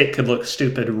this take could look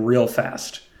stupid real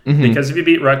fast. Mm-hmm. Because if you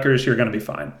beat Rutgers, you're going to be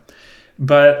fine.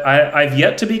 But I've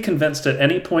yet to be convinced at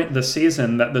any point this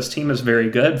season that this team is very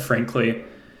good, frankly.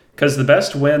 Because the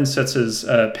best win sits as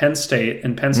Penn State,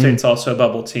 and Penn State's also a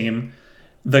bubble team.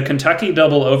 The Kentucky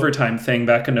double overtime thing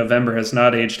back in November has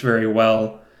not aged very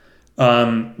well.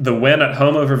 The win at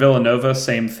home over Villanova,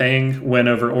 same thing. Win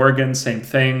over Oregon, same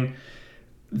thing.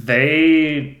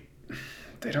 They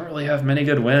don't really have many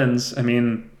good wins. I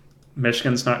mean,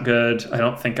 Michigan's not good. I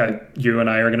don't think you and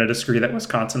I are going to disagree that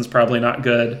Wisconsin's probably not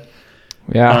good.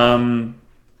 Yeah.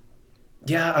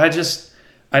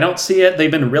 I don't see it.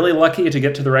 They've been really lucky to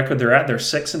get to the record they're at. They're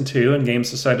 6-2 in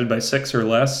games decided by 6 or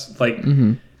less.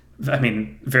 I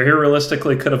mean, very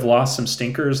realistically could have lost some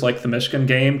stinkers like the Michigan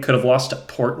game. Could have lost to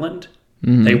Portland.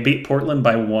 Mm-hmm. They beat Portland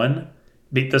by 1.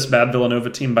 Beat this bad Villanova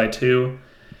team by 2.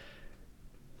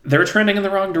 They're trending in the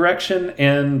wrong direction,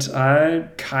 and I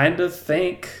kind of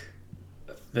think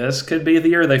this could be the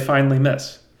year they finally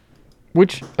miss.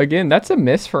 Which, again, that's a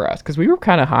miss for us because we were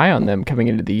kind of high on them coming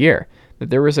into the year. That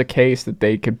there was a case that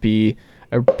they could be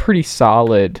a pretty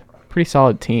solid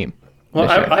team. Well,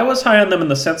 I was high on them in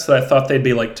the sense that I thought they'd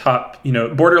be like top,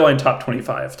 borderline top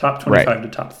 25 right. to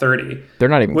top 30. They're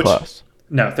not even close.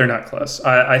 No, they're not close.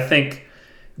 I think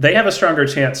they have a stronger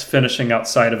chance finishing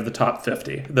outside of the top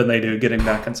 50 than they do getting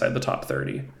back inside the top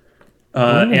 30.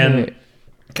 And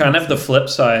kind of the flip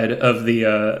side of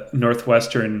the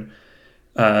Northwestern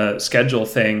schedule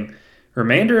thing,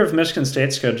 remainder of Michigan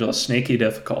State's schedule is sneaky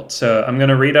difficult. So I'm going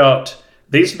to read out,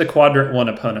 these are the quadrant 1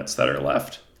 opponents that are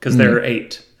left because there are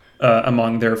 8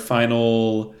 among their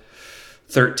final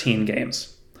 13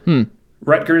 games.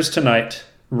 Rutgers tonight,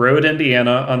 road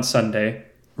Indiana on Sunday,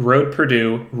 road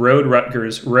Purdue, road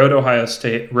Rutgers, road Ohio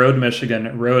State, road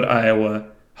Michigan, road Iowa,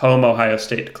 home Ohio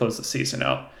State to close the season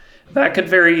out. That could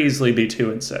very easily be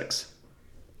 2-6.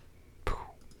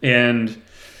 And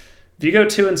if you go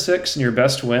 2-6 and your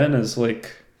best win is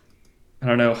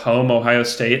home Ohio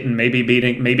State and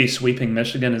maybe sweeping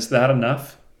Michigan, is that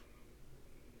enough?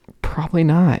 Probably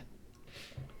not.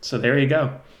 So there you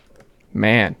go.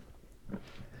 Man,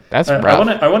 that's rough.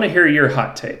 I want to hear your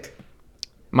hot take.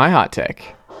 My hot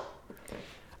take.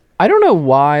 I don't know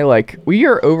why. We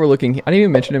are overlooking. I didn't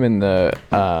even mention him in the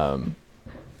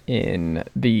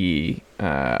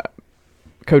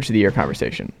Coach of the Year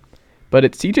conversation, but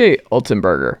it's CJ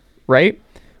Ultenberger, right?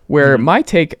 Where my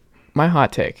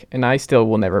hot take, and I still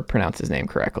will never pronounce his name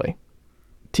correctly.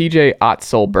 TJ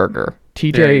Otzelberger.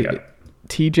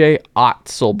 TJ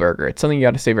Otzelberger. It's something you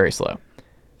got to say very slow.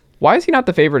 Why is he not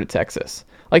the favorite at Texas?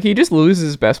 He just loses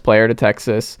his best player to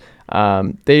Texas.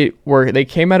 They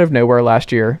came out of nowhere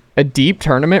last year, a deep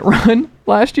tournament run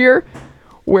last year,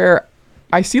 where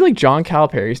I see John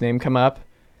Calipari's name come up.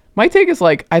 My take is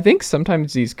I think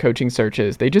sometimes these coaching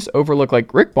searches, they just overlook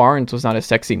Rick Barnes was not a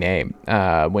sexy name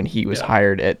when he was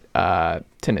hired at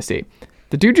Tennessee.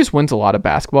 The dude just wins a lot of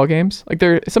basketball games.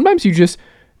 Sometimes you just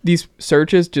these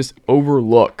searches just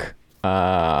overlook.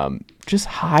 Just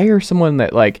hire someone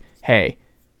that like, hey,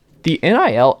 the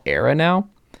NIL era now,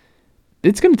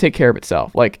 it's going to take care of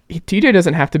itself. Like TJ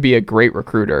doesn't have to be a great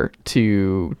recruiter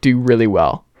to do really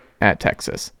well at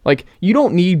Texas. Like you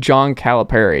don't need John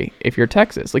Calipari if you're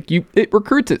Texas. Like it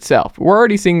recruits itself. We're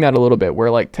already seeing that a little bit where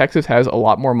like Texas has a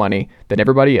lot more money than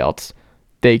everybody else.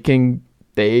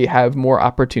 They have more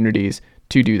opportunities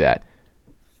to do that.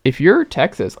 If you're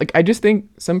Texas, like I just think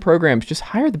some programs just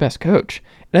hire the best coach.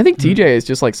 And I think TJ is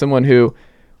just like someone who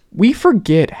we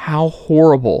forget how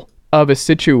horrible of a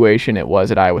situation it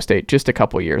was at Iowa State just a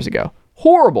couple years ago.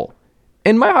 Horrible.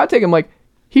 And my hot take, I'm like,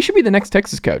 he should be the next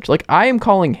Texas coach. Like I am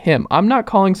calling him. I'm not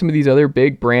calling some of these other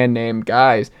big brand name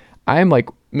guys. I am like,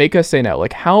 make us say no.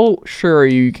 Like how sure are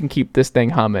you can keep this thing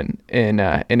humming in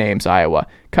Ames, Iowa?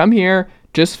 Come here,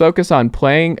 just focus on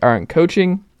playing or on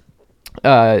coaching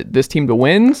this team to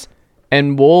wins,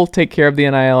 and we'll take care of the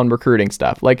NIL and recruiting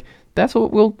stuff. Like that's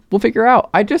what we'll figure out.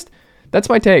 That's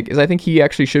my take, is I think he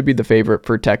actually should be the favorite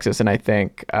for Texas, and I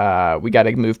think we got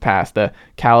to move past the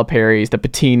Caliparis, the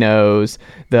Patinos,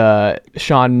 the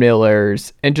Sean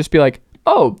Millers, and just be like,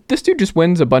 oh, this dude just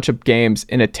wins a bunch of games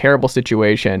in a terrible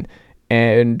situation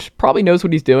and probably knows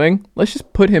what he's doing. Let's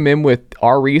just put him in with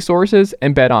our resources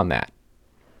and bet on that.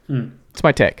 It's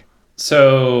my take.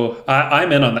 So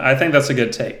I'm in on that. I think that's a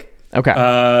good take. Okay.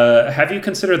 Have you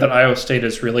considered that Iowa State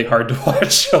is really hard to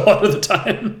watch a lot of the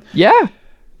time? Yeah.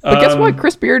 But guess what?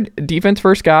 Chris Beard, defense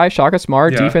first guy. Shaka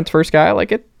Smart, defense first guy.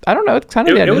 Like it, I don't know. It's kind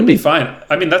of it would be fine.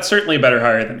 I mean, that's certainly a better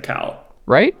hire than Cal,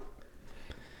 right?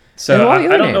 So I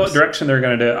don't know what direction they're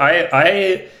going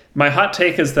to do. My hot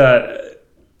take is that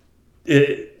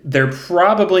they're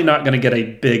probably not going to get a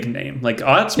big name. Like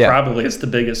Otz probably is the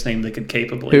biggest name they could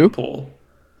capably pull.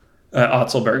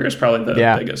 Otzelberger is probably the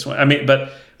biggest one. I mean,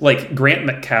 but like Grant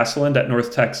McCasland at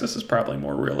North Texas is probably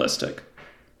more realistic.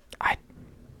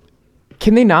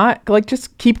 Can they not like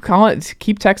just keep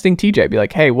texting TJ? Be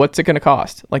like, hey, what's it going to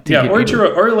cost? Like,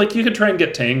 or like you could try and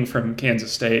get Tang from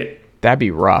Kansas State. That'd be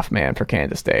rough, man, for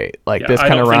Kansas State. Like this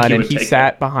kind of run, and he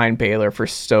sat behind Baylor for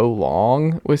so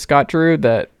long with Scott Drew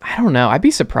that I don't know. I'd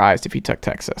be surprised if he took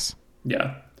Texas.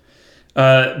 Yeah,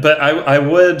 but I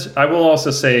will also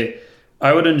say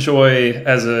I would enjoy,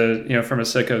 as from a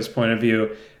sicko's point of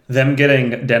view, them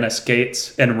getting Dennis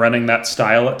Gates and running that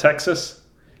style at Texas.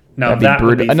 Now that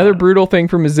would be another brutal thing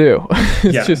for Mizzou.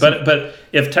 But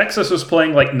if Texas was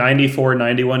playing like 94,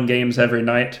 91 games every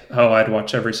night, I'd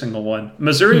watch every single one.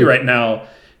 Missouri right now,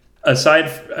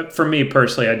 for me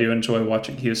personally, I do enjoy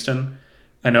watching Houston.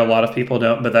 I know a lot of people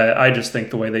don't, but I just think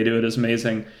the way they do it is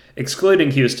amazing.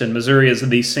 Excluding Houston, Missouri is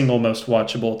the single most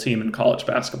watchable team in college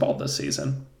basketball this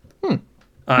season.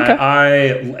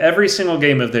 Okay. Every single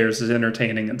game of theirs is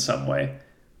entertaining in some way.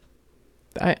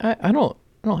 I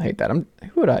don't hate that. Who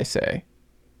would I say?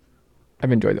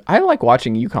 I've enjoyed it. I like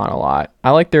watching UConn a lot. I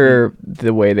like the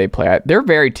way they play. They're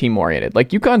very team oriented. Like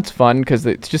UConn's fun because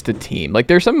it's just a team. Like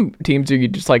there's some teams who you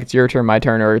just like it's your turn, my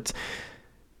turn, or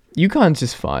UConn's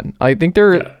just fun. I think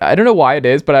I don't know why it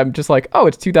is, but I'm just like, oh,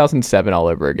 it's 2007 all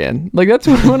over again. Like that's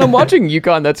when I'm watching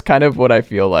UConn. That's kind of what I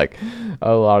feel like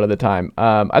a lot of the time.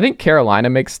 I think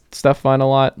Carolina makes stuff fun a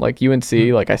lot. Like UNC,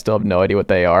 like I still have no idea what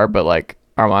they are, but like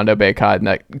Armando Bacot in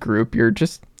that group, you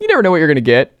never know what you're going to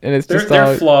get. And it's just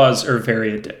their flaws are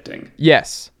very addicting.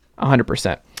 Yes,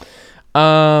 100%.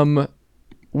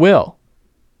 Will,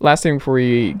 last thing before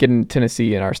we get into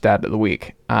Tennessee and our stat of the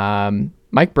week.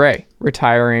 Mike Bray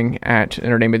retiring at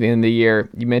Notre Dame at the end of the year.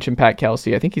 You mentioned Pat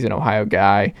Kelsey. I think he's an Ohio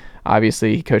guy.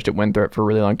 Obviously, he coached at Winthrop for a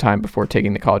really long time before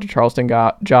taking the College of Charleston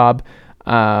job.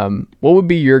 What would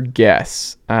be your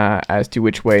guess as to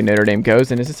which way Notre Dame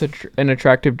goes? And is this an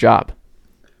attractive job?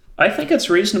 I think it's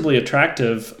reasonably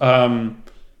attractive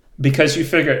because you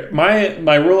figure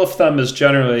my rule of thumb is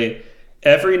generally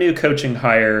every new coaching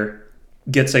hire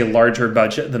gets a larger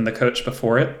budget than the coach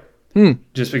before it.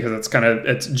 Just because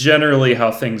it's generally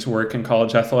how things work in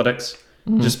college athletics.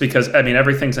 Just because, I mean,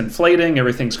 everything's inflating,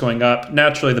 everything's going up.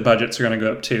 Naturally, the budgets are going to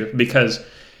go up too because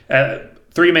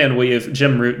three-man weave,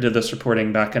 Jim Root did this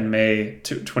reporting back in May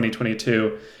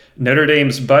 2022. Notre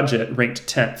Dame's budget ranked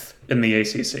 10th in the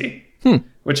ACC.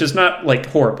 Which is not like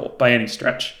horrible by any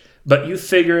stretch, but you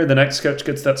figure the next coach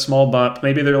gets that small bump.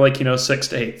 Maybe they're like 6th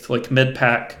to 8th, like mid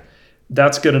pack.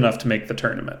 That's good enough to make the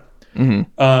tournament.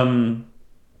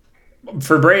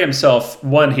 For Bray himself,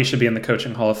 one, he should be in the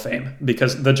Coaching Hall of Fame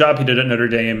because the job he did at Notre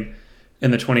Dame in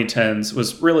the 2010s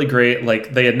was really great.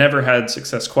 Like they had never had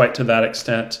success quite to that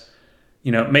extent.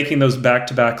 Making those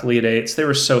back-to-back Elite Eights, they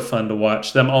were so fun to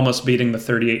watch. Them almost beating the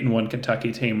 38-1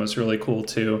 Kentucky team was really cool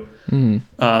too.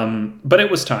 But it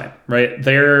was time, right?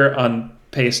 They're on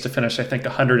pace to finish, I think,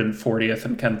 140th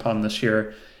in Ken Pom this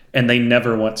year, and they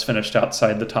never once finished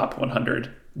outside the top 100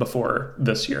 before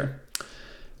this year.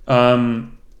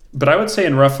 But I would say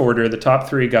in rough order, the top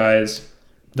 3 guys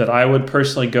that I would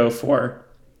personally go for,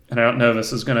 and I don't know if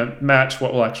this is going to match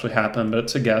what will actually happen, but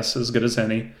it's a guess as good as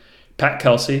any. Pat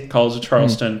Kelsey, College of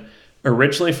Charleston,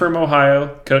 originally from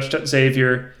Ohio, coached at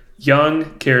Xavier, young,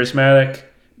 charismatic,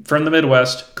 from the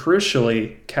Midwest,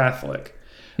 crucially Catholic.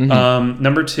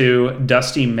 Number 2,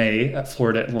 Dusty May at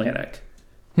Florida Atlantic.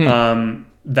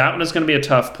 That one is going to be a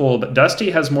tough pull, but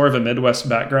Dusty has more of a Midwest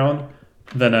background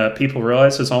than people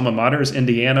realize. His alma mater is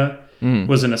Indiana,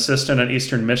 was an assistant at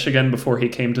Eastern Michigan before he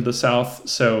came to the South.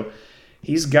 So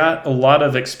he's got a lot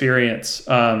of experience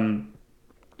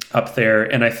up there.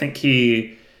 And I think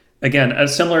he, again, a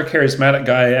similar charismatic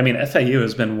guy. I mean, FAU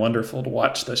has been wonderful to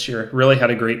watch this year. Really had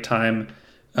a great time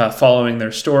following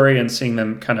their story and seeing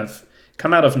them kind of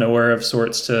come out of nowhere of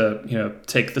sorts to,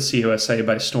 take the CUSA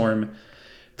by storm.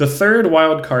 The third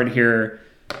wild card here,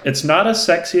 it's not as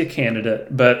sexy a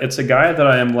candidate, but it's a guy that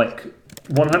I am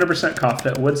 100%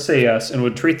 confident would say yes and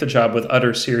would treat the job with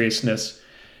utter seriousness.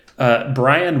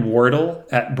 Brian Wardle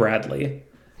at Bradley.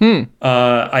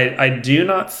 I do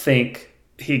not think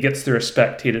he gets the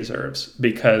respect he deserves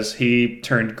because he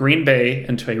turned Green Bay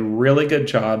into a really good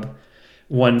job,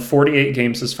 won 48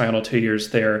 games his final 2 years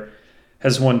there,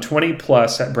 has won 20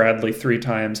 plus at Bradley 3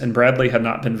 times, and Bradley had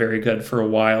not been very good for a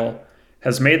while,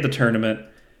 has made the tournament,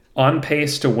 on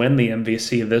pace to win the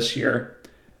MVC this year.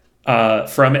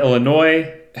 From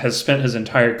Illinois, has spent his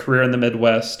entire career in the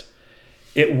Midwest.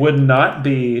 It would not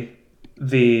be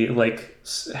the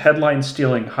headline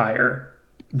stealing hire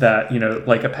that,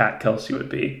 like a Pat Kelsey would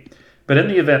be. But in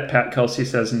the event Pat Kelsey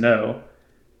says no,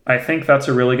 I think that's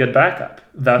a really good backup.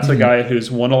 That's a guy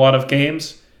who's won a lot of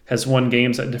games, has won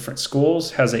games at different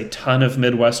schools, has a ton of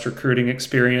Midwest recruiting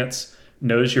experience,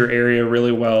 knows your area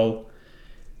really well.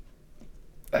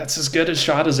 That's as good a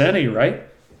shot as any, right?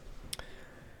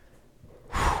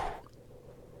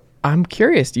 I'm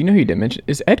curious. Do you know who you did mention?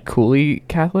 Is Ed Cooley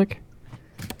Catholic?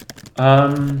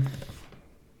 Isn't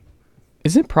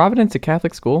Providence a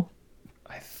Catholic school?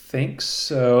 I think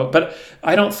so. But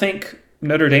I don't think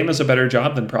Notre Dame is a better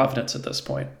job than Providence at this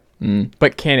point.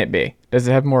 But can it be? Does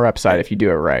it have more upside if you do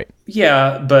it right?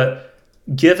 Yeah, but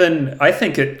I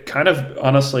think it kind of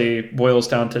honestly boils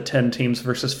down to 10 teams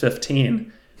versus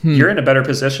 15. You're in a better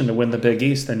position to win the Big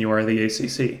East than you are the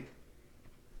ACC.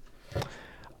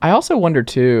 I also wonder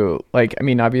too,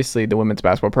 obviously the women's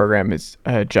basketball program is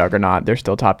a juggernaut. They're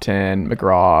still top 10.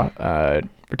 McGraw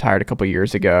retired a couple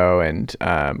years ago, and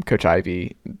Coach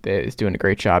Ivey is doing a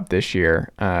great job this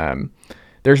year.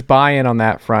 There's buy-in on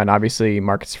that front. Obviously,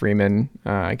 Marcus Freeman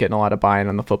getting a lot of buy-in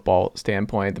on the football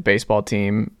standpoint. The baseball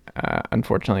team,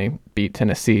 unfortunately, beat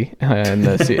Tennessee in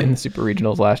the Super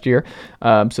Regionals last year.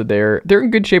 So they're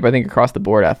in good shape, I think, across the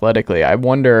board athletically. I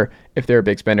wonder if they're a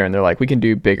big spender and they're like, we can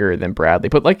do bigger than Bradley.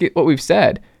 But like what we've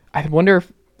said, I wonder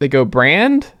if they go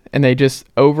brand and they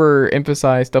just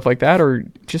overemphasize stuff like that, or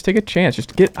just take a chance.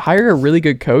 Just hire a really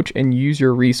good coach and use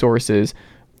your resources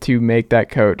to make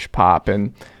that coach pop.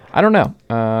 And I don't know.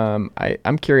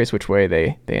 I'm curious which way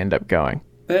they end up going.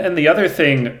 And the other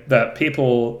thing that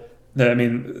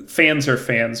fans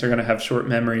are going to have short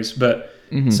memories, but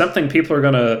something people are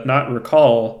going to not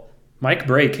recall, Mike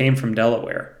Bray came from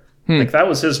Delaware. That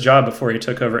was his job before he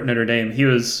took over at Notre Dame. He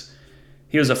was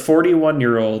a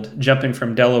 41-year-old jumping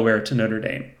from Delaware to Notre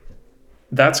Dame.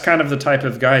 That's kind of the type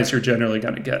of guys you're generally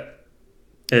going to get,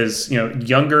 is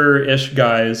younger-ish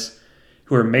guys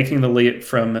who are making the leap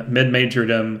from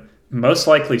mid-majordom, most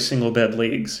likely single-bed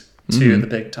leagues, to the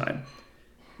big time.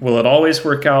 Will it always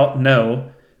work out?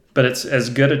 No, but it's as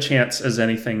good a chance as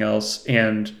anything else.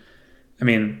 And,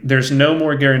 there's no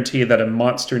more guarantee that a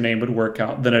monster name would work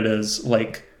out than it is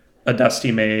like a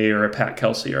Dusty May or a Pat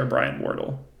Kelsey or a Brian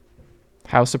Wardle.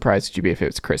 How surprised would you be if it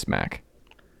was Chris Mack?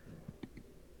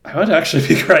 I would actually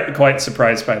be quite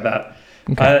surprised by that.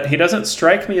 Okay. He doesn't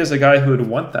strike me as a guy who would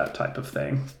want that type of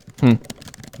thing.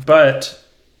 But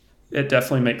it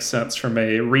definitely makes sense from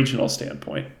a regional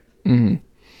standpoint.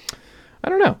 I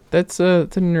don't know. That's an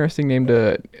interesting name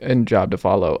and job to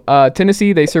follow.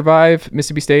 Tennessee, they survive.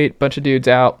 Mississippi State, bunch of dudes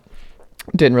out.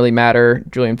 Didn't really matter.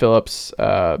 Julian Phillips,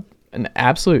 an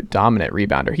absolute dominant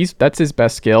rebounder. That's his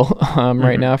best skill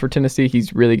right now for Tennessee.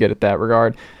 He's really good at that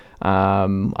regard.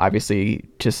 Obviously,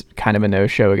 just kind of a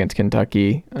no-show against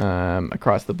Kentucky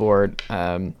across the board,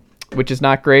 which is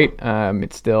not great.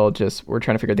 It's still just we're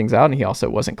trying to figure things out, and he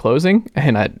also wasn't closing.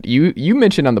 And you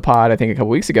mentioned on the pod, I think a couple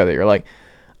weeks ago, that you're like,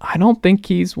 I don't think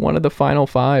he's one of the final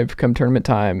 5 come tournament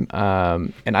time.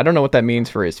 And I don't know what that means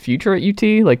for his future at UT.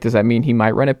 Like, does that mean he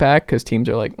might run it back because teams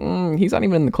are like, he's not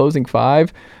even in the closing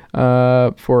 5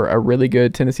 for a really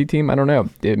good Tennessee team? I don't know.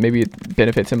 Maybe it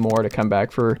benefits him more to come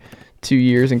back for 2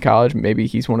 years in college. Maybe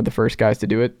he's one of the first guys to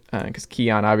do it because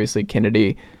Keon, obviously,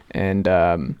 Kennedy, and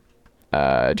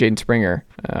Jaden Springer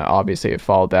obviously have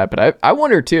followed that. But I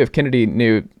wonder, too, if Kennedy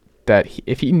knew that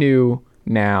if he knew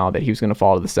now that he was going to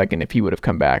fall to the second, if he would have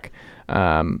come back.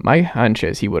 My hunch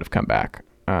is he would have come back.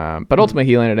 But ultimately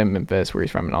he landed in Memphis where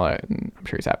he's from and all that, and I'm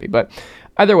sure he's happy. But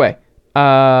either way,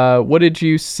 what did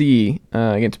you see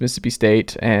against Mississippi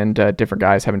State and different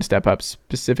guys having to step up,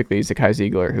 specifically Zakai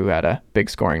Ziegler, who had a big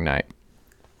scoring night?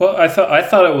 Well, I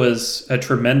thought it was a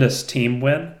tremendous team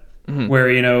win where,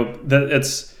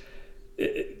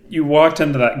 you walked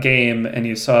into that game and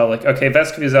you saw like, okay,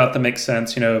 Vescovi's out, that makes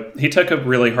sense. He took a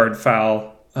really hard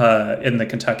foul in the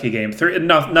Kentucky game.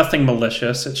 Nothing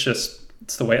malicious.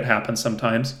 It's the way it happens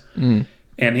sometimes. And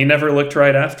he never looked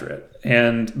right after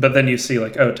it. But then you see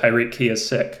like, oh, Tyreek Key is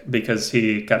sick because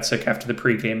he got sick after the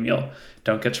pregame meal.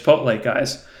 Don't get Chipotle,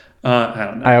 guys. I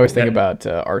don't know. I always think about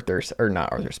not Arthur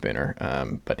Spooner,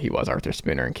 but he was Arthur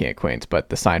Spooner in King of Queens. But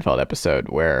the Seinfeld episode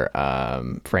where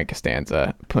Frank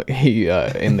Costanza,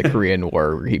 in the Korean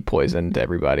War, where he poisoned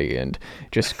everybody and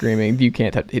just screaming, "You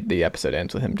can't!" The episode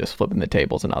ends with him just flipping the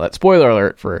tables and all that. Spoiler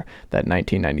alert for that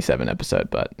 1997 episode.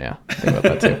 But yeah, think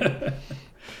about that too.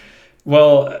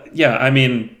 Well, yeah, I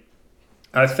mean,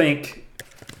 I think.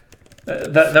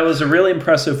 That was a really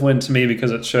impressive win to me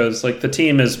because it shows like the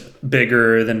team is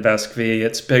bigger than Vescovi,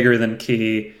 it's bigger than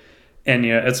Key, and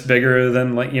it's bigger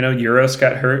than Euros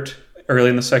got hurt early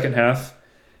in the second half.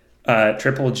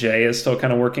 Triple J is still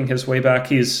kind of working his way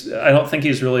back. I don't think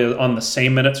he's really on the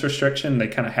same minutes restriction. They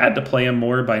kind of had to play him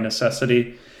more by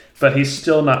necessity, but he's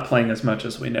still not playing as much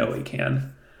as we know he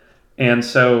can. And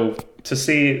so to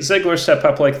see Ziegler step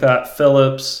up like that,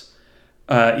 Phillips.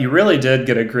 You really did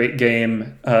get a great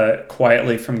game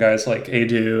quietly from guys like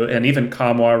Adu, and even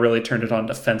Kamwa really turned it on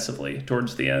defensively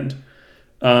towards the end.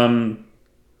 I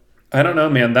don't know,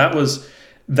 man. That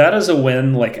is a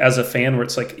win, like as a fan, where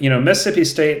it's like, Mississippi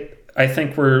State, I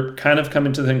think we're kind of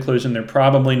coming to the conclusion they're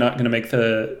probably not going to make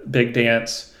the big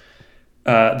dance.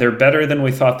 They're better than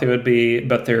we thought they would be,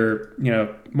 but they're,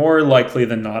 more likely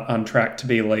than not on track to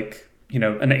be like, an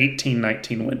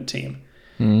 18-19 win team.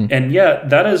 And yet,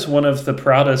 that is one of the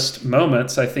proudest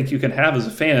moments I think you can have as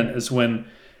a fan is when,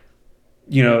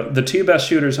 the 2 best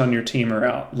shooters on your team are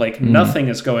out. Like, nothing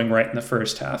is going right in the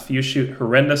first half. You shoot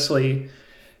horrendously.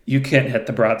 You can't hit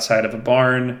the broadside of a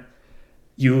barn.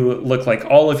 You look like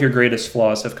all of your greatest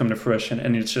flaws have come to fruition.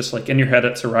 And it's just like, in your head,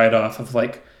 it's a write-off of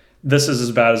like, this is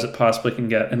as bad as it possibly can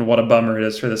get. And what a bummer it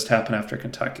is for this to happen after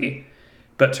Kentucky.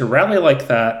 But to rally like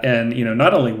that and,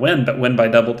 not only win, but win by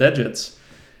double digits,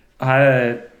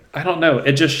 I don't know.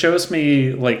 It just shows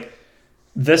me like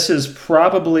this is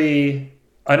probably,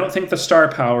 I don't think the star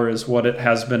power is what it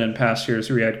has been in past years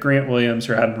where you had Grant Williams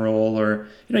or Admiral or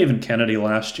even Kennedy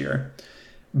last year.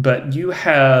 But you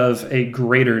have a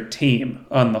greater team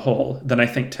on the whole than I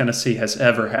think Tennessee has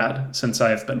ever had since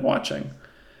I've been watching.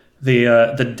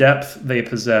 The depth they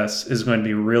possess is going to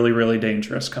be really, really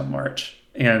dangerous come March.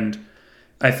 And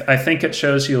I think it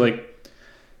shows you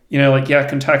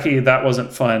Kentucky, that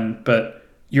wasn't fun, but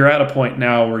you're at a point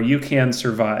now where you can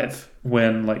survive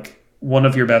when like one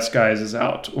of your best guys is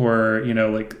out or,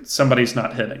 somebody's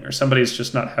not hitting or somebody's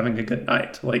just not having a good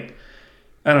night. Like,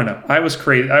 I don't know. I was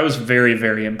crazy. I was very,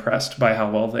 very impressed by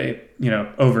how well they,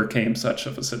 overcame such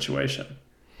of a situation.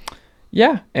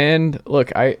 Yeah, and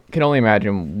look, I can only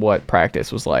imagine what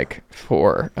practice was like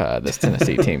for this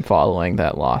Tennessee team following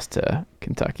that loss to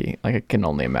Kentucky. Like, I can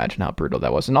only imagine how brutal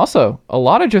that was. And also, a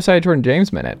lot of Josiah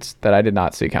Jordan-James minutes that I did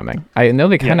not see coming. I know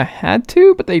they kind of had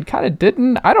to, but they kind of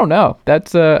didn't. I don't know.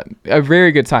 That's a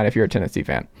very good sign if you're a Tennessee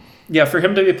fan. Yeah, for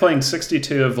him to be playing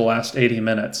 62 of the last 80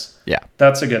 minutes,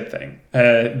 that's a good thing.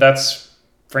 That's,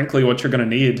 frankly, what you're going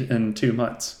to need in 2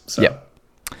 months. So. Yeah,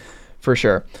 for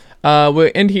sure. We'll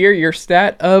end here. Your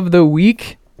stat of the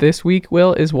week this week,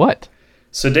 Will, is what?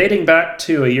 So dating back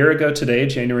to a year ago today,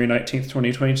 January 19th,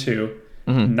 2022,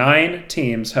 9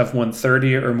 teams have won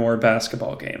 30 or more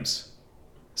basketball games.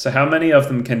 So how many of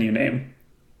them can you name?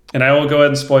 And I will go ahead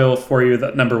and spoil for you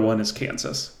that number 1 is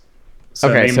Kansas. So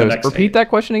okay, so repeat that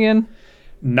question again.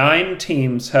 9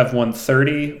 teams have won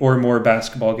 30 or more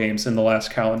basketball games in the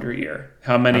last calendar year.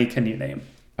 How many can you name?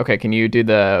 Okay, can you do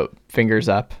the fingers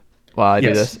up while I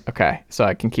do this? Okay, so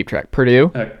I can keep track.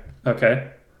 Purdue. Okay.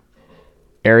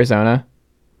 Arizona.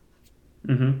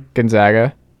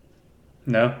 Gonzaga.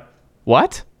 No.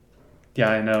 What? Yeah,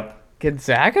 I know.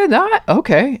 Gonzaga not?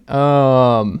 Okay.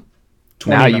 Now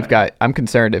 29. I'm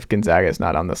concerned if Gonzaga is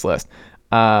not on this list.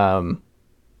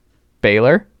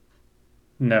 Baylor?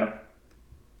 No.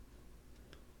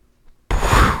 You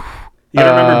gotta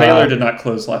remember Baylor did not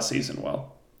close last season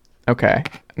well. Okay.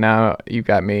 Now you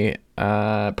got me.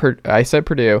 I said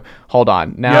Purdue. Hold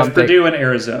on. Now You have Purdue and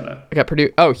Arizona. I got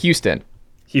Purdue. Oh, Houston.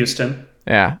 Houston.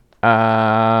 Yeah.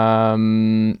 Not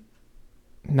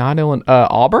Illinois.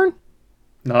 Auburn?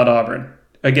 Not Auburn.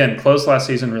 Again, closed last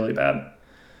season really bad.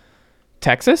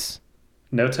 Texas?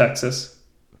 No Texas.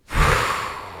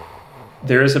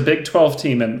 There is a Big 12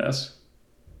 team in this.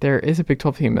 There is a Big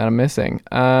 12 team that I'm missing.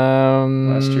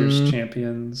 Last year's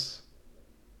champions.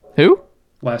 Who?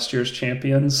 Last year's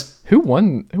champions. Who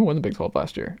won the Big 12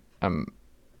 last year? Why am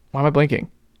I blanking?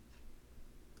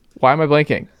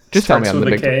 Just tell me I'm the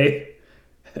Big 12. Starts with a K,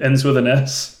 ends with an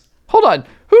S. Hold on.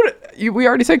 We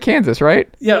already said Kansas,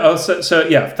 right? Yeah. So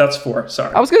yeah, that's 4.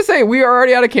 Sorry. I was gonna say we are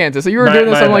already out of Kansas. So you were doing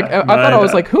this. I'm like, I thought I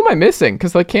was like, who am I missing?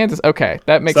 Because like Kansas. Okay,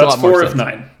 that makes a lot more sense. That's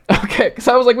 4 of 9. Okay, because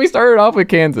I was like, we started off with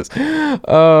Kansas.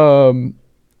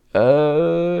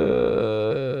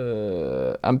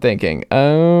 I'm thinking.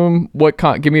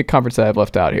 Give me a conference that I've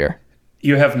left out here.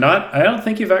 You have not. I don't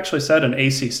think you've actually said an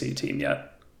ACC team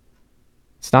yet.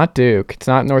 It's not Duke. It's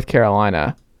not North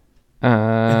Carolina.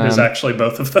 There's actually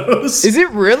both of those. Is it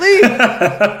really?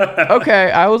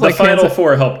 Okay, I was the like Final Kansas.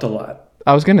 Four helped a lot.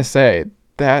 I was gonna say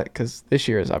that because this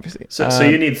year is obviously. So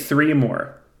you need 3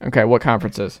 more. Okay, what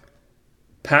conferences?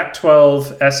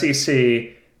 Pac-12,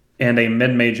 SEC, and a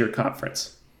mid-major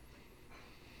conference.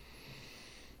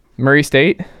 Murray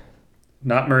State?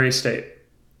 Not Murray State.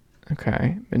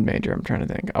 Okay, mid-major. I'm trying to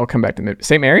think. I'll come back to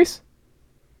St. Mary's?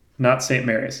 Not St.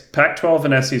 Mary's. Pac-12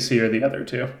 and SEC are the other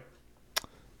 2.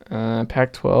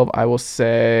 Pac-12, I will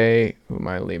say... Who am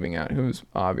I leaving out? Who's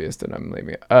obvious that I'm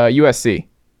leaving out? USC.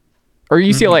 Or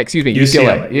UCLA, excuse me.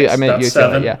 UCLA. Yes, I meant that's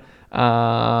UCLA, 7. yeah.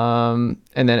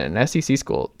 And then an SEC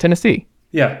school. Tennessee.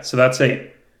 Yeah, so that's 8.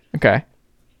 Okay.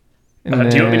 Do you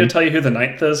want me to tell you who the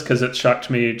 9th is? Because it shocked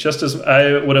me just as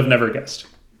I would have never guessed.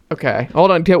 Okay.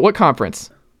 Hold on. What conference?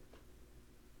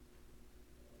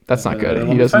 That's not good.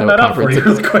 He doesn't find know that out for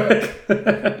conference. you real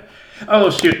quick. Oh,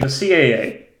 shoot. The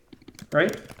CAA,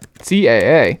 right?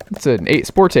 CAA. It's an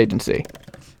sports agency.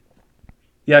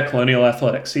 Yeah, Colonial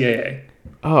Athletics, CAA.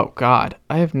 Oh, God.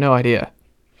 I have no idea.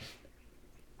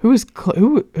 Who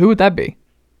would that be?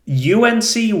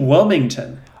 UNC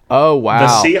Wilmington. Oh,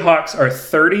 wow. The Seahawks are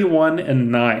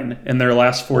 31-9 in their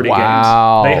last 40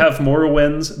 Wow. games. They have more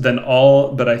wins than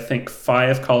all but I think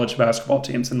 5 college basketball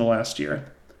teams in the last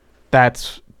year.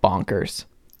 That's bonkers.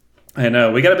 I know.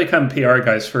 We got to become PR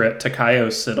guys for it. Takayo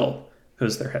Siddle,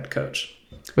 who's their head coach.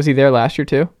 Was he there last year,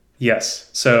 too? Yes.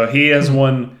 So he has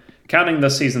won, counting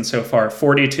this season so far,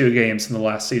 42 games in the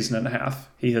last season and a half.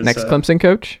 He has Next Clemson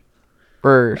coach?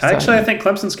 Actually, I think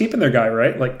Clemson's keeping their guy,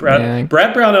 right? Like Brad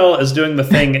Brownell is doing the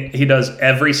thing he does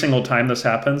every single time this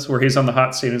happens, where he's on the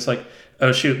hot seat and it's like,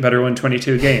 oh shoot, better win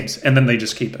 22 games, and then they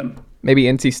just keep him. Maybe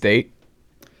NC State.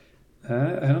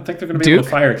 I don't think they're going to be able to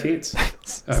fire Keats.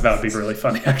 That would be really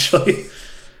funny, actually.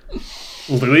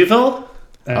 Louisville?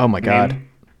 Oh my God.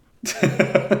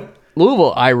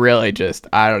 Louisville, I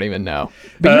don't even know.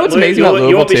 But you know what's amazing about Louisville,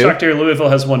 you won't be too? shocked here. Louisville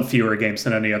has won fewer games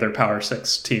than any other Power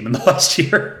 6 team in the last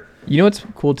year. You know what's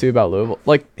cool, too, about Louisville?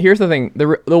 Like, here's the thing.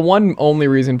 The one only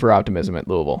reason for optimism at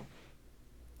Louisville.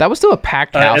 That was still a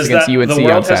packed house against UNC on Saturday.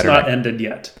 The world has not ended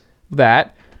yet.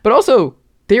 That. But also,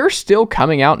 they're still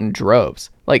coming out in droves.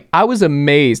 Like, I was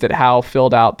amazed at how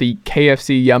filled out the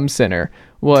KFC Yum Center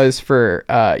was for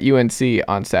UNC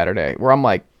on Saturday, where I'm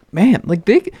like, man, like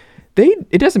it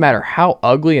doesn't matter how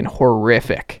ugly and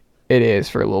horrific it is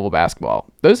for Louisville basketball.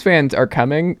 Those fans are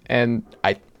coming, and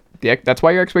that's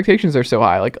why your expectations are so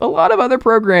high. Like a lot of other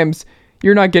programs,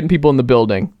 you're not getting people in the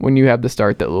building when you have the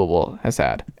start that Louisville has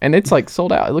had, and it's like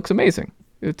sold out. It looks amazing.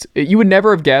 You would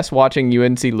never have guessed watching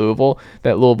UNC Louisville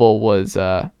that Louisville was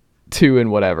 2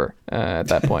 and whatever at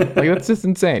that point. Like that's just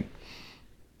insane.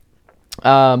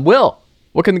 Will,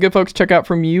 what can the good folks check out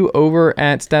from you over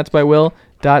at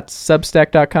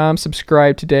statsbywill.substack.com?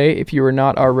 Subscribe today if you are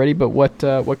not already. But what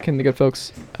can the good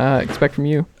folks expect from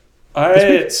you?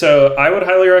 So I would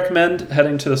highly recommend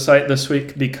heading to the site this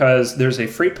week because there's a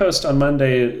free post on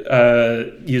Monday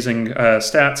using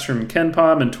stats from Ken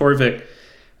Palm and Torvik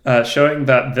showing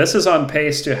that this is on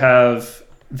pace to have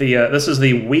this is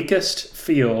the weakest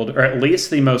field, or at least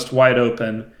the most wide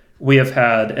open we have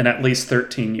had in at least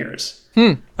 13 years.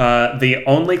 The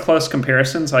only close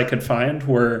comparisons I could find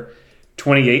were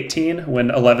 2018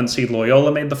 when 11 seed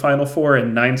Loyola made the Final Four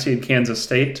and 9 seed Kansas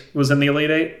State was in the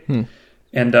Elite Eight.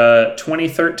 and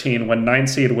 2013 when 9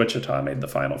 seed Wichita made the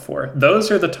Final Four.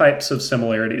 Those are the types of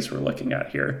similarities we're looking at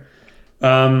here.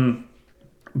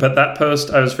 But that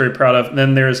post I was very proud of. And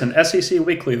then there's an SEC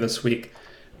Weekly this week,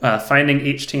 finding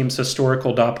each team's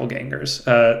historical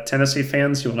doppelgangers. Tennessee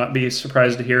fans, you will not be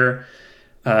surprised to hear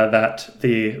that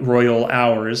the Royal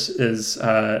Ours is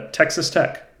Texas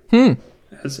Tech,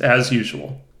 as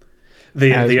usual.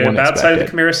 The bad side of the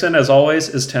comparison, as always,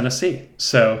 is Tennessee.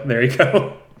 So there you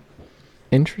go.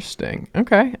 Interesting.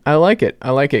 Okay. I like it.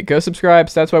 Go subscribe.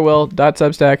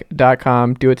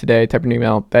 statsbywill.substack.com. Do it today. Type your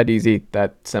email. That easy.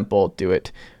 That simple. Do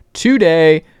it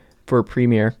today for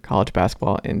premier college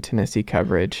basketball and Tennessee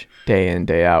coverage day in,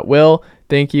 day out. Will,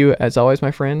 thank you as always,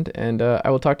 my friend. And I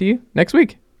will talk to you next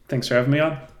week. Thanks for having me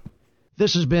on.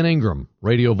 This is Ben Ingram,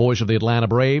 radio voice of the Atlanta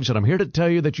Braves, and I'm here to tell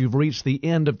you that you've reached the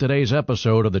end of today's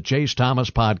episode of the Chase Thomas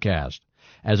Podcast.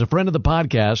 As a friend of the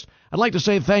podcast, I'd like to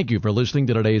say thank you for listening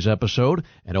to today's episode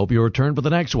and hope you return for the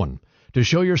next one. To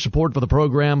show your support for the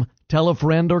program, tell a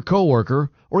friend or coworker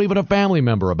or even a family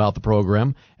member about the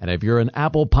program. And if you're an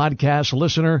Apple Podcast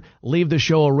listener, leave the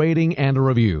show a rating and a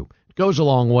review. It goes a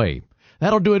long way.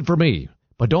 That'll do it for me.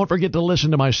 But don't forget to listen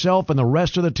to myself and the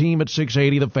rest of the team at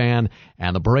 680 The Fan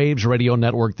and the Braves Radio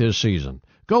Network this season.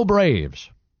 Go Braves!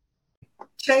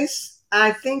 Chase,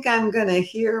 I think I'm going to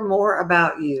hear more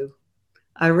about you.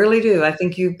 I really do. I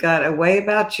think you've got a way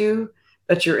about you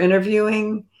that you're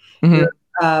interviewing, your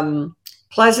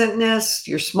pleasantness,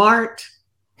 you're smart.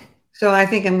 So I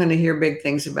think I'm going to hear big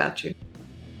things about you.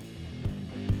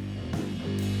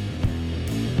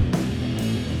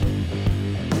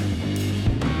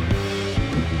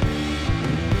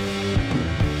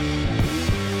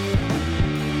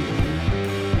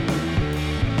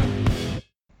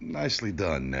 Nicely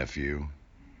done, nephew.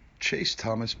 Chase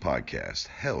Thomas Podcast.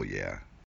 Hell yeah.